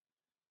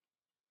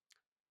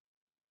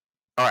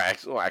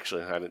right. Well,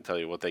 actually, I didn't tell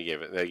you what they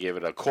gave it. They gave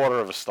it a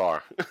 1/4 of a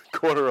star.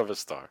 1/4 of a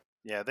star.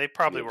 Yeah, they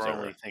probably The were Observer.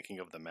 only thinking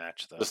of the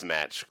match though. Just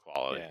match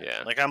quality.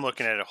 Yeah. Like I'm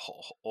looking at it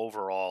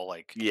overall.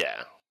 Like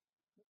Yeah.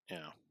 you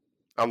know.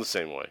 I'm the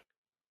same way.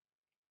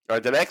 All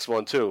right, the next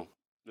one too.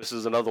 This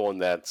is another one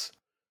that's.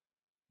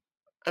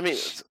 I mean,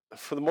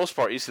 for the most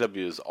part,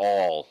 ECW is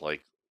all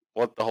like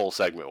what the whole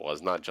segment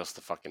was, not just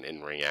the fucking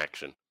in-ring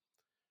action.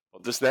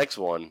 But this next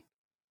one,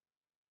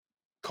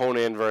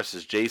 Conan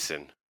versus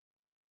Jason.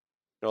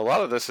 You know, a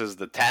lot of this is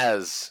the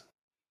Taz,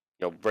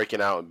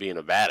 breaking out and being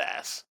a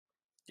badass,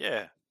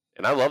 Yeah,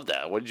 and I love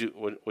that. What'd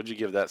you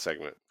give that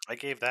segment? I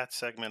gave that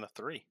segment a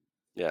 3.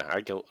 Yeah,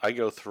 I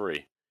go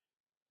 3,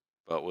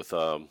 but with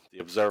the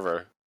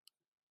Observer,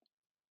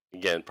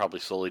 again, probably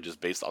solely just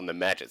based on the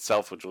match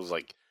itself, which was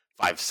like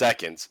 5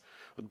 seconds.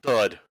 A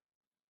dud.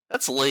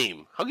 That's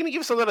lame. How can you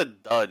give something a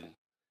dud?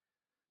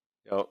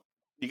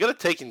 You got to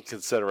take in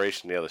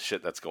consideration the other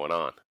shit that's going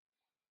on.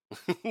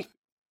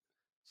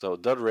 So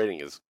dud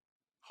rating is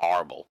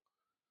horrible.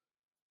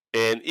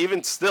 And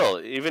even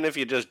still, even if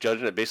you're just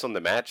judging it based on the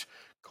match,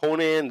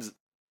 Conan's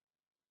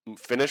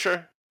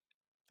finisher,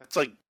 that's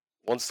like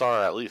 1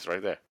 star at least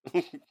right there.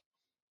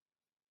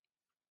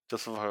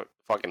 Just for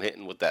fucking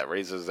hitting with that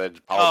razor's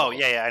edge power. Oh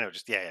yeah, I know.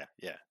 Just yeah.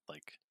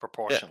 Like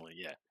proportionally,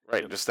 yeah.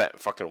 Right, just that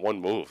fucking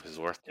one move is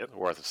worth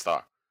a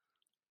star.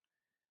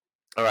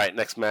 All right,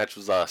 next match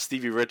was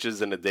Stevie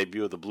Richards in the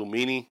debut of the Blue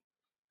Meanie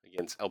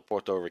against El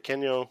Porto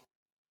Riqueño.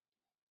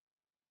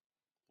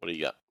 What do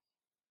you got?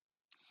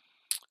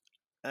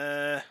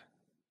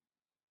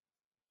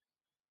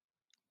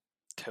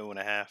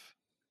 2.5.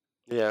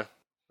 Yeah,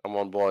 I'm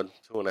on board.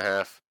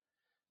 2.5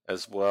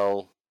 as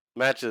well.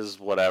 Matches,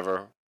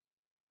 whatever.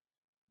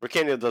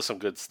 Riqueño does some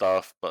good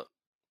stuff, but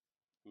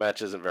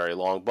match isn't very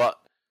long. But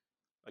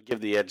I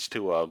give the edge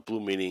to Blue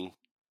Meanie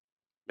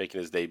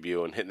making his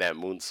debut and hitting that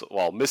moonsault.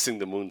 Well, missing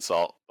the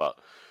moonsault, but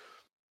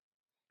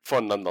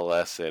fun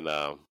nonetheless. And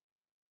the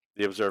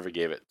Observer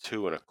gave it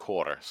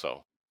 2.25,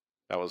 so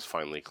that was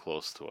finally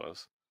close to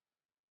us.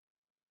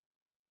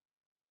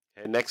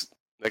 And next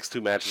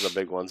 2 matches are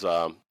big ones.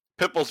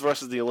 Pitbulls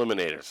versus the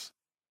Eliminators.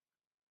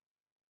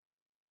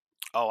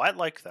 Oh, I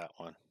like that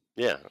one.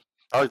 Yeah,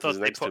 I like these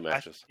next 2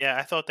 matches.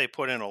 I thought they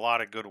put in a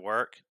lot of good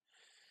work.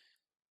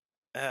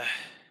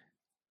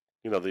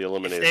 You know, the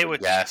Eliminators they were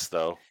would- gas,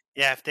 though.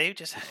 Yeah, if they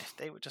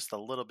were just a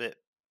little bit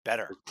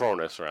better,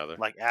 Cronus, rather.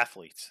 like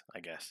athletes, I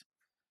guess.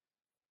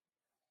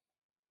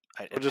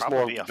 Or just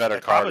more better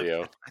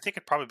cardio. I think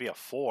it'd probably be a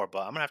 4, but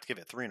I'm gonna have to give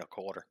it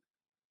 3.25.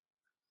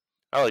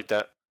 I like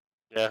that.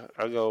 Yeah,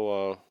 I'll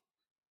go.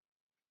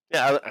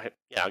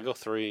 I'll go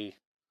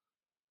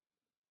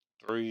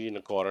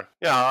 3.25.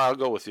 Yeah, I'll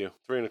go with you.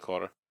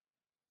 3.25.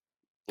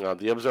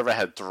 The Observer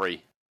had 3.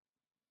 It's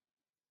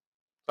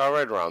all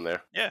right around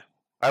there. Yeah,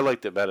 I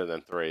liked it better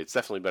than 3. It's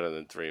definitely better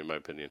than 3 in my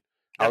opinion.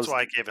 that's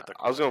why I gave it the.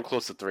 I was going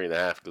close to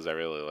 3.5 because I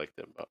really liked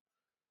it, but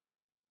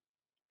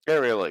I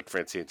really like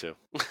Francine too.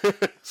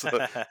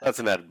 So that's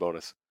an added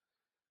bonus.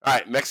 All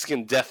right,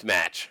 Mexican Death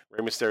Match: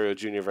 Rey Mysterio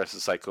Jr.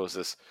 versus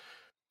Psychosis.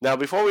 Now,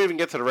 before we even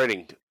get to the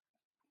rating,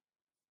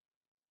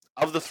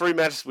 of the 3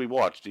 matches we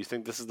watched, do you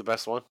think this is the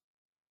best one?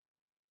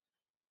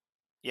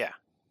 Yeah.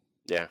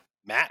 Yeah.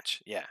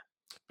 Match? Yeah.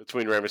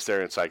 Between Rey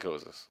Mysterio and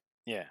Psychosis.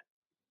 Yeah.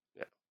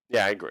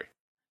 Yeah, I agree.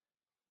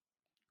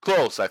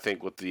 Close, I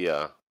think, with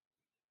the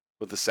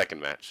second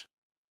match.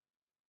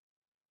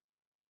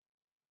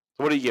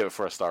 So what do you give it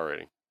for a star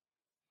rating?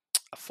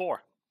 A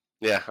 4.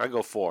 Yeah, I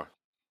go 4.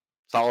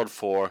 Solid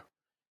 4.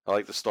 I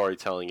like the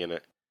storytelling in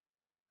it.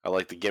 I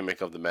like the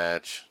gimmick of the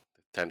match,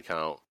 the 10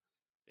 count.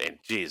 And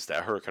geez,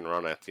 that Hurricane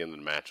Run at the end of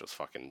the match was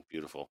fucking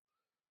beautiful.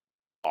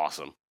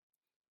 Awesome.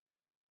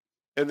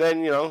 And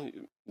then,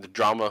 the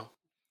drama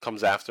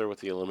comes after with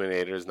the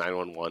Eliminators,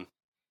 911.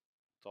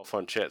 It's all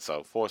fun shit,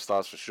 so 4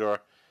 stars for sure.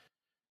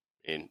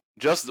 And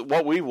just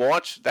what we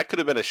watched, that could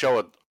have been a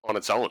show on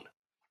its own.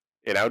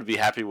 And I would be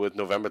happy with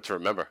November to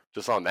Remember,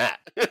 just on that.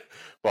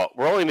 But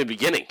we're only in the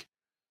beginning.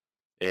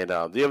 And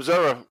the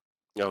Observer,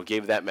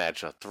 gave that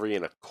match a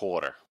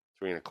 3.25.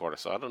 3.25.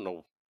 So I don't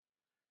know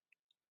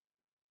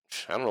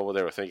what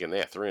they were thinking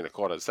there.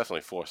 3.25. It's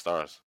definitely 4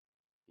 stars,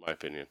 in my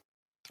opinion.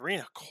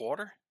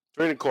 3.25?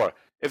 3.25.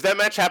 If that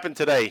match happened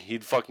today,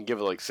 he'd fucking give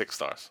it like 6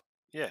 stars.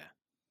 Yeah.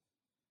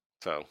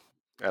 So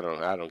I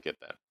don't get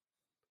that.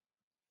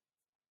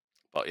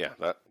 But yeah,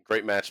 that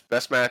great match,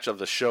 best match of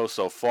the show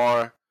so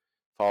far,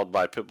 followed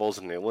by Pitbulls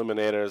and the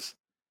Eliminators.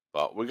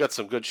 But we got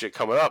some good shit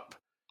coming up.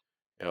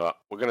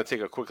 We're gonna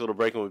take a quick little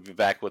break, and we'll be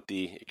back with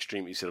the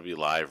Extreme ECW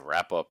Live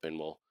wrap up, and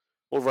we'll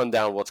run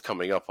down what's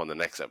coming up on the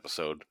next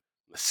episode,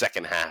 the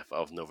second half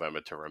of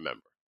November to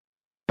Remember.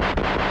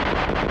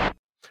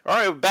 All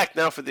right, we're back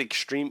now for the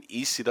Extreme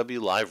ECW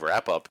Live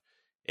wrap up,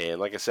 and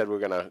like I said, we're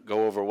gonna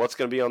go over what's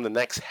gonna be on the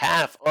next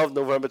half of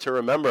November to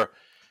Remember,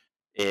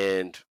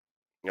 and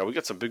we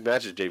got some big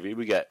matches, JV.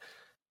 We got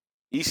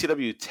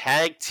ECW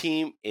Tag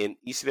Team and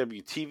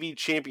ECW TV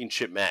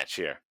Championship match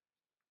here.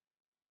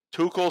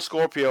 Too Cold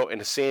Scorpio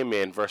and the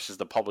Sandman versus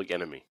the Public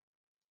Enemy.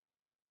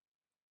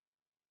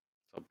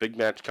 A big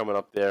match coming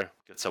up there.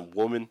 Got some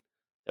women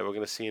that we're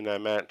going to see in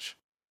that match.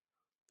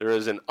 There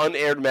is an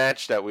unaired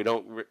match that we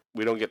don't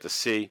get to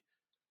see,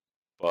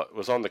 but it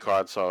was on the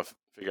card, so I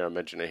figure I'll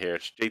mention it here.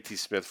 It's JT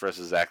Smith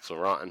versus Axel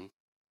Rotten.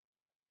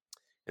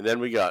 And then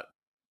we got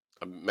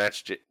a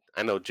match.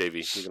 I know,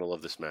 JV, you're going to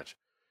love this match.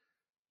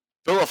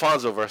 Bill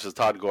Alfonso versus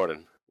Todd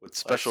Gordon with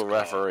special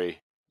referee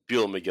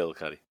Buell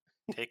McGillicuddy.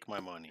 Take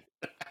my money.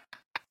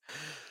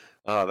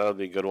 That'll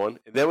be a good one.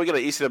 And then we got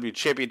an ECW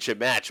Championship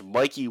match.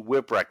 Mikey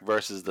Whipwreck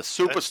versus the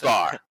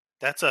Superstar.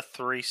 That's a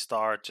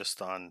 3-star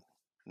just on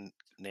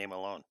name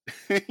alone.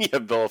 Yeah,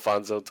 Bill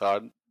Alfonso,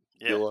 Todd.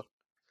 Yeah. Buell.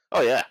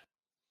 Oh, yeah.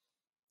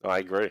 Oh, I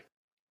agree.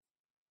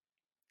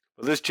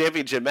 Well, this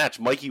championship match,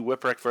 Mikey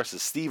Whipwreck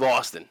versus Steve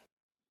Austin.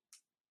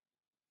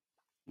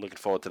 Looking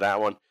forward to that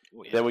one.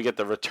 Ooh, yeah. Then we get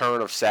the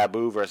return of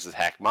Sabu versus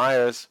Hack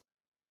Myers.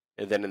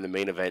 And then in the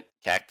main event,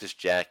 Cactus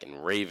Jack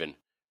and Raven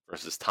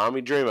versus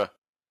Tommy Dreamer.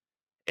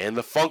 And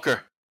the Funker,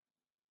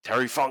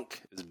 Terry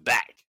Funk, is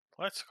back.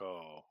 Let's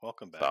go.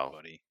 Welcome back,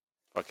 buddy.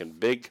 Fucking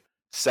big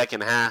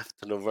second half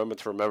to November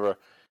to Remember.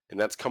 And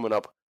that's coming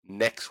up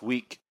next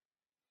week.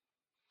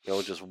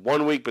 Just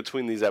 1 week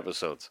between these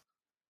episodes.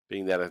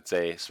 Being that it's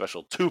a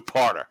special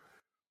 2-parter.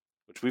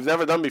 Which we've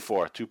never done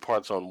before. 2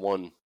 parts on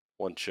one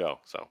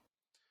show. So,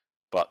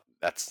 but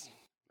that's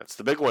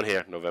the big one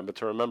here. November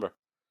to Remember.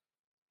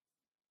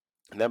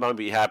 And that might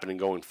be happening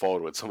going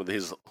forward with some of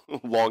these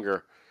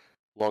longer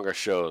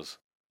shows.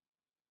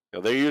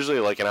 They're usually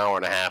like an hour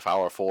and a half,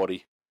 hour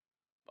 40.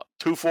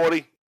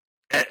 240,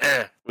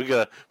 we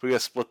gotta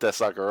split that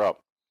sucker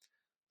up.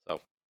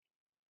 So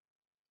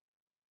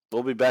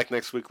we'll be back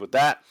next week with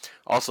that.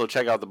 Also,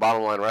 check out the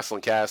Bottom Line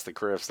Wrestling Cast, the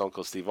career of Stone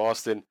Cold Steve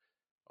Austin.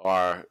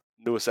 Our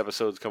newest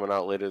episode's coming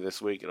out later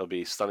this week. It'll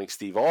be Stunning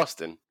Steve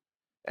Austin,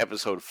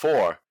 episode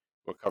 4.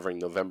 We're covering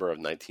November of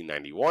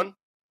 1991.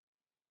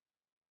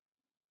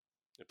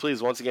 And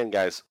please, once again,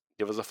 guys,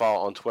 give us a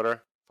follow on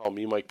Twitter. Follow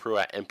me, Mike Prue,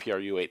 at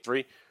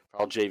MPRU83.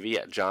 Follow JV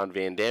at John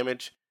Van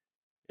Damage.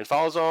 And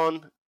follow us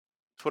on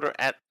Twitter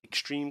at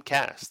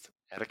ExtremeCast.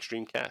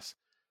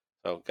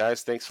 So,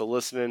 guys, thanks for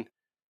listening.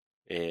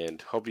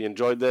 And hope you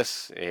enjoyed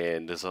this.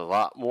 And there's a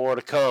lot more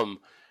to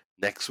come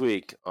next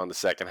week on the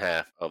second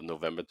half of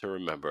November to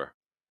Remember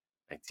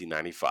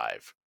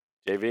 1995.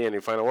 JV, any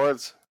final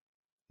words?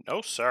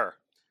 No, sir.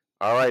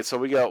 All right, so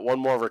we got one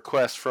more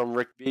request from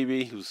Rick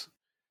Beebe, who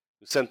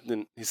sent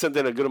in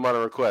a good amount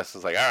of requests.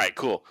 It's like, all right,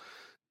 cool.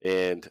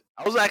 And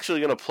I was actually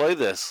going to play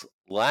this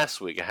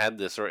last week. I had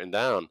this written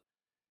down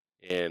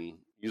and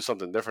use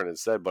something different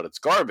instead, but it's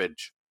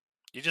garbage.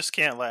 You just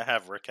can't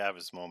have Rick have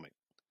his moment.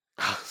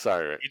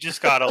 Sorry, Rick. You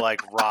just gotta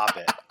like rob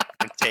it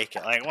and take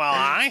it. Like, well,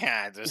 I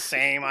had the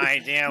same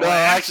idea. No,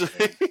 actually,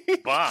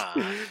 but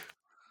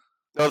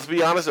no. To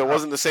be honest, it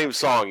wasn't the same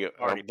song,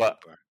 Party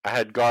but pooper. I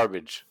had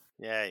garbage.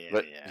 Yeah.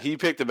 But he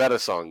picked a better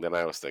song than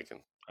I was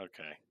thinking.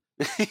 Okay.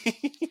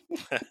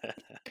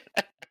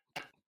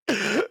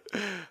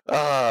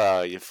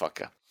 You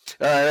fucker.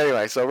 All right,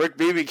 anyway, so Rick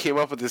Beebe came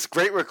up with this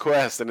great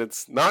request, and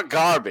it's not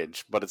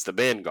garbage, but it's the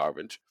band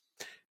Garbage.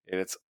 And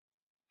it's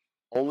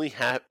I'm only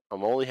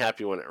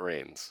happy when it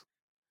rains.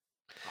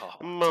 Oh,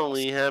 I'm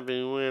only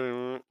happy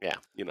when yeah,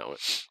 you know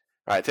it.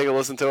 All right, take a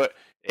listen to it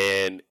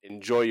and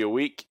enjoy your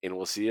week, and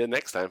we'll see you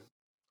next time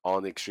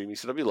on the Extreme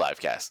ECW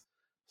Livecast.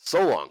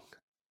 So long.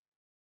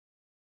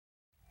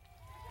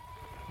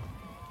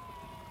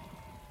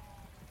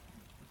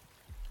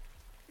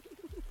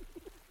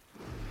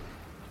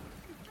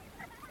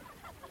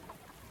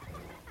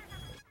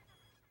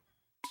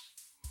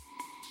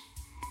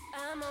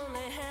 I'm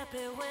only happy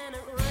when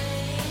it rains.